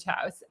off-season beach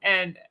house,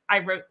 and I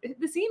wrote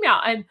this email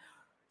and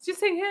just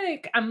saying, hey,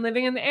 like, I'm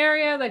living in the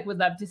area, like, would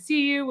love to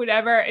see you,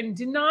 whatever, and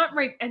did not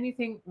write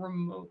anything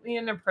remotely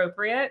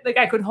inappropriate. Like,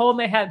 I could hold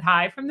my head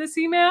high from this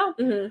email.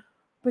 Mm-hmm.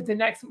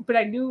 But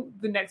I knew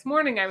the next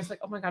morning I was like,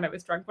 oh my God, I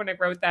was drunk when I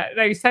wrote that.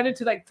 And I sent it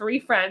to like 3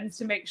 friends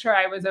to make sure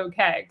I was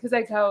okay. Because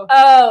I go,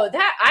 I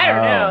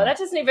don't know. That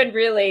doesn't even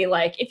really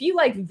like, if you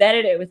like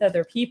vetted it with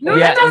other people.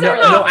 No,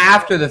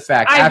 after the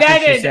fact. I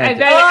vetted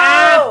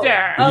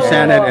after. You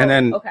sent it and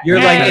then you're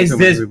like,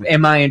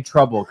 am I in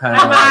trouble? Kind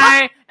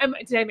of.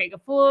 Did I make a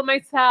fool of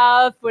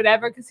myself?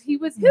 Whatever. Because he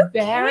was Who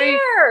very.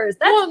 cares?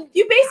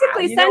 You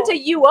basically sent a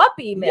you up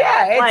email.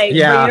 Yeah. Like,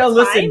 but,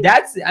 listen,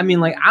 I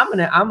mean, like, I'm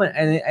gonna,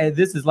 and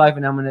this is life,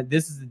 and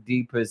this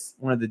is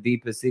one of the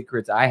deepest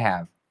secrets I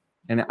have.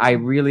 And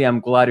I'm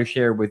glad to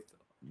share with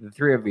the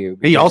 3 of you.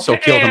 He also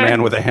killed a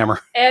man with a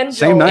hammer. And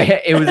same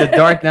night. It was a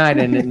dark night,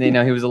 and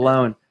he was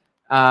alone.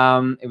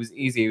 It was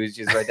easy. It was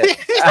just right there.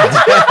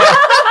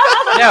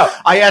 No,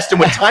 I asked him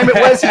what time it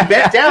was. He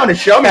bent down and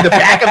showed me the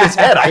back of his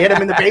head. I hit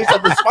him in the base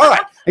of the spine.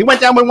 He went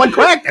down with one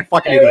crack. That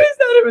fucking idiot. It's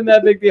not even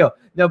that big deal.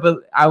 No, but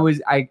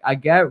I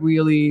got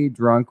really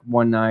drunk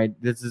one night.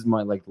 This is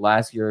my like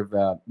last year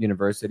of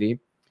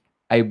university.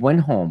 I went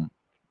home,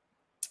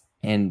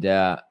 and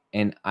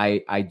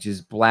I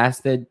just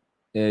blasted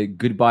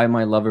 "Goodbye,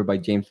 My Lover" by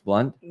James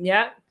Blunt.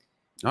 Yeah.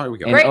 Oh, here we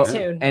go. Great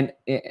tune. And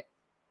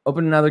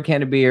opened another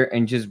can of beer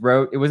and just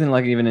wrote. It wasn't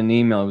like even an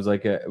email. It was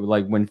like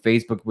when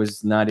Facebook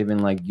was not even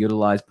like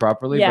utilized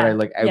properly. Yeah.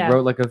 But I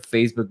wrote like a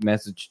Facebook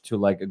message to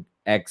like an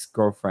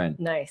ex-girlfriend.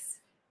 Nice.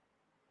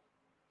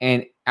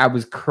 And I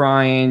was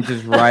crying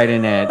just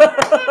writing it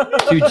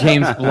to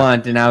James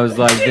Blunt, and I was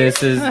like,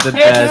 "This is the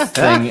best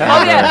thing ever."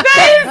 Oh yeah,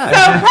 that is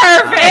so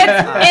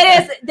perfect. It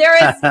is. There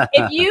is.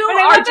 If you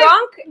are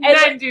drunk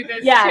and do this,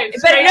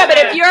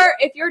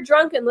 if you're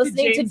drunk and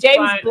listening to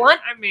James Blunt,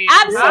 I mean,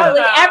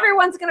 absolutely,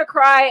 everyone's gonna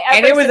cry.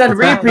 And it was on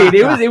repeat.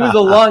 It was a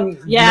long.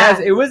 Yeah.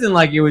 It wasn't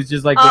like it was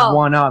just like the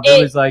one off.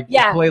 It was like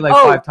play like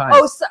 5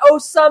 times.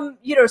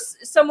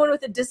 Someone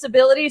with a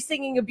disability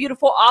singing a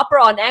beautiful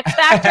opera on X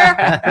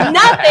Factor.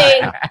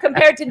 Nothing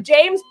compared to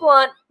James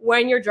Blunt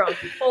when you're drunk.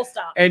 Full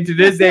stop. And to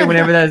this day,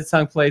 whenever that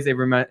song plays, they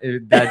remember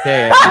that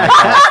day.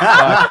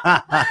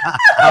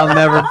 I'll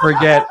never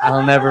forget.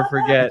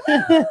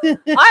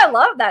 I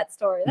love that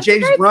story. That's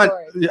James Blunt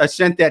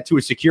sent that to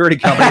a security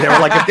company. They were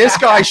like, if this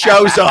guy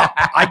shows up,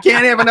 I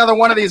can't have another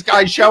one of these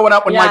guys showing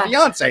up when my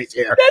fiance's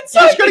here. That's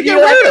just going to get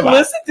rid of him.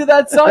 Listen to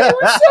that song. It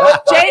was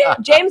so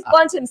James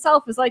Blunt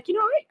himself was like,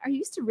 I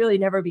used to really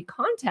never be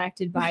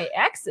contacted by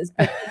exes,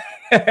 but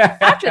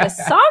after the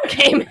song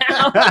came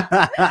out,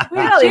 we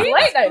had all these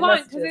late night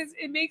Blunt, messages.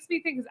 it makes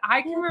me think, because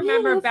I can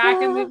remember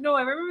back in the,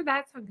 I remember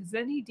that song, because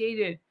then he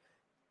dated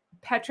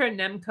Petra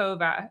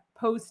Nemkova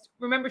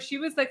remember she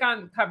was like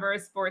on cover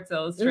of Sports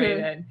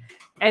Illustrated,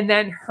 and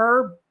then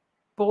her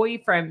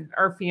boyfriend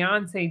or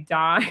fiance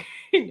died.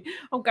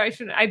 Oh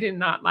gosh, I did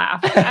not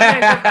laugh.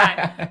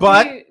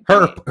 But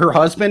her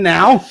husband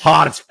now,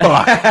 hot as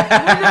fuck.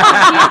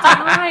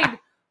 He died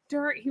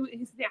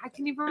I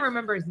can't even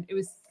remember. It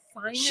was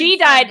Simon. She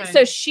died.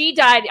 So she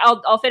died.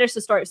 I'll finish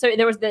the story. So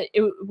there was that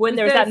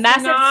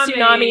massive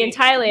tsunami in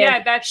Thailand.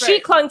 Yeah, that's right. She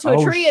clung to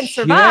a tree and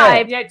shit.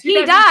 survived. Yeah,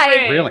 he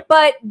died. Really?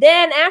 But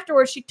then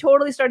afterwards, she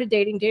totally started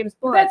dating James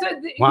Blunt. That's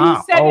what Wow.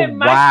 he said. Oh, It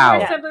much wow.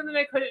 more something than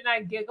I couldn't, and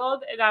I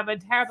giggled, and I'm a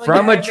terrible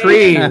from a human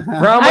tree. being.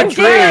 From I a did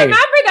tree. remember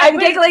that. I'm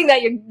but-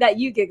 giggling that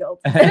you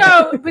giggled.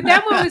 No, but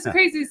then what was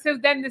crazy, so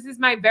then this is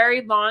my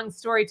very long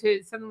story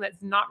to something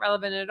that's not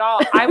relevant at all.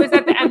 I was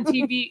at the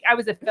MTV, I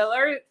was a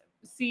filler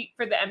seat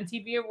for the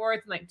MTV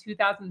Awards in like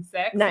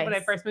 2006 Nice. when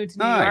I first moved to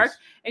New York,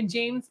 and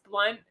James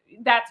Blunt,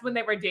 that's when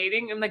they were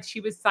dating, and like she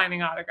was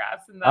signing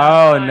autographs. And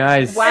Oh,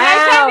 nice. Wow. And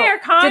I sat there,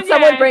 Kanye. Did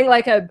someone bring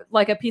like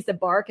a piece of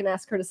bark and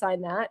ask her to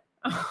sign that?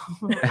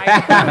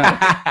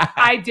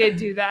 I did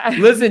do that.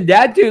 Listen,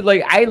 that dude,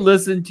 like I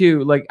listen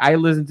to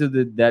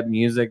that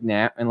music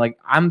now, and like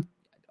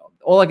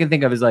all I can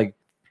think of is like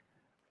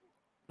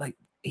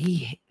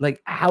he,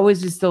 like, how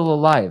is he still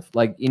alive?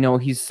 Like,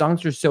 his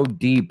songs are so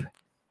deep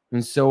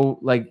and so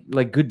like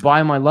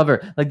Goodbye My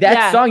Lover, like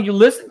that song, you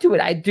listen to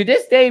it, to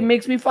this day it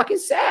makes me fucking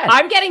sad.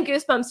 I'm getting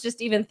goosebumps just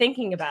even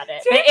thinking about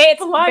it. James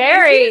It's Blunt,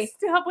 very.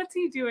 what's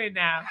he doing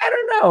now? I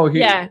don't know.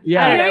 Yeah.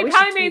 Yeah. I don't know. He We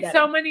probably should tweet made at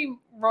so him. many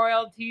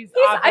royalties.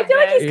 I feel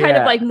like he's kind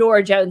Yeah. of like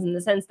Norah Jones in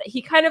the sense that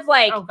he kind of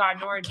like Oh God,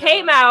 Nora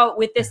came Jones. out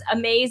with this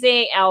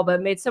amazing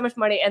album, made so much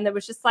money, and then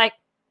was just like,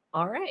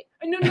 all right.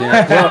 No,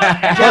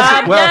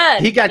 Job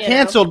done, he got you know?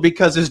 canceled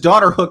because his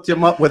daughter hooked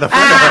him up with a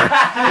friend of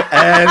her,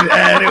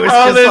 and it was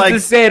All just this like, to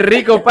say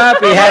Rico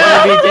Papi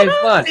had to be James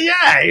Blunt.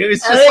 yeah, it was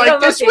just Rico like,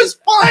 this Papi. was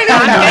fine.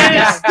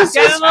 This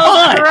Get is a little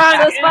fun.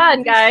 drunk It was and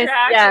fun, guys.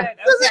 distracted. Yeah.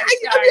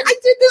 Okay, I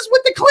did this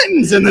with the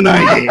Clintons in the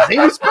 90s. He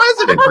was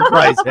president, for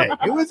Christ's sake.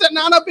 It was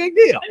not a big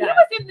deal. And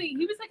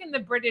he was like in the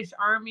British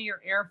Army or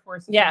Air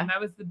Force. Or Yeah. something.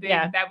 That was the big.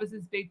 Yeah. That was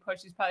his big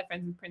push. He's probably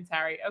friends with Prince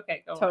Harry.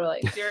 Okay, go on.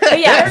 Totally. You're- But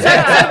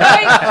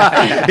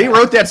yeah, He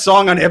wrote that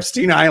song on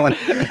Epstein Island.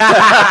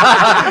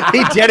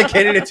 He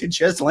dedicated it to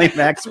Ghislaine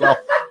Maxwell.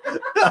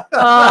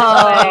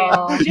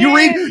 Oh.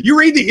 You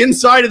read the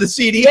inside of the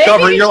CD Maybe-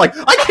 cover and you're like,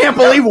 I can't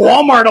believe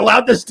Walmart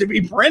allowed this to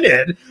be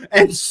printed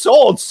and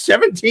sold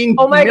 17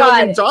 Oh my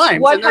million God.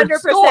 times.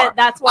 100%.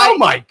 That's why. Oh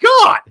my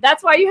God.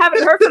 That's why you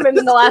haven't heard from him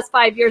in the last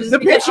 5 years. is The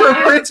because picture of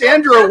Prince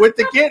Andrew with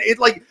the kid,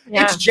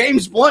 Yeah. it's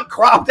James Blunt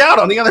cropped out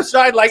on the other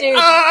side, like, Dude.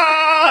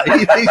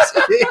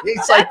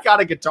 he's like got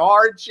a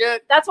guitar and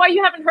shit. That's why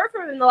you haven't heard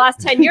from him in the last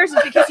 10 years,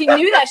 is because he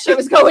knew that shit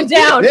was going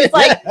down. He's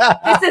like,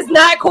 this is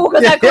not cool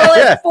because that girl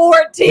is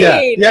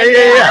 14.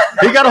 Yeah.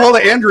 He got a hold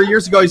of Andrew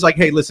years ago. He's like,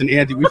 hey, listen,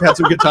 Andy, we've had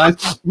some good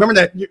times. Remember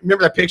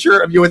that picture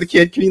of you with the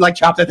kid? Can you like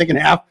chop that thing in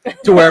half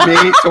to where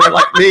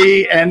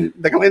me and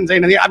the Lindsay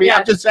and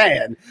I'm just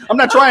saying. I'm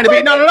not trying to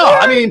be. No.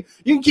 I mean,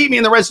 you can keep me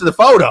in the rest of the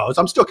photos.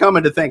 I'm still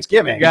coming to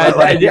Thanksgiving. Guys,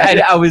 But, like,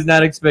 I was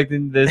not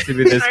expecting this to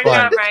be this I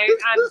fun. know, right?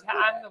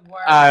 I'm the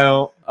worst.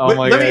 Oh But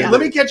my let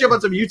God. me catch up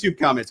on some YouTube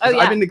comments, because Oh,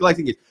 yeah. I've been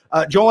neglecting it.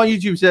 Joel on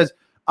YouTube says,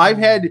 I've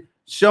had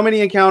so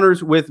many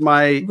encounters with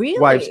my Really?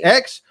 wife's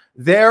ex.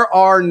 There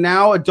are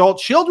now adult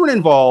children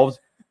involved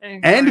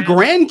and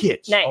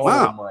grandkids. Nice.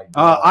 Wow. my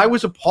God. I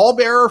was a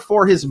pallbearer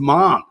for his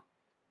mom.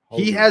 He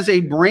Holy has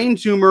a brain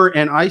tumor,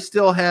 and I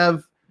still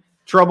have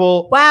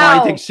trouble Wow.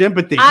 finding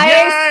sympathy.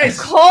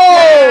 Ice cold.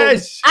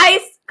 Yes.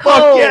 Ice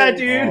Fuck cold. yeah,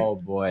 dude. Oh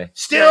boy.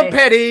 Still Nice.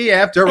 petty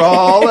after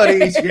all of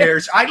these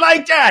years. I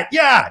like that.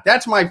 Yeah,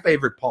 that's my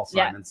favorite Paul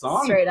Yeah, Simon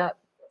song. straight up.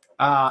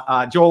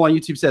 Joel on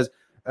YouTube says,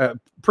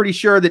 pretty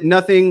sure that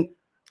nothing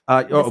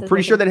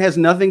Pretty sure that has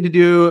nothing to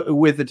do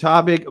with the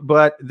topic,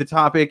 but the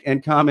topic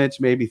and comments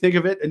made me think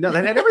of it. And no,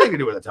 that had everything to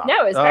do with the topic.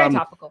 No, it's very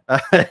topical.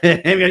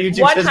 Amy on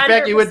YouTube says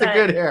Becky with the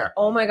good hair.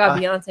 Oh my God,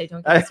 Beyonce,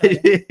 don't get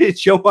started.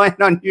 Joanne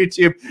on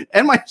YouTube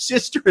and my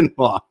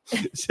sister-in-law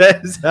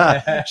says,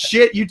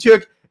 shit, you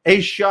took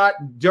a shot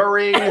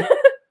during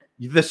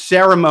the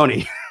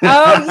ceremony. Oh,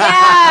 yeah.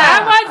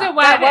 That was a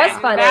wedding. That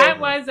was funny. That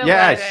was a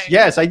wedding.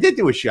 Yes, I did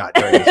do a shot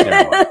during the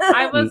ceremony.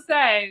 I will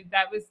say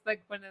that was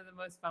like one of the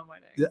most fun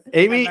weddings.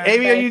 Amy on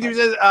YouTube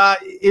says,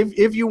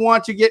 if you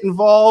want to get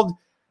involved,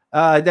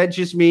 that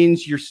just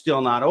means you're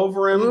still not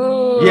over him.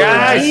 Ooh,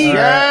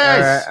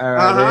 yes. All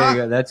right, there you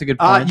go. That's a good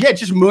point. Yeah,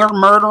 just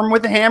murder him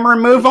with a hammer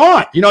and move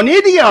on. You don't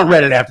need to get on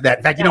Reddit after that.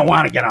 In fact, you don't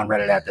want to get on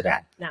Reddit after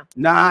that. No.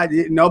 Nah,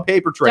 no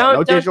paper trail,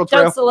 no digital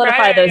trail. Don't solidify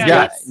Right, those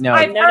yeah. tweets. No.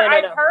 I've No.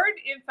 heard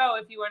info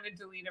if you want to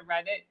delete a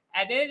Reddit,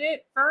 edit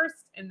it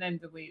first and then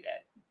delete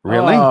it.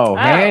 Really? Oh,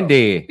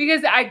 handy.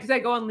 Because I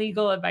go on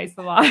legal advice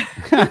a lot.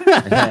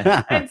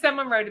 And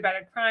someone wrote about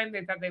a crime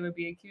they thought they would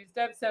be accused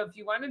of. So if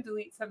you want to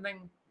delete something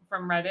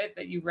from Reddit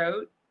that you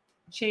wrote,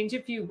 change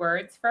a few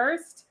words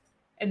first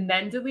and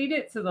then delete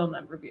it so they'll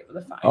never be able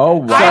to find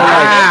Oh, it.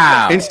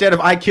 wow. Instead of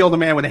I killed a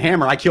man with a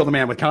hammer, I killed a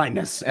man with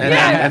kindness. And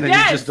then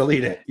you just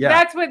delete it. Yeah.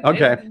 That's what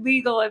Okay.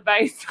 legal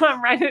advice on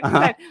Reddit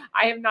said.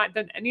 I have not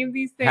done any of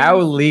these things. How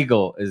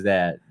legal is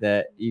that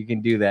you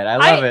can do that? I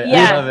love it.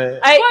 yeah. I love it.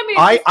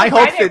 I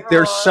hope Reddit that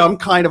there's rules. some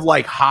kind of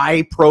like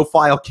high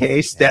profile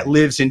case that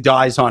lives and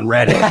dies on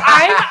Reddit.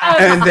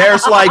 I'm And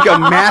there's like a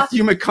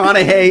Matthew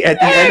McConaughey at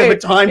the end of A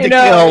Time to You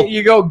know, Kill.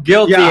 you go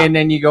guilty Yeah. and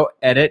then you go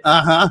edit.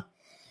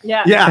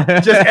 Yeah.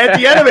 Yeah, just at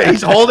the end of it,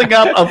 he's holding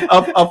up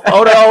a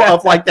photo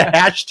of like the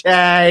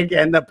hashtag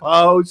and the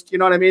post. You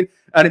know what I mean?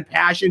 And in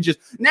passion, just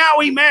now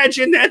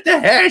imagine that the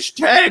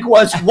hashtag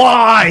was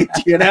white.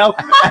 You know,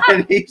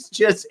 and he's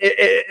just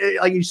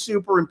like he's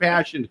super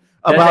impassioned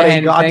about a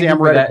goddamn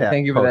Reddit.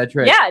 Thank you for that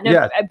trick. Yeah. No,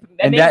 Yeah.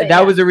 And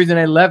that was the reason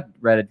I left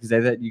Reddit, because I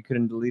thought you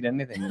couldn't delete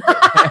anything.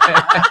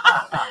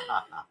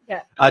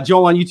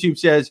 Joel on YouTube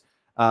says,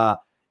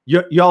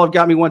 y'all have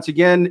got me once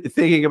again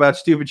thinking about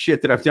stupid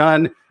shit that I've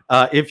done.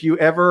 If you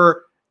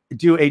ever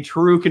do a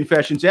True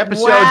Confessions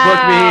episode,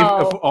 Wow.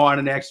 book me on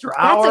an extra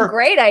hour. That's a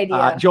great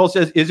idea. Joel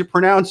says, is it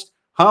pronounced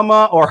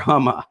humma or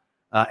humma?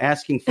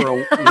 Asking for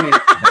a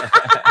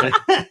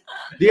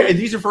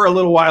these are for a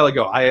little while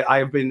ago.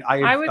 I would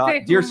say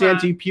dear humma.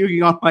 Santi,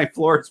 puking on my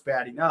floor is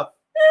bad enough.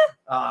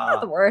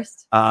 Not the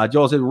worst.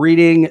 Joel said,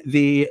 reading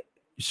the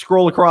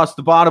scroll across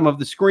the bottom of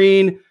the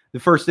screen, the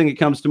first thing that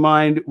comes to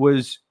mind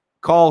was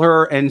call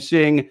her and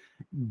sing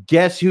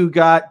Guess Who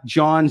Got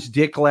John's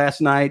Dick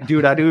Last Night?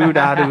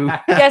 Doo-da-doo-da-doo.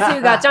 Guess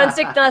who got John's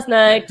dick last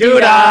night?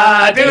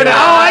 Doo-da, doo-da.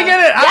 Oh, I get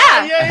it.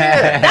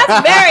 Yeah.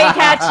 That's very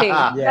catchy.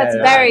 That's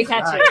very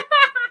catchy.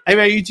 Hey,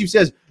 man, YouTube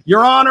says,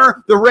 Your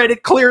Honor, the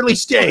Reddit clearly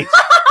states.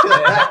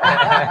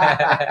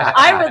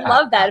 I would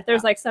love that if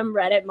there's like some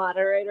Reddit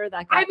moderator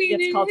that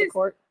gets called to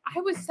court. I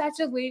was such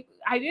a late.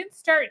 I didn't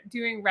start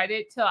doing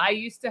Reddit till I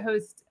used to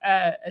host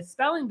a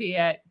spelling bee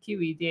at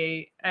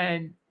QED,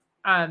 and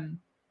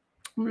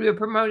we were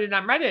promoted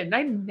on Reddit, and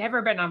I'd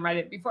never been on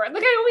Reddit before.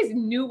 Like I always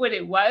knew what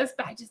it was,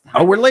 but I just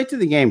we're late to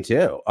the game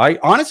too. I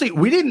honestly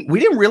we didn't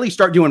really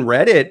start doing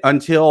Reddit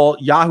until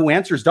Yahoo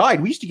Answers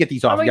died. We used to get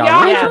these off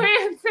Yahoo.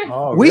 Answers.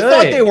 Oh, We really?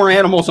 thought they were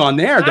animals on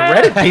there. The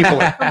Reddit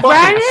people are fucking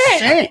Reddit?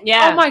 insane.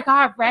 Yeah. Oh my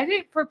God,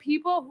 Reddit, for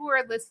people who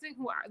are listening,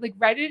 who are like,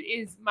 Reddit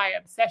is my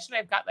obsession.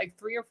 I've got like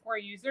 3 or 4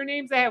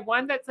 usernames. I have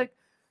one that's like,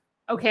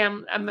 okay,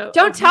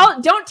 Don't tell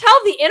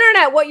the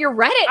internet what your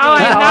Reddit Oh,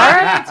 names I'm not are.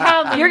 gonna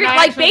tell them You're my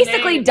like actual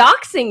basically name.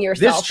 doxing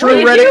yourself. This What are true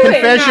you Reddit doing?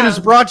 confession No. is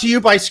brought to you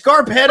by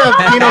Scarpetta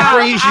Pinot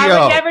I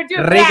Grigio. would never do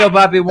Rico that.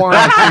 Bobby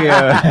wants you.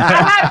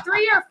 I have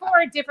 3 or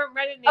 4 different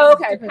Reddit names, Oh,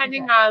 okay.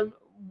 depending on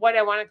what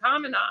I want to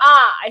comment on.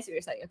 I see what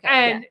you're saying. Okay.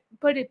 And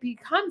but it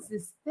becomes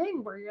this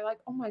thing where you're like,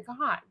 oh my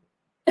God,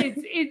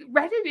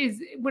 Reddit is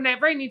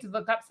whenever I need to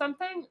look up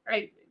something,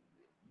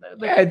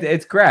 Yeah,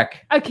 it's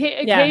crack.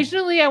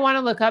 Occasionally, I want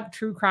to look up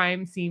true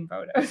crime scene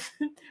photos.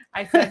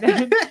 I said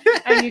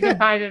that, and you can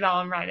find it all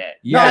on Reddit.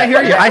 No, I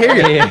hear you. I hear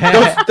you.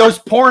 Yeah. Those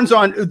prudes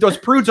on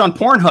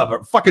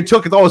Pornhub fucking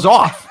took those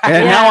off,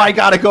 and now I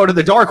got to go to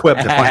the dark web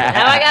to find it.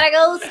 Now I gotta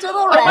go to the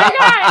Oh my Reddit.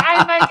 God,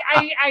 I'm like,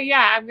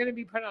 I'm gonna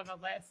be put on a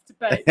list,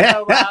 but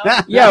oh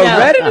well. Yeah,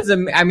 Reddit is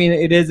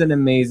it is an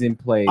amazing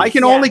place. I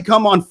can only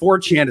come on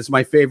 4chan as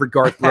my favorite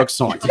Garth Brooks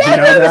song. Did you That's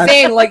know what I'm that?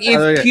 saying. Like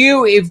Oh,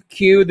 yeah. if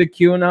Q, the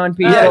QAnon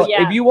people,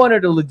 Yeah. if you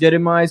wanted to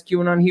legitimize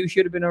QAnon, he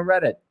should have been on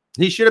Reddit.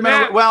 He should have been.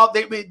 Yeah. Well,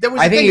 there was. I the think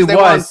thing he is they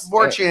was.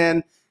 were on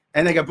 4chan,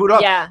 and they got booed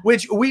up. Yeah.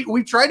 Which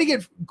we tried to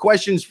get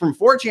questions from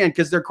 4chan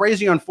because they're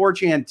crazy on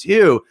 4chan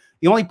too.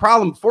 The only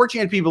problem,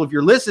 4chan people, if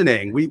you're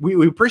listening,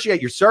 we appreciate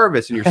your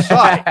service and your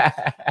site.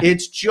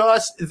 It's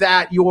just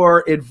that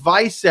your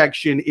advice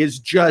section is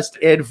just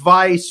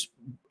advice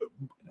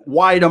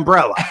wide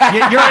umbrella. You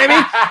know what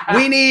I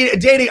mean? We need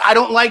dating. I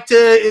don't like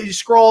to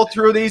scroll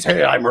through these.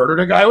 Hey, I murdered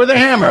a guy with a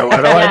hammer. What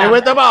do I do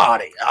with the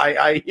body?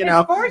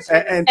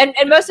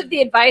 And most of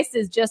the advice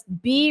is just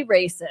be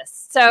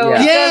racist. So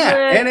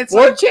and it's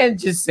 4chan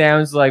just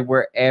sounds like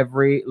where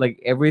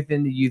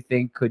everything that you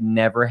think could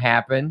never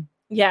happen.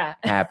 Yeah,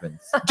 happens,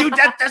 dude.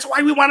 That's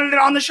why we wanted it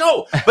on the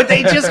show. But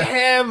they just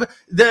have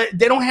they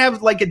don't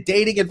have like a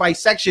dating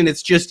advice section.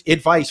 It's just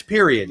advice,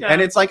 period. Yeah.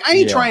 And it's like I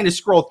ain't trying to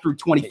scroll through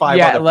 25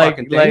 other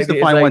fucking things to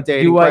find one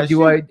dating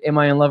question. Am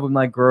I in love with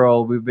my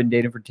girl? We've been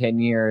dating for 10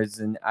 years,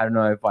 and I don't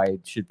know if I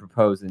should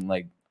propose. And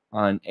like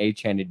on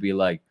 8chan, it'd be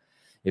like,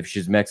 if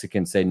she's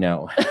Mexican, say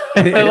no.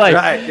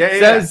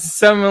 Like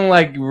someone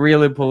like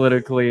really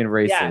politically and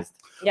racist. Yeah.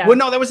 Yeah. Well,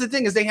 no, that was the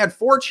thing is they had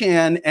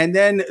 4chan, and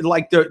then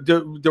like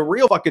the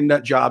real fucking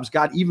nut jobs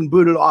got even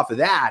booted off of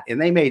that,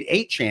 and they made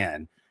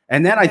 8chan,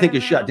 and then I think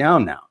it's shut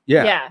down now.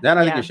 Yeah. Then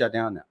I think it's shut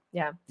down now.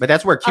 Yeah, but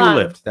that's where Q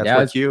lived. That's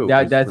where Q.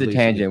 That's a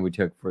tangent we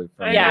took for.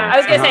 I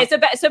was gonna say.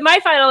 So my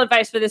final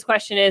advice for this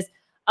question is,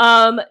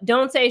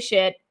 don't say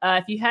shit.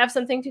 If you have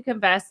something to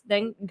confess,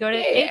 then go to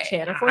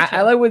 8chan or 4chan.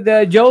 I like what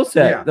Joe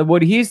said. Yeah.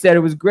 What he said,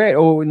 it was great.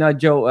 Oh, not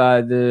Joe.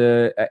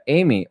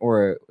 Amy,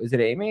 or is it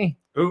Amy?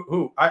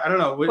 Who? I don't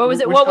know. What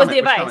was it? What was the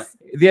advice?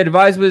 The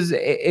advice was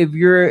if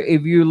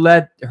you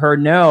let her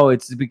know,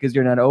 it's because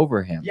you're not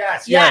over him.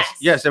 Yes.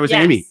 That was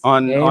Amy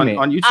on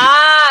YouTube.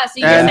 Ah, so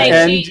you're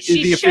saying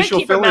she the official should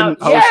keep her mouth.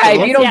 host. Yeah,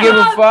 if you don't give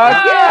a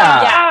fuck,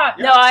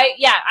 No, I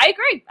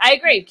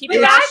agree. Keep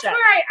your mouth shut.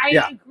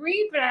 I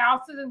agree, but I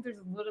also think there's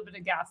a little bit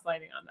of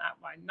gaslighting on that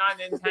one, not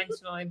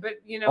intentionally, but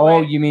you know.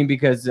 Oh, you mean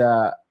because?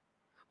 Well,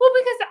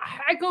 because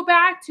I go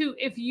back to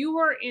if you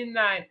were in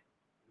that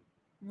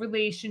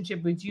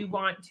relationship, would you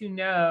want to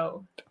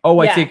know? Oh,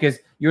 I see. Because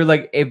you're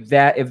like, if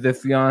the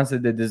fiance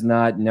that does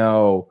not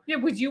know,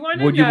 would you want to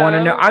know? Would you want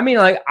to know? I mean,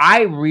 like,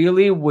 I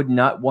really would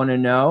not want to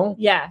know.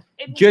 Yeah.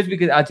 Just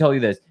because I'll tell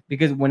you this,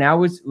 because when I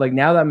was like,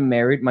 now that I'm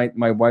married,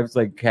 my wife's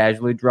like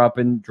casually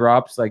dropping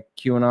drops like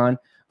QAnon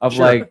of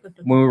like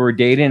when we were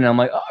dating, and I'm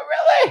like, oh really?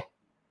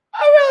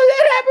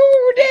 That happened when we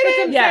were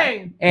dating?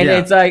 Yeah. And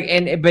it's like,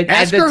 but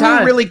ask at the her time,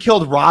 who really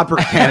killed Robert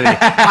Kennedy.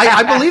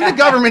 I believe the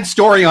government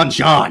story on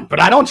John, but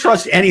I don't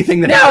trust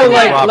anything that happened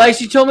with Robert. Like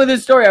she told me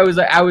this story. I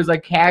was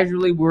like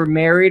casually, we're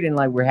married and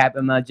like we're happy.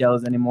 I'm not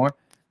jealous anymore.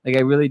 Like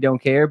I really don't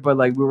care. But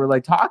like we were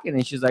like talking,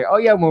 and she's like, oh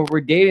yeah, when we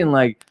were dating,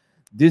 like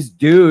this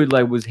dude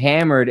like was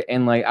hammered,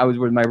 and like I was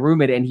with my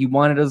roommate, and he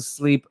wanted to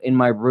sleep in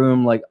my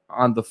room like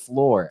on the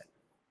floor,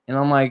 and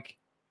I'm like,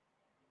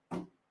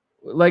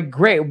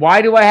 great.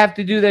 Why do I have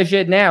to do that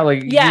shit now?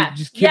 Like, you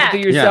just keep it to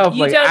yourself.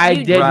 You like, I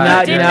did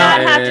not know.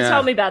 Have to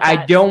tell me about that.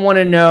 I don't want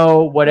to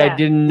know what I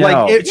didn't know.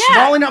 Like, it's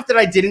small enough that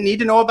I didn't need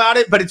to know about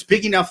it, but it's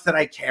big enough that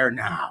I care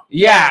now.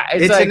 Yeah,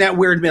 it's like, in that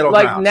weird middle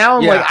ground. Like now,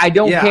 I'm like, I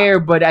don't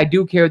care, but I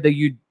do care that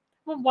you.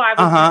 Well, why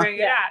would you bring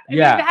it up?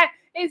 I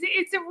mean,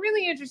 it's a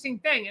really interesting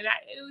thing, and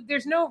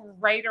there's no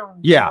right or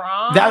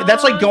wrong.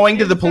 That's like going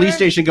to the police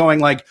station, going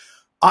like,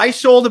 I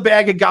sold a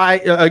guy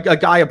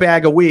a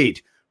bag of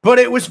weed. But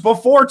it was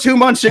before 2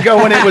 months ago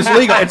when it was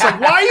legal. It's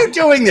like, why are you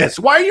doing this?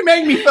 Why are you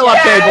making me fill out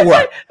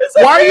paperwork?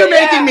 Why are you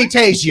making me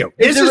tase you?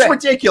 This is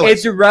ridiculous.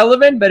 It's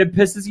irrelevant, but it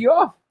pisses you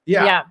off.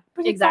 Yeah.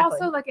 But it's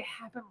also like it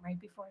happened right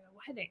before the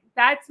wedding.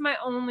 That's my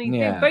only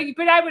thing.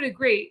 But I would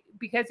agree,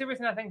 because there was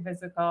nothing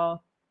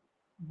physical.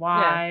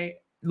 Why?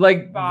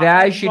 Like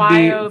that should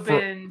be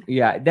open.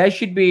 That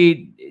should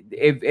be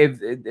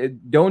if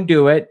don't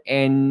do it,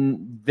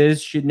 and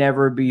this should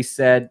never be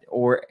said,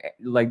 or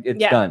like it's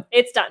done.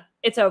 It's done.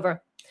 It's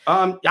over.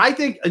 I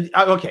think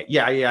okay,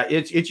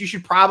 it's you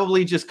should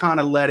probably just kind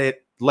of let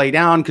it lay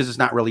down because it's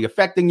not really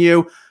affecting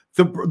you.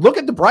 Look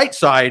at the bright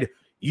side.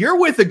 You're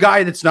with a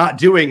guy that's not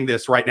doing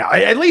this right now.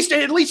 At least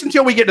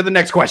until we get to the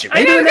next question.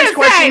 Maybe the next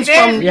question's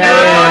from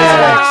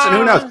and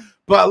who knows.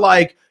 But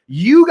like,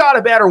 you got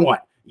a better one.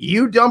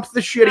 You dumped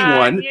the shitty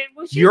one.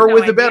 You're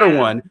with the better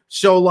one.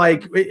 So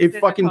like,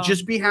 fucking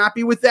just be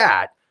happy with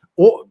that.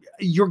 Or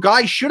your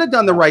guy should have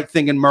done the right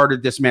thing and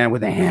murdered this man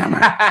with a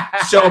hammer.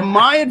 So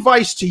my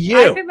advice to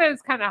you, I think that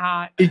was kind of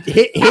hot.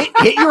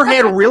 Hit your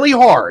head really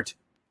hard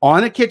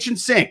on a kitchen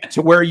sink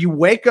to where you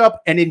wake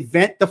up and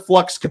invent the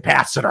flux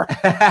capacitor,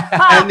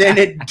 and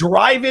then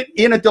drive it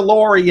in a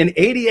DeLorean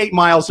 88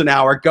 miles an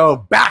hour, go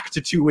back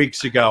to 2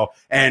 weeks ago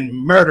and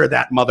murder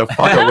that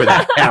motherfucker with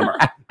a hammer.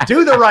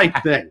 Do the right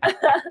thing.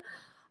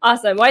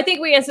 Awesome. Well, I think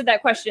we answered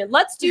that question.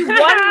 Let's do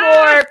one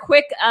more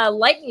quick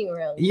lightning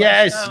round.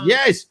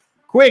 Yes.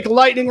 Quick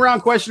lightning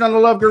round question on the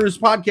Love Gurus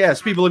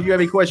podcast. People, if you have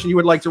any question you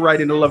would like to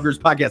write into Love Gurus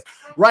podcast,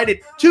 write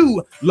it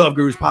to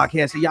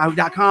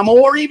loveguruspodcast@yahoo.com,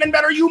 or even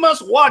better, you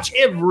must watch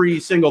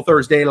every single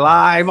Thursday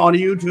live on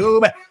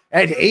YouTube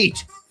at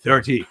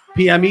 8:30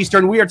 p.m.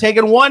 Eastern. We are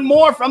taking one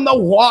more from the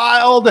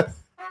wild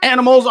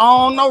animals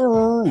on the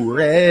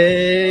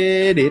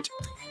Reddit.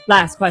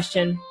 Last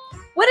question.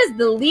 What is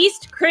the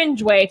least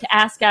cringe way to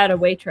ask out a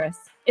waitress?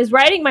 Is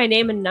writing my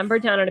name and number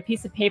down on a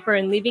piece of paper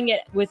and leaving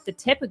it with the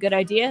tip a good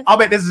idea? I'll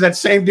bet this is that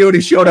same dude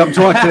who showed up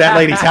drunk to that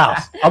lady's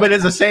house. I'll bet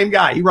it's the same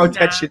guy. He wrote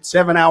that shit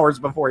 7 hours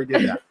before he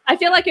did that. I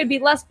feel like it'd be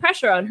less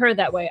pressure on her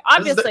that way.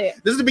 Obviously.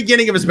 This is the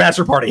beginning of his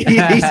bachelor party.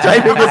 He's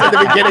typing this at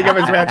the beginning of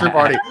his bachelor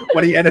party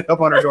when he ended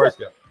up on her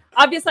doorstep.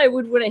 Obviously, I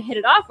would want to hit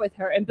it off with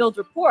her and build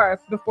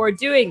rapport before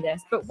doing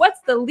this. But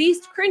what's the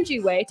least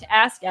cringy way to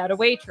ask out a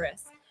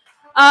waitress?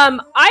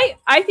 I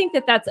think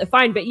that's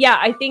fine. But yeah,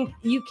 I think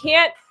you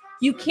can't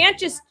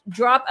just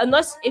drop,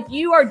 unless if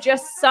you are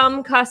just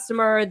some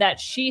customer that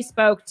she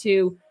spoke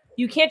to,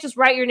 you can't just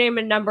write your name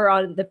and number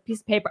on the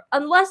piece of paper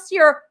unless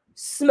you're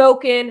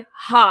smoking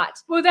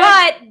hot. Well,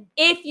 but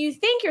if you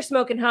think you're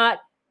smoking hot,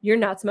 you're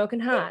not smoking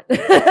hot.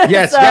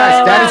 Yes,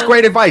 that is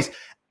great advice.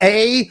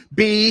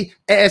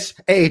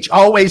 ABSH,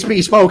 always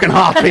be smoking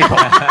hot, people.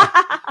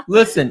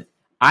 Listen,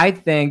 I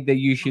think that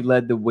you should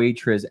let the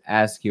waitress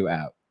ask you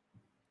out.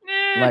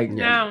 Like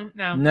no.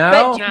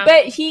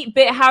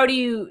 But how do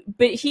you?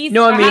 But he's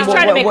no. I mean,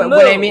 trying to make a move.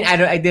 What I mean,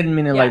 I didn't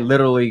mean to like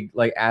literally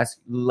like ask,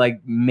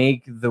 like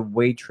make the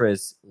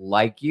waitress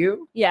like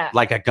you. Yeah.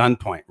 Like a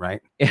gunpoint,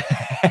 right?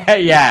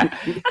 yeah.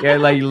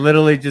 Like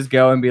literally just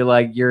go and be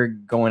like, "You're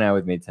going out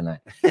with me tonight."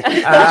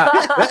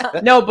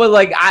 No, but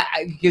like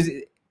because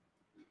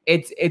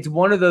it's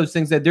one of those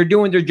things that they're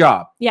doing their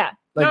job. Yeah.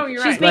 Like, no,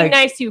 you're she's right. being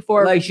nice to you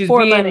for like she's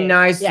for being money.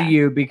 nice to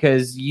you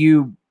because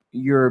you're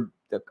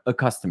a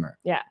customer.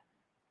 Yeah.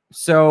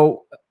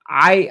 So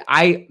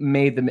I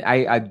made them.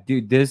 I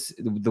do this.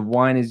 The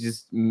wine is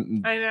just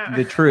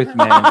the truth,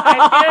 man. No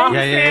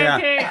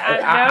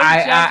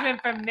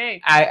judgment from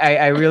me.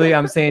 I really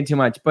I'm saying too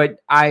much, but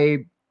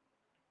I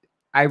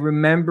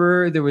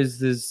remember there was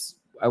this.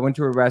 I went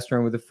to a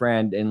restaurant with a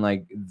friend, and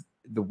like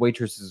the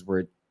waitresses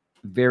were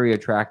very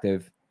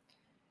attractive,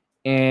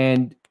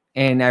 and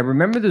I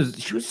remember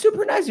she was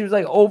super nice. She was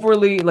like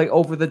overly like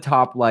over the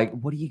top. Like,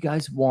 what do you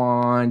guys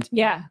want?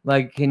 Yeah.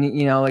 Like, can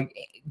you like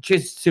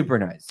just super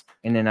nice.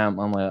 And then I'm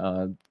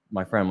like,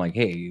 my friend, I'm like,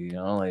 hey,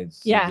 like,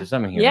 there's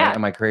something here. Right?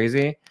 Am I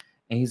crazy?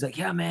 And he's like,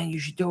 yeah, man, you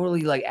should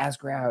totally like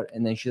ask her out.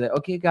 And then she's like,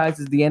 okay, guys,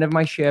 it's the end of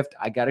my shift.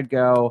 I gotta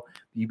go.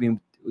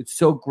 It's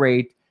so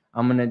great.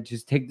 I'm gonna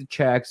just take the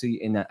check.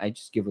 And I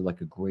just give her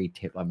like a great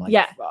tip. I'm like,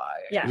 yeah.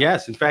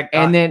 Yes, in fact,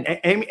 and then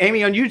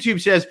Amy on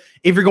YouTube says,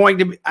 if you're going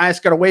to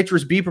ask at a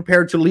waitress, be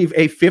prepared to leave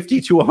a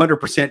 50 to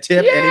 100%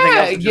 tip.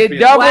 Yeah,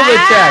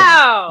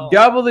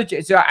 double the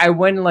check. So I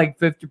went like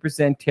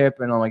 50%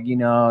 tip, and I'm like,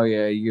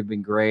 you've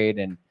been great,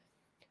 and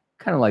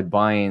kind of like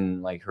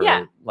buying like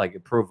her like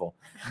approval.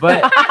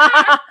 But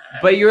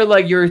but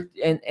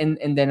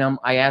and then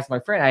I asked my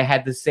friend. I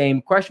had the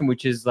same question,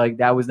 which is like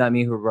that was not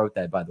me who wrote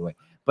that, by the way.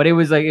 But it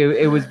was like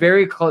it was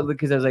very close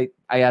because I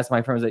asked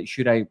my friend, I was like,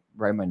 should I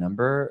write my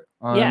number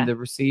on the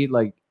receipt?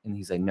 Like, and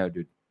he's like, no,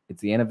 dude,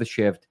 it's the end of the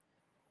shift.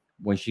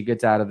 When she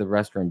gets out of the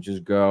restaurant,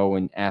 just go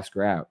and ask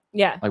her out.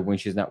 Yeah. Like when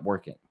she's not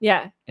working.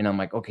 Yeah. And I'm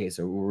like, okay,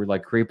 so we're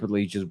like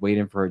creepily just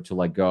waiting for her to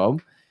like go.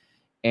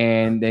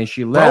 And then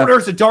she left. Bro,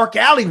 there's a dark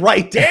alley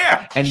right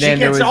there. And then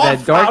there was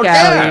that dark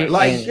alley.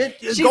 Like,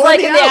 she's like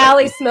in the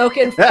alley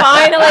smoking.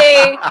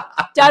 Finally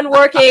done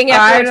working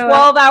after a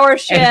 12-hour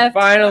shift. And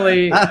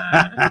finally,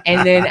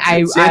 and then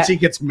Santi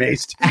gets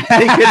maced.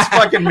 He gets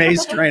fucking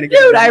maced trying to get.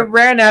 Dude, I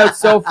ran out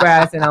so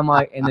fast, and I'm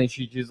like, and then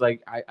she just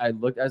like, I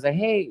looked. I was like,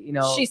 hey,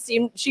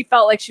 She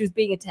felt like she was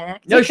being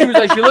attacked. No, she was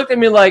like, she looked at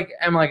me like,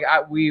 I'm like,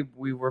 we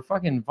were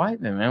fucking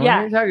vibing, man. What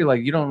are you talking?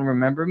 Like, you don't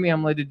remember me?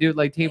 I'm like the dude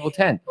like table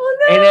 10. Oh,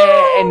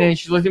 no. And then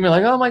she looked at me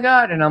like, oh my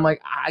God. And I'm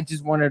like, I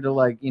just wanted to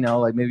like,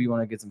 like maybe you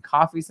want to get some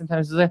coffee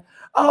sometimes. She's like,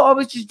 oh, I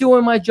was just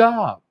doing my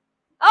job.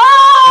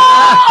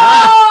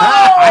 Oh!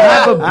 I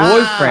have a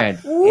boyfriend.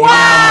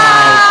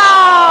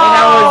 Wow! And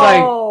I was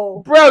like,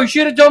 bro, you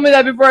should have told me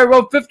that before I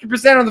wrote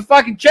 50% on the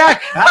fucking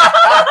check.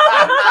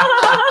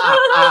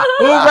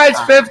 Who writes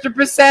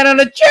 50% on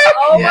a check?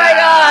 Oh my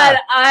God.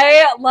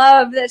 I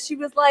love that she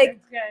was like,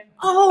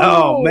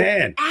 oh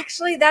man.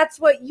 Actually, that's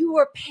what you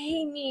were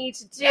paying me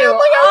to do. Oh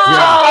my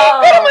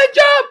God. Get my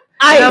job.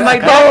 I'm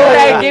like,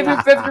 I gave you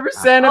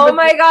 50%. Oh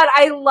my God.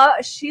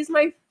 She's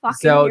my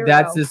fucking hero.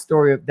 That's the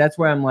story. That's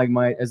why I'm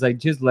like, as I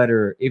just let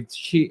her, if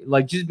she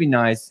like, just be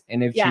nice.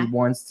 And if she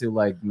wants to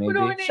like,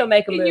 maybe she'll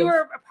make a move. You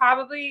were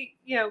probably,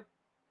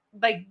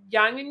 like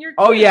young in your.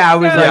 Oh yeah, I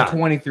was like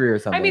 23 or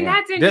something. I mean,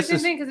 that's an interesting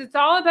thing because it's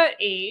all about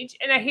age,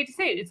 and I hate to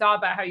say it, it's all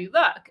about how you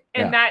look,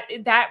 and that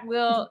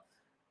will.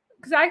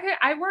 Because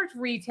I worked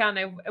retail and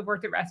I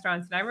worked at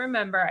restaurants, and I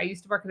remember I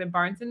used to work at a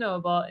Barnes and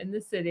Noble in the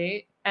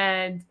city,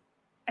 and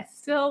I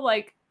still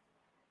am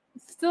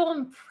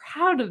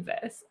proud of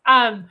this.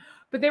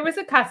 But there was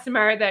a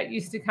customer that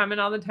used to come in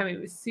all the time. It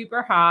was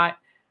super hot,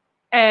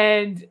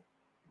 and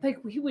like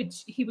he would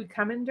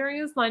come in during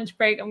his lunch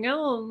break. I'm getting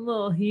a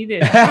little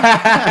heated.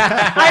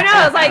 I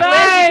know. It's like, Liz,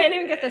 you can't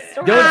even get the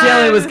story. Don't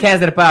tell it was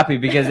Casa de Papi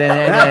because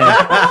then.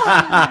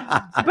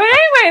 But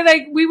anyway,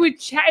 like we would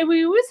check. It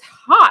was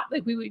hot.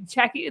 Like we would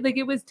check it. Like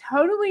it was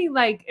totally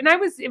like. And I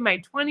was in my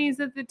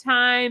 20s at the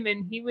time,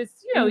 and he was,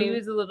 he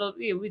was a little.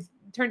 It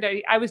turned out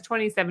I was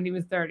 27. He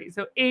was 30.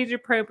 So age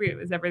appropriate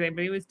was everything.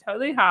 But he was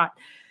totally hot.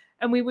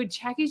 and we would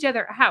check each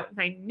other out. And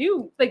I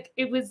knew like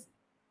it was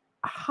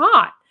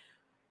hot.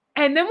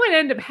 And then what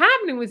ended up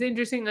happening was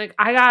interesting. Like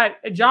I got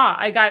a job.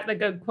 I got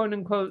like a quote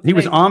unquote. He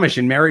was Amish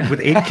and married with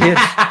 8 kids. Did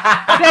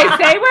I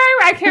say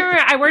where I can't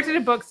remember. I worked at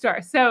a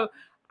bookstore. So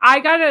I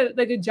got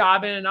a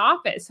job in an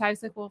office. So I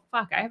was like, well,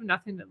 fuck, I have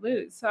nothing to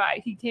lose. So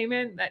he came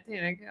in that day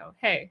and I go,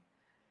 hey,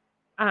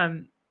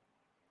 I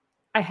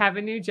have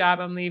a new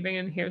job. I'm leaving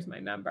and here's my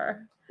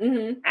number.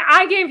 Mm-hmm.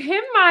 I gave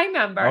him my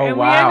number and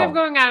we ended up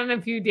going out on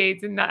a few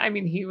dates. And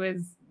he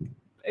was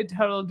a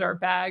total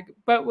dirtbag,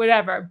 but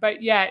whatever.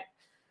 But yet,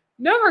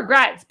 no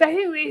regrets. But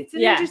anyway, it's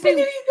an interesting. But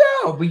there you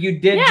go. But you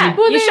did. Yeah,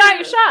 you shot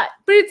your shot.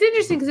 But it's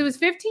interesting because it was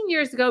 15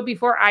 years ago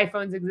before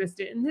iPhones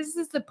existed. And this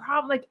is the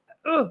problem. Like,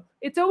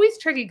 it's always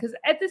tricky because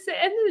at the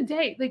end of the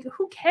day, like,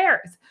 who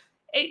cares?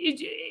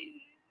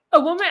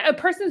 A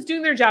person's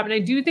doing their job. And I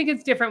do think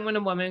it's different when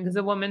a woman, because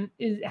a woman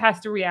has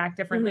to react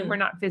differently. Mm-hmm. We're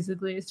not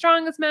physically as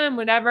strong as men,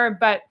 whatever.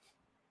 But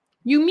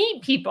you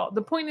meet people.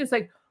 The point is,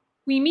 like,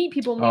 we meet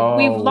people.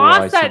 We've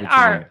lost that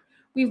art.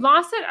 We've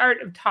lost that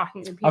art of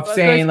talking to people. Of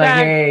saying like,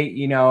 hey,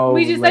 you know.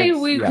 We just say,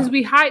 because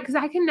we hide, because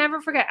I can never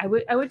forget. I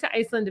went to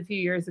Iceland a few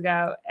years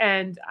ago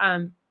and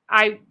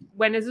I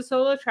went as a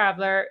solo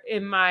traveler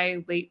in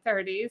my late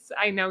 30s.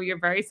 I know you're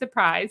very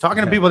surprised.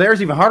 Talking to people there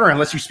is even harder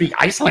unless you speak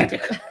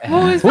Icelandic.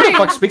 Well, who the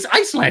fuck speaks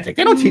Icelandic?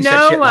 They don't teach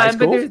that shit in high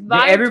school.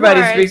 But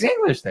everybody speaks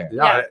English there.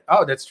 Yeah.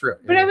 Oh, that's true.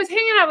 But I was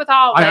hanging out with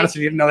all. I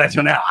honestly didn't know that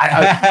till now.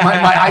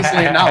 My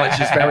Iceland knowledge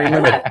is very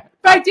limited.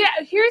 But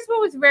here's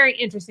what was very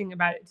interesting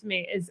about it to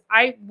me is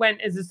I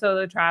went as a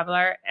solo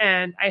traveler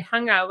and I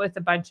hung out with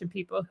a bunch of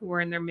people who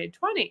were in their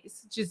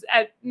mid-20s, just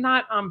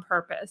not on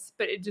purpose,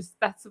 but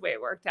that's the way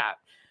it worked out.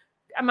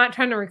 I'm not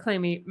trying to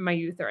reclaim my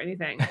youth or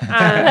anything.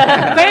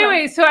 But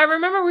anyway, so I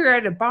remember we were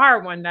at a bar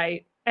one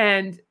night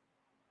and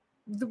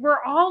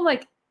we're all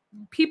like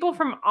people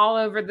from all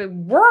over the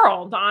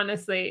world,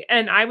 honestly.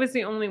 And I was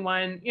the only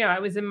one, I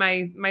was in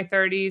my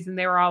 30s and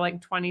they were all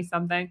like 20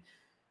 something.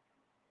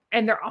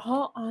 And they're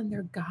all on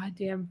their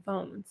goddamn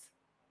phones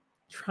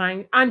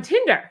on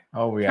Tinder.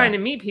 Oh, yeah. Trying to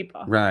meet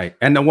people. Right.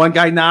 And the one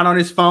guy not on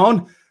his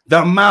phone,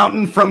 the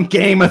mountain from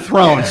Game of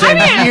Thrones.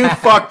 And you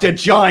fucked a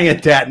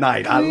giant that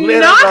night. A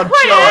little not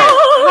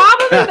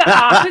probably the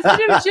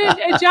opposite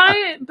of a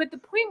giant. But the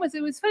point was,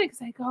 it was funny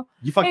because I go,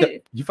 you fucked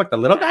the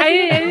little guy?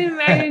 I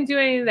didn't do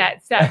any of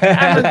that stuff.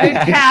 I'm a good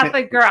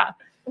Catholic girl.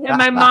 And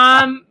my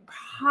mom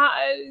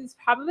is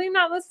probably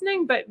not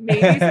listening, but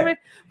maybe someone.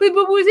 But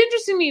what was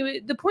interesting to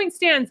me, the point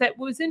stands that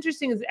what was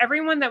interesting is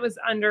everyone that was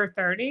under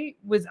 30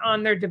 was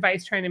on their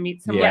device trying to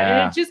meet someone.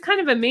 Yeah. And it just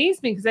kind of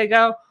amazed me because I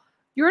go,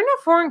 you're in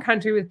a foreign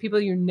country with people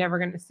you're never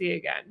going to see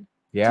again.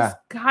 Yeah. Just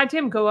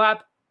goddamn go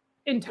up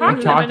and talk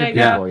to them. And I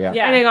go, and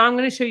I go, I'm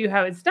going to show you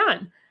how it's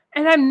done.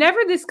 And I'm never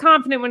this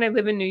confident when I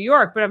live in New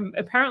York, but I'm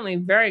apparently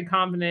very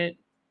confident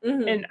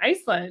in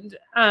Iceland.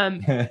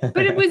 And I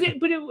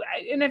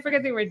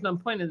forget the original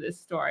point of this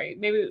story.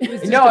 Maybe it was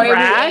just no.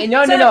 It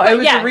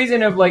was the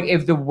reason of like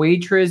if the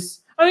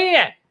waitress. Oh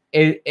yeah.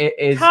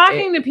 Is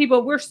talking to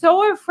people. We're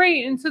so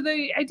afraid, and so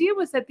the idea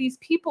was that these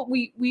people,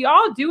 we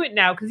all do it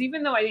now because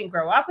even though I didn't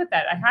grow up with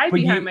that, I hide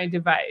behind my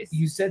device.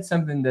 You said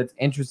something that's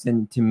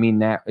interesting to me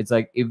now. It's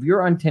like if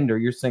you're on Tinder,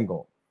 you're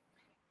single,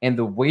 and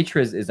the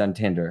waitress is on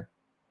Tinder,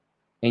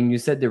 and you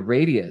said the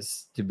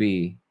radius to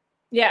be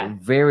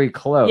very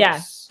close.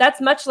 Yeah, that's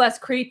much less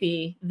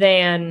creepy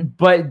than.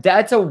 But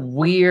that's a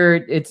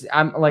weird.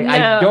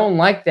 I don't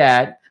like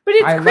that. But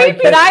it's creepy.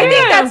 But I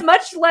think that's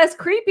much less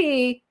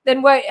creepy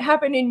than what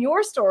happened in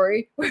your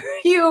story, where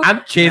you.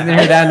 I'm chasing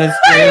her down the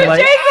street like.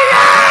 And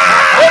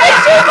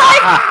she's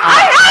like,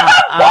 I have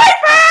a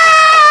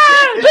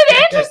boyfriend. But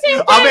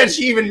interesting. I bet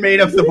she even made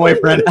up the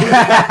boyfriend.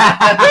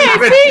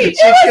 She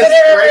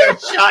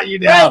just straight shot you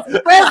down.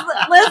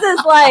 Liz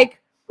is like,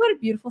 what a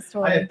beautiful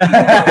story.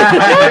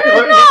 Let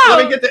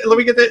me get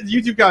the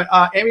YouTube comment.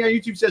 Amy on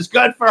YouTube says,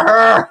 "Good for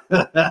her."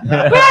 But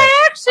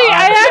I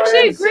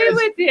actually agree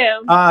with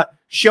you.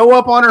 Show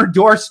up on her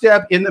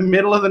doorstep in the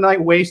middle of the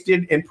night,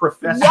 wasted and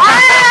profess.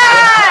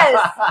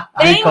 Yes.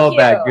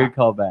 Good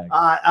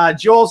callback.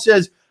 Joel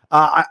says,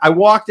 "I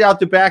walked out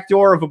the back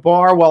door of a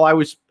bar while I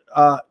was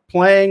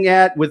playing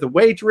with a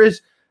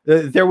waitress.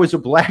 There was a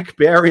black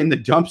bear in the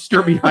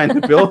dumpster behind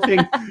the building.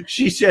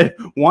 She said,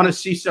 want to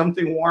see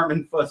something warm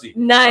and fuzzy."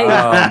 Nice.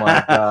 Oh,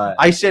 my God.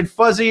 I said,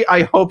 "Fuzzy,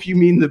 I hope you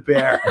mean the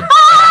bear."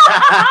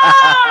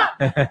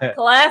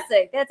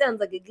 Classic. That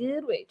sounds like a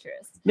good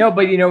waitress. No,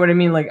 but you know what I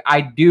mean? Like,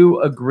 I do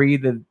agree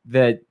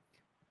that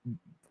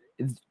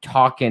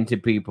talking to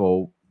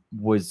people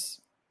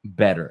was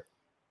better.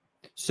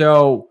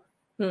 So.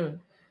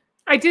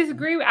 I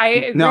disagree. I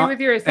agree with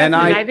your assessment.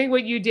 I think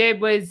what you did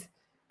was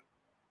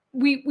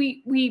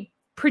we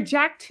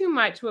project too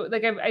much.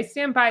 Like I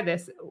stand by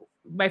this.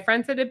 My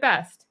friend said it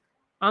best.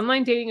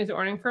 Online dating is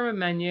ordering from a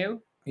menu.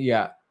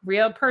 Yeah.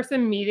 Real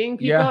person meeting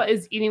people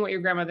is eating what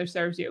your grandmother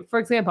serves you. For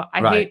example, I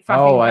hate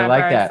fucking peppers. I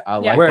like that.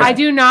 I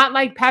do not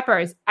like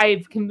peppers.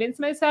 I've convinced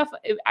myself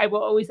I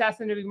will always ask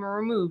them to be more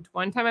removed.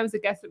 One time I was a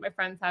guest at my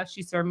friend's house.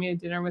 She served me a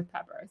dinner with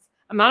peppers.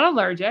 I'm not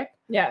allergic.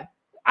 Yeah.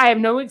 I have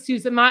no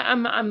excuse. I'm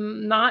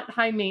not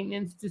high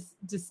maintenance,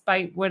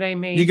 despite what I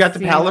may. You got the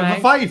seem palate of a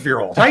like.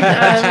 5-year-old. I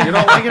guess. You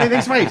don't like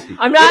anything spicy.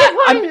 I'm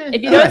not.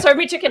 If you don't serve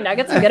me chicken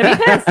nuggets, I'm gonna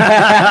be pissed.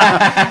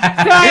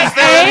 Is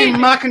there any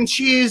mac and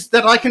cheese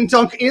that I can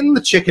dunk in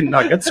the chicken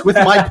nuggets with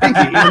my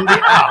pinky in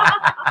the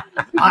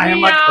I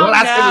am a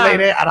classy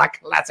lady at a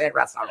classy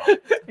restaurant.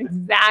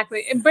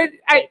 Exactly. But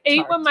I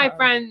ate with my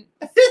friend.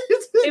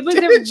 It was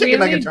a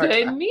really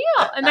good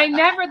meal. And I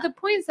never, the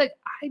point is like,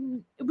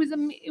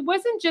 it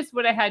wasn't just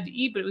what I had to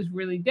eat, but it was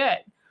really good.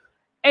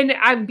 And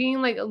I'm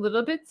being like a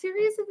little bit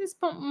serious at this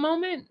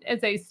moment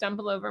as I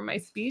stumble over my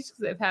speech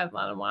because I've had a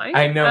lot of wine.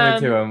 I know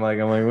it too. I'm like,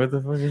 what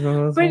the fuck is going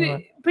on?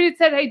 But it's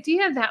that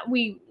idea that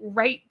we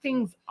write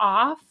things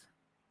off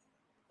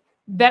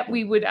that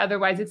we would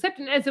otherwise accept.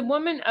 And as a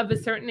woman of a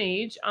certain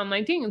age,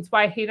 online dating, that's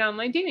why I hate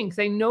online dating, because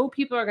I know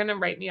people are going to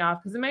write me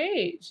off because of my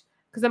age,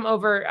 because I'm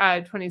over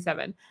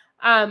 27.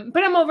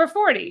 But I'm over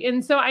 40.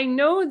 And so I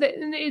know that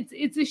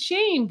it's a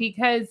shame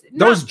because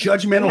those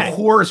judgmental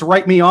whores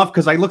write me off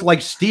because I look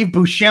like Steve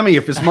Buscemi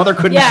if his mother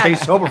couldn't stay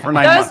sober for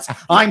 9 months.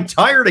 I'm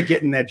tired of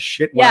getting that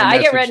shit. Yeah, I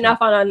get written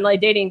off on online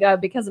dating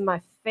because of my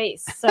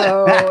face.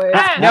 So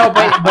no,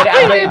 but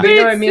you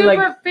know what I mean? Like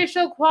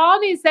superficial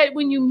qualities that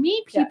when you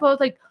meet people, it's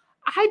like,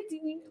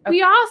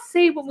 we all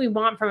say what we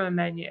want from a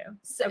menu.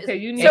 Okay,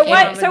 you need. So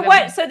what's your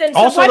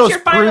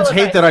final advice?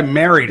 Hate that I'm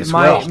married as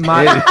well.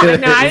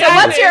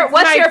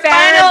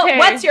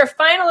 What's your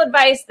final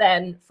advice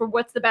then for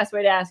what's the best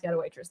way to ask out a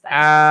waitress? Then?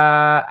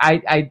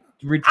 I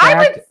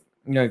retract.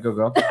 No,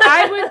 go.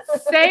 I would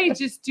say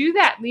just do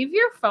that. Leave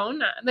your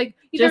phone on. Like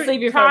just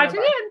leave your phone on. Yeah,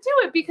 do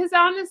it because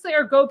honestly,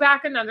 or go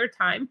back another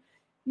time.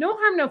 No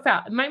harm, no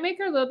foul. It might make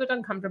her a little bit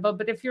uncomfortable,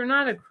 but if you're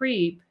not a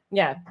creep.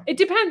 Yeah. It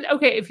depends.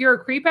 Okay, if you're a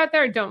creep out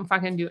there, don't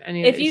fucking do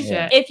any of this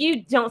shit. If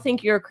you don't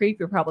think you're a creep,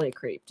 you're probably a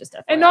creep. Just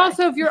FYI. And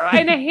also, if you're,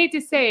 and I hate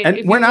to say it.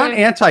 And we're not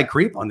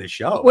anti-creep on this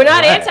show. We're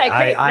not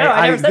anti-creep.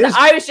 I never said that.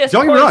 I was just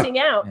pointing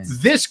out.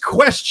 This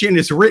question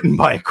is written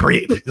by a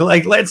creep.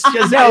 Like, let's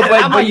just no,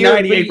 but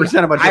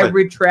 98% about I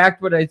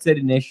retract what I said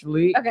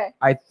initially. Okay.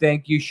 I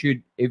think you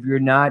should, if you're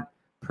not,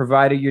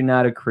 provided you're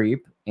not a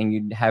creep and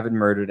you haven't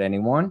murdered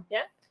anyone.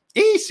 Yeah.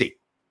 Easy.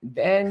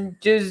 Then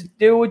just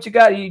do what you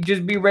got. You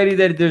just be ready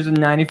that there's a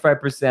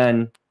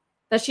 95%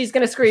 that she's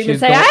going to scream and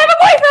say, "I have a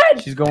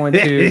boyfriend." She's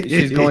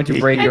going to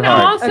break your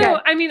heart. And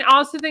also, I mean,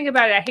 also think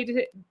about it. I hate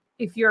to,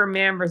 if you're a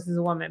man versus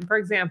a woman. For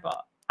example,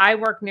 I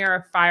work near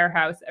a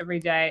firehouse every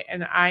day,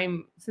 and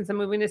since I'm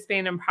moving to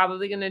Spain, I'm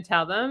probably going to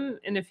tell them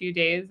in a few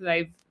days that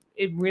I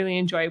really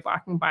enjoy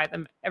walking by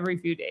them every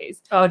few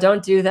days. Oh,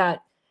 don't do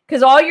that.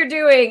 Because all you're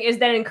doing is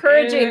then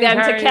encouraging them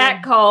to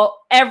catcall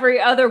every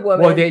other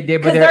woman. Well,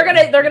 because they're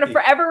gonna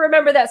forever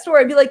remember that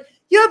story and be like,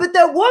 yeah, but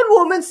that one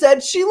woman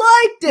said she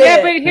liked it.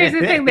 Yeah, but here's the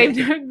thing: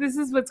 this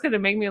is what's gonna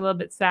make me a little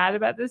bit sad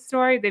about this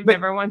story. They've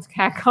never once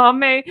catcalled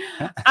me. You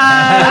just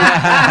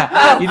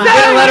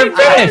gotta let her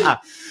finish.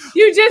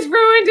 You just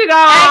ruined it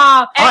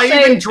all. Actually,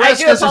 I even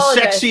dressed as a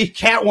sexy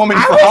cat woman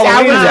for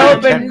Halloween.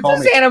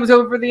 I was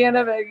hoping for the end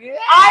of it. Yeah.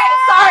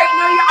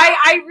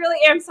 I really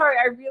am sorry.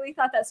 I really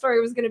thought that story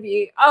was going to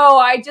be,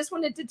 I just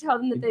wanted to tell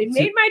them that they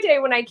made my day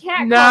when I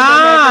catcalled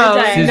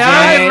them every day.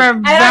 Suzanne,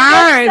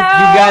 you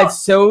got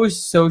so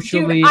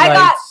socially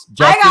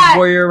justice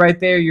warrior right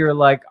there. You're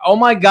like, oh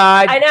my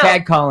God,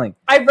 catcalling.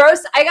 I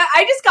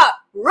just got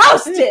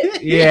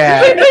roasted.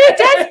 Yeah.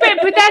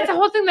 but that's the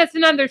whole thing. That's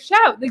another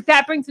show. Like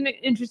that brings an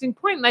interesting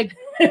point. Like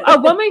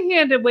a woman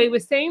can get away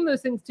with saying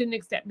those things to an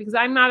extent because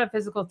I'm not a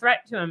physical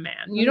threat to a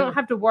man. You don't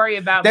have to worry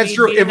about. That's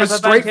true. If a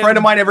straight friend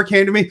of mine ever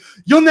came to me,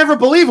 you'll never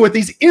believe what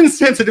these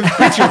insensitive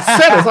bitches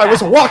said as I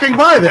was walking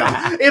by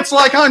them. It's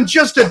like I'm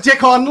just a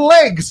dick on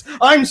legs.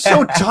 I'm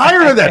so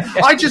tired of that.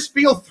 I just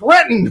feel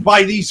threatened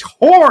by these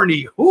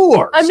horny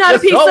whores. I'm not a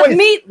piece of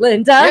meat,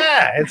 Linda.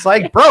 Yeah, it's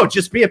like, bro,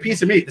 just be a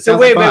piece of meat. So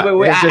wait.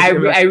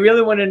 I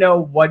really want to know,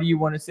 what do you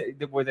want to say?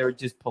 Were they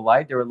just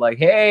polite? They were like,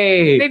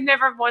 hey. They've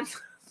never once.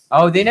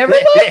 Oh, they never.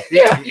 You're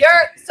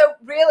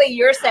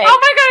saying. Oh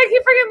my God, I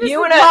keep forgetting this.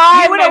 You would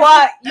have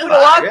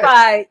walked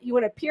by. You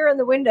would appear in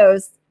the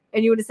windows,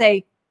 and you would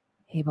say,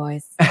 "Hey,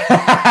 boys."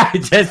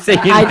 Just so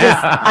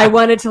I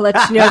wanted to let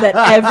you know that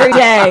every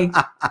day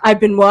I've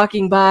been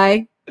walking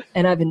by.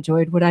 And I've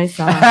enjoyed what I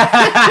saw. That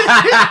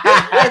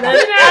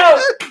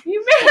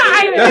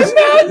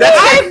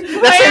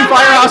same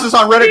firehouse is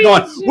on Reddit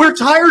going, we're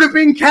tired of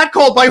being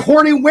catcalled by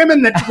horny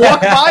women that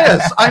walk by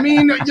us. I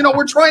mean,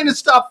 we're trying to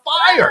stop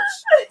fires.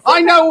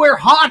 I know we're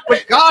hot,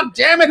 but God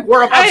damn it,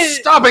 we're about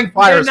stopping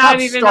fires, not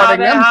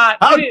starting them. Hot.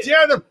 How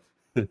dare them?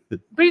 But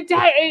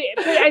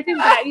I think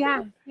that,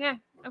 yeah.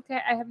 Okay,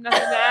 I have nothing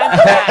to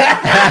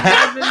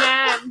add to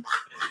that.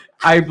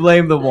 I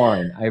blame the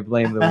wine. I would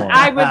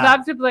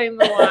love to blame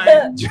the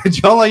wine.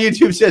 Joel on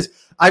YouTube says,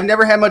 I've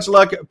never had much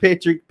luck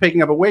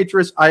picking up a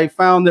waitress. I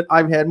found that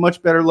I've had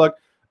much better luck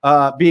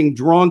being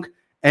drunk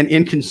and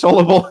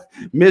inconsolable.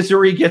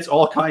 Misery gets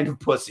all kind of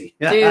pussy.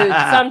 Dude,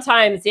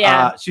 sometimes,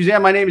 yeah.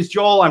 Suzanne, my name is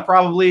Joel. I'm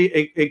probably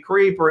a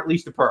creep or at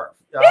least a perv.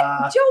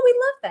 Joel,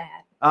 we love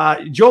that.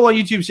 Joel on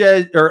YouTube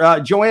says, or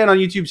Joanne on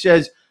YouTube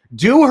says,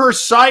 do her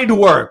side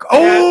work.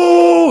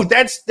 Oh,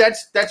 that's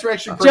actually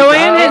pretty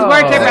Joanne good. has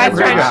worked at That's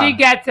pretty restaurants. good. She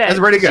gets it. That's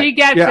pretty good. She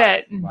gets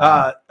Yeah. it.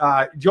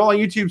 Joel on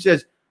YouTube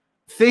says,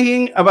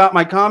 thinking about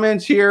my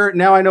comments here.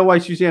 Now I know why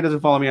Suzanne doesn't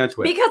follow me on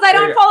Twitter. Because I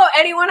don't follow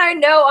anyone I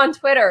know on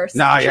Twitter.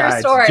 Nah, True yeah,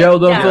 story. Joe,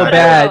 don't feel but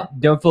bad. I will.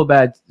 Don't feel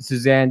bad.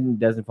 Suzanne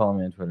doesn't follow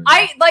me on Twitter.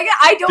 I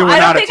don't Doing I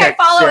not don't a think I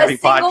follow a tech-savvy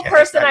single podcast.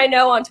 person I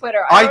know on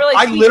Twitter. I don't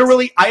really tweet.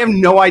 literally, I have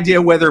no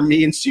idea whether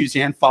me and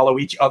Suzanne follow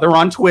each other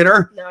on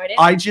Twitter. No idea.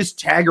 I just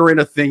tag her in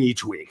a thing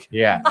each week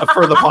Yeah.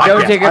 for the podcast.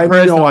 Don't take I it have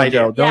personal, no idea.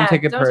 Joe. Don't Yeah,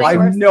 take it don't personal. I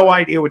take have no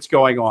idea what's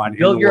going on.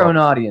 Build your own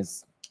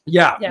audience.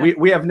 Yeah, Yeah.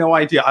 We have no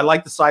idea. I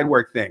like the side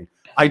work thing.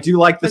 I do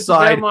like the That's a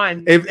side. good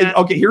one.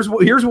 Okay, here's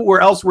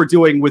what else we're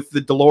doing with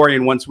the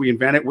DeLorean once we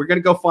invent it. We're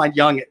gonna go find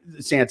young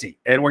Santi,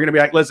 and we're gonna be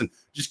like, listen,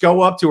 just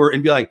go up to her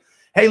and be like,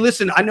 hey,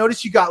 listen, I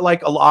noticed you got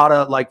like a lot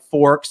of like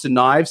forks and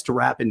knives to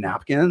wrap in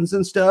napkins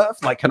and stuff.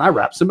 Like, can I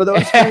wrap some of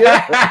those for you?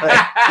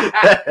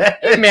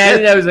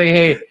 Man, I was like,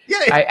 hey,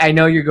 Yeah. I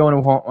know you're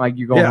going home, like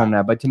you're going Yeah. home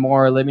now, but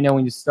tomorrow, let me know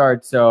when you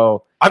start.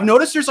 So I've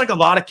noticed there's like a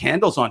lot of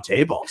candles on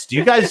tables. Do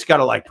you guys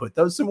gotta like put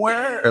those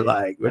somewhere or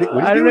like? What do you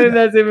I don't know if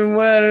that's even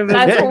what.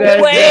 That's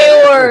That's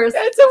way worse.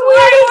 That's a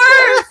way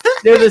worse.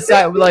 They're the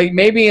side, like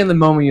maybe in the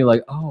moment you're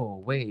like,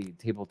 oh wait,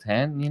 table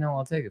 10. You know,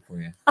 I'll take it for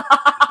you.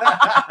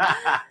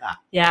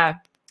 Yeah.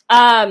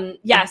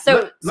 Yeah.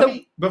 So Let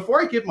me,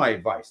 before I give my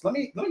advice, let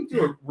me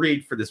do a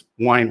read for this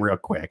wine real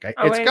quick.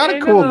 Oh, It's wait, got a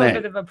there's cool little name.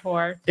 bit of a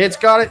pour. It's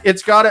got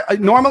it.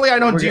 Normally I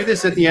don't do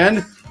this at the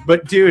end,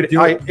 but dude,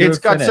 Do it it's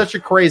got finish. such a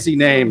crazy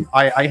name.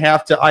 I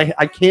have to.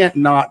 I can't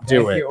not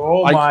do Thank it. you.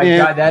 Oh I my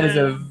can't- god, that is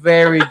a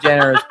very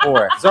generous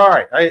pour.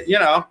 Sorry,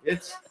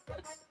 it's.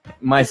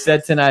 My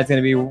set tonight's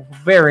gonna be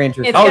very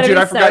interesting. It's Oh, gonna dude,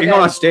 be I forgot so you're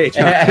going on good. stage.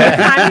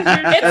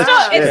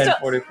 It's still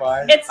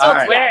 45. it's still All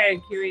right. Where?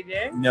 Can we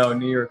do? No,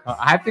 New York.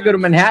 I have to go to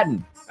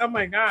Manhattan. Oh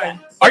my god.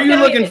 Are you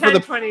looking for the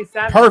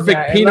 10:27. perfect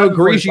Yeah, Pinot 11:45.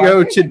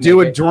 Grigio to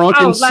do a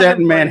drunken Oh, set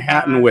in 11:45.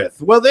 Manhattan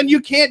with? Well, then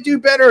you can't do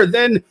better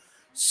than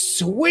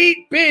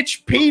Sweet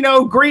Bitch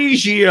Pinot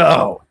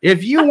Grigio.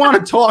 If you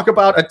want to talk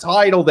about a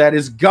title that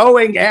is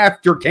going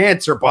after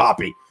cancer,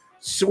 Poppy,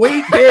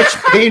 Sweet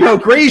Bitch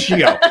Pinot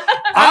Grigio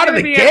out of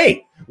the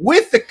gate.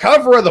 With the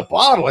cover of the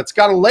bottle, it's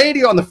got a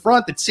lady on the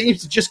front that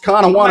seems to just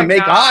kind of want to my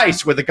make God.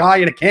 ice with a guy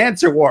in a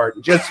cancer ward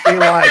and just be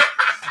like,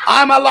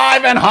 I'm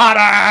alive and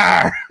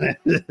hotter.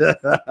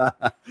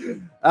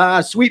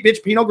 Sweet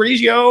Bitch Pinot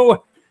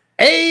Grigio,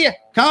 a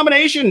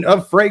combination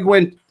of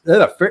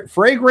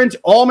fragrant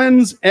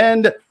almonds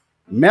and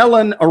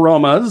melon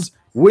aromas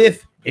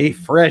with a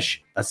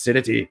fresh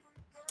acidity.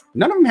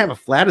 None of them have a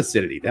flat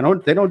acidity. They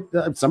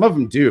don't. Some of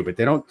them do, but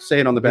they don't say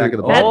it on the back of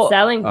the That's bottle.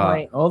 selling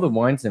point. All the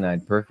wines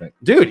tonight,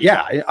 perfect. Dude,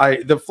 yeah.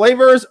 The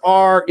flavors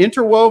are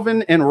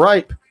interwoven and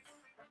ripe.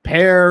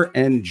 Pear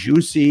and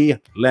juicy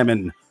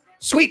lemon.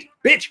 Sweet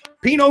bitch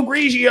Pinot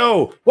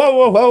Grigio. Whoa,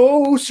 whoa,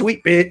 whoa,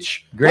 sweet bitch.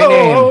 Great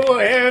whoa, name.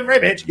 Every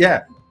bitch.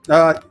 Yeah.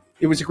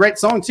 It was a great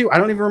song too. I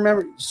don't even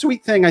remember.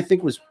 Sweet Thing, I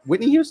think, was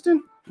Whitney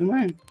Houston. Am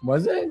I-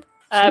 Was it?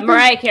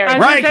 Mariah Carey.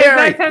 Mariah That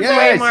Carey, sounds yes.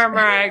 way more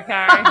Mariah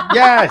Carey.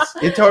 Yes,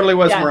 it totally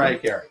was Yeah. Mariah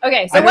Carey.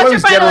 Okay, I so know what's it your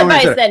was final generally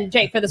advice said- then,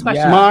 Jake, for this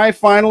question? Yeah. My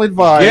final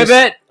advice. Give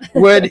it.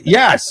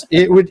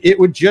 It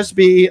would just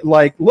be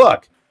like,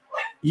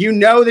 you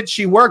know that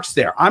she works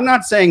there. I'm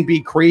not saying be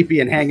creepy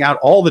and hang out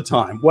all the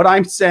time. What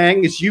I'm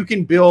saying is you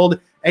can build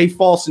a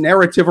false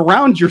narrative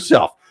around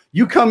yourself.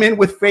 You come in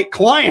with fake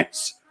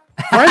clients,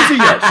 friends of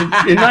yours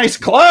in nice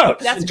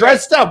clothes, That's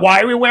dressed up.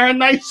 Why are we wearing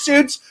nice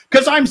suits?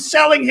 Because I'm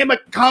selling him a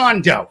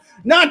condo.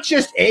 Not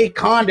just a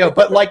condo,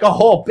 but like a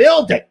whole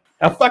building.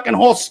 A fucking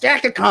whole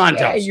stack of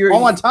condos you're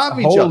all on top of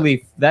each other.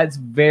 Holy, that's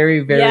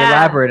very, very Yeah.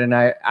 elaborate, and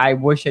I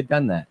wish I'd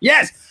done that.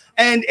 Yes.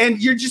 And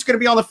you're just going to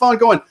be on the phone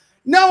going,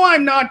 no,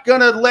 I'm not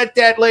going to let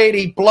that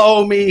lady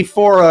blow me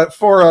for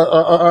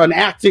an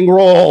acting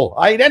role.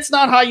 That's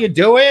not how you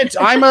do it.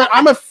 I'm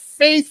a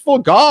faithful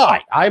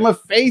guy. I'm a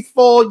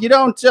faithful. You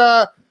don't do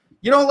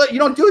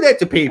that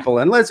to people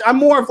unless I'm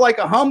more of like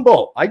a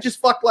humble. I just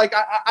fuck like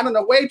I don't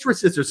know,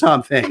 waitresses or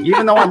something.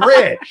 Even though I'm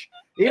rich.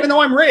 You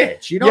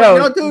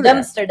don't do that.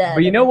 Dumpster dead.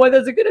 But you know what?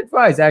 That's a good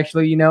advice,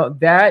 actually. You know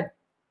that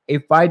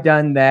if I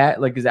done that,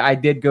 like, because I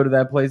did go to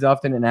that place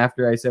often, and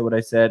after I said what I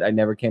said, I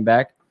never came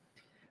back.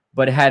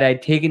 But had I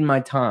taken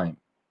my time,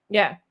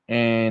 Yeah.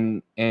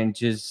 and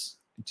just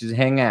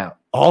hang out.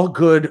 All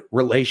good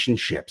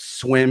relationships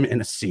swim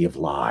in a sea of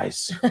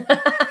lies.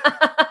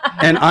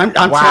 And I'm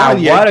Wow,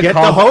 telling you, what a get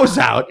the compliment. hose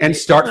out and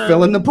start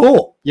filling the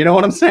pool. You know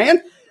what I'm saying?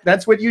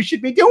 That's what you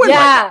should be doing. right now.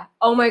 Yeah.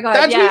 Oh my God.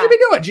 That's what you Yeah. should be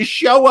doing. Just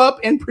show up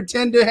and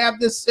pretend to have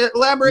this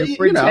elaborate, You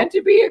pretend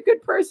to be a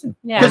good person.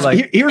 Yeah. Because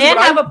Like- here's And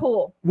what have a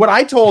pool. what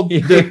I told You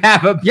the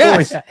have a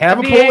yes, point. have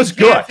a Be pool is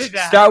good. against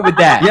that. Start with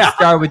that. Yeah.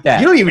 Start with that.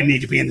 You don't even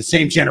need to be in the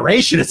same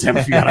generation as him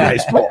if you got a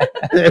nice pool.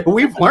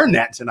 We've learned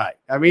that tonight.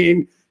 I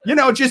mean,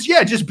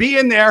 just be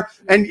in there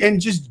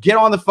and just get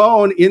on the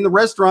phone in the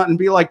restaurant and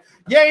be like,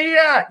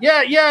 yeah.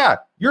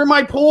 You're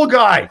my pool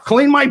guy.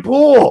 Clean my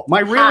pool.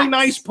 My really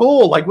nice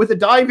pool, like with a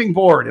diving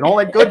board and all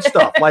that good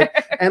stuff.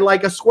 And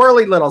like a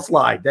swirly little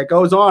slide that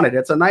goes on it.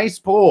 It's a nice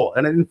pool,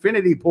 an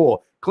infinity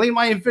pool. Clean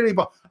my infinity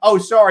pool. Oh,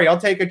 sorry. I'll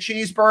take a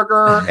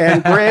cheeseburger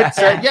and grits.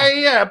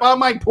 Yeah. About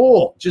my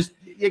pool. Just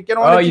get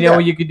on. Oh, you know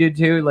what you could do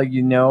too? Like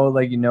you know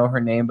her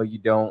name, but you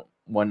don't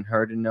want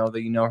her to know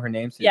that you know her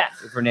name. So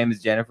if her name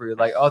is Jennifer, you're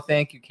like, oh,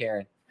 thank you,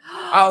 Karen.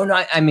 Oh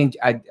no, I mean,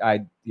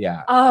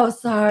 yeah. Oh,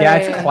 sorry.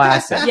 That's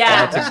classic.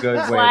 Yeah, that's a good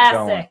way of going.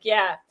 Classic.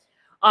 Yeah.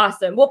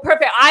 Awesome. Well,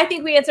 perfect. I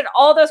think we answered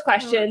all those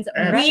questions.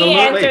 Absolutely. We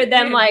answered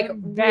them like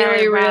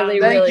really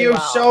Thank you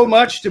so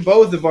much to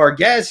both of our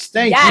guests.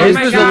 Thank you. This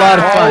was a lot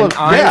of fun.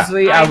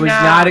 Honestly, I was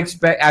not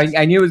expecting.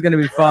 I knew it was going to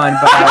be fun,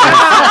 but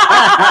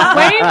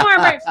way more.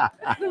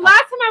 The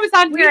last time I was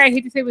on here, I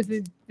hate to say, was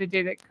the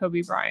day that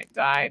Kobe Bryant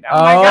died.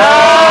 Oh my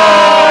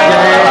god!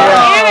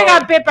 And I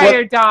got bit by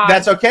your dog.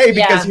 That's okay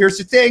because here's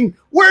the thing: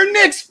 we're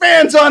Knicks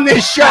fans on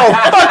this show.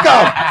 Fuck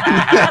them.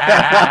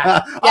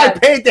 I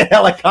paid the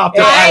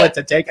helicopter pilot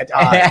to take a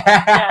dive.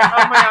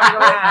 Oh my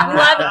god! We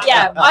love it.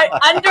 Yeah,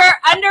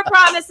 under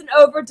promise and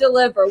over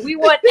deliver. We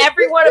want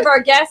every one of our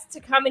guests to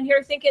come in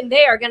here thinking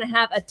they are going to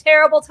have a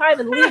terrible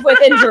time and leave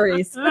with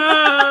injuries.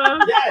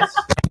 Yes.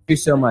 Thank you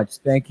so much.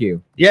 Thank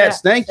you.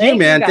 Yes, thank you,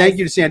 man. You thank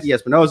you to Santi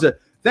Espinosa.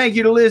 Thank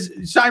you to Liz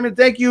Simon.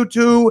 Thank you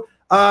to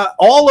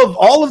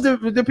all of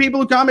the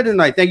people who commented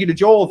tonight. Thank you to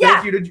Joel.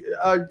 Thank you to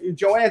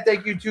Joanne.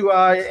 Thank you to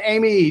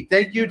Amy.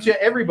 Thank you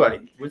to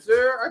everybody. Was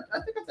there?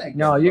 I think I thanked.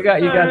 No, you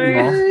got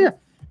them all. Yeah.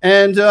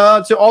 And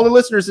to all the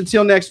listeners,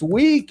 until next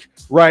week,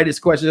 write us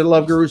questions at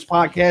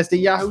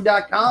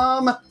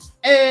loveguruspodcast@yahoo.com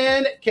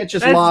and catch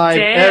us live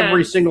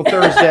every single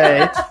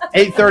Thursday,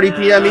 8:30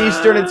 p.m.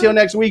 Eastern. Until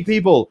next week,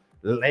 people.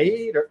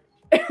 Later.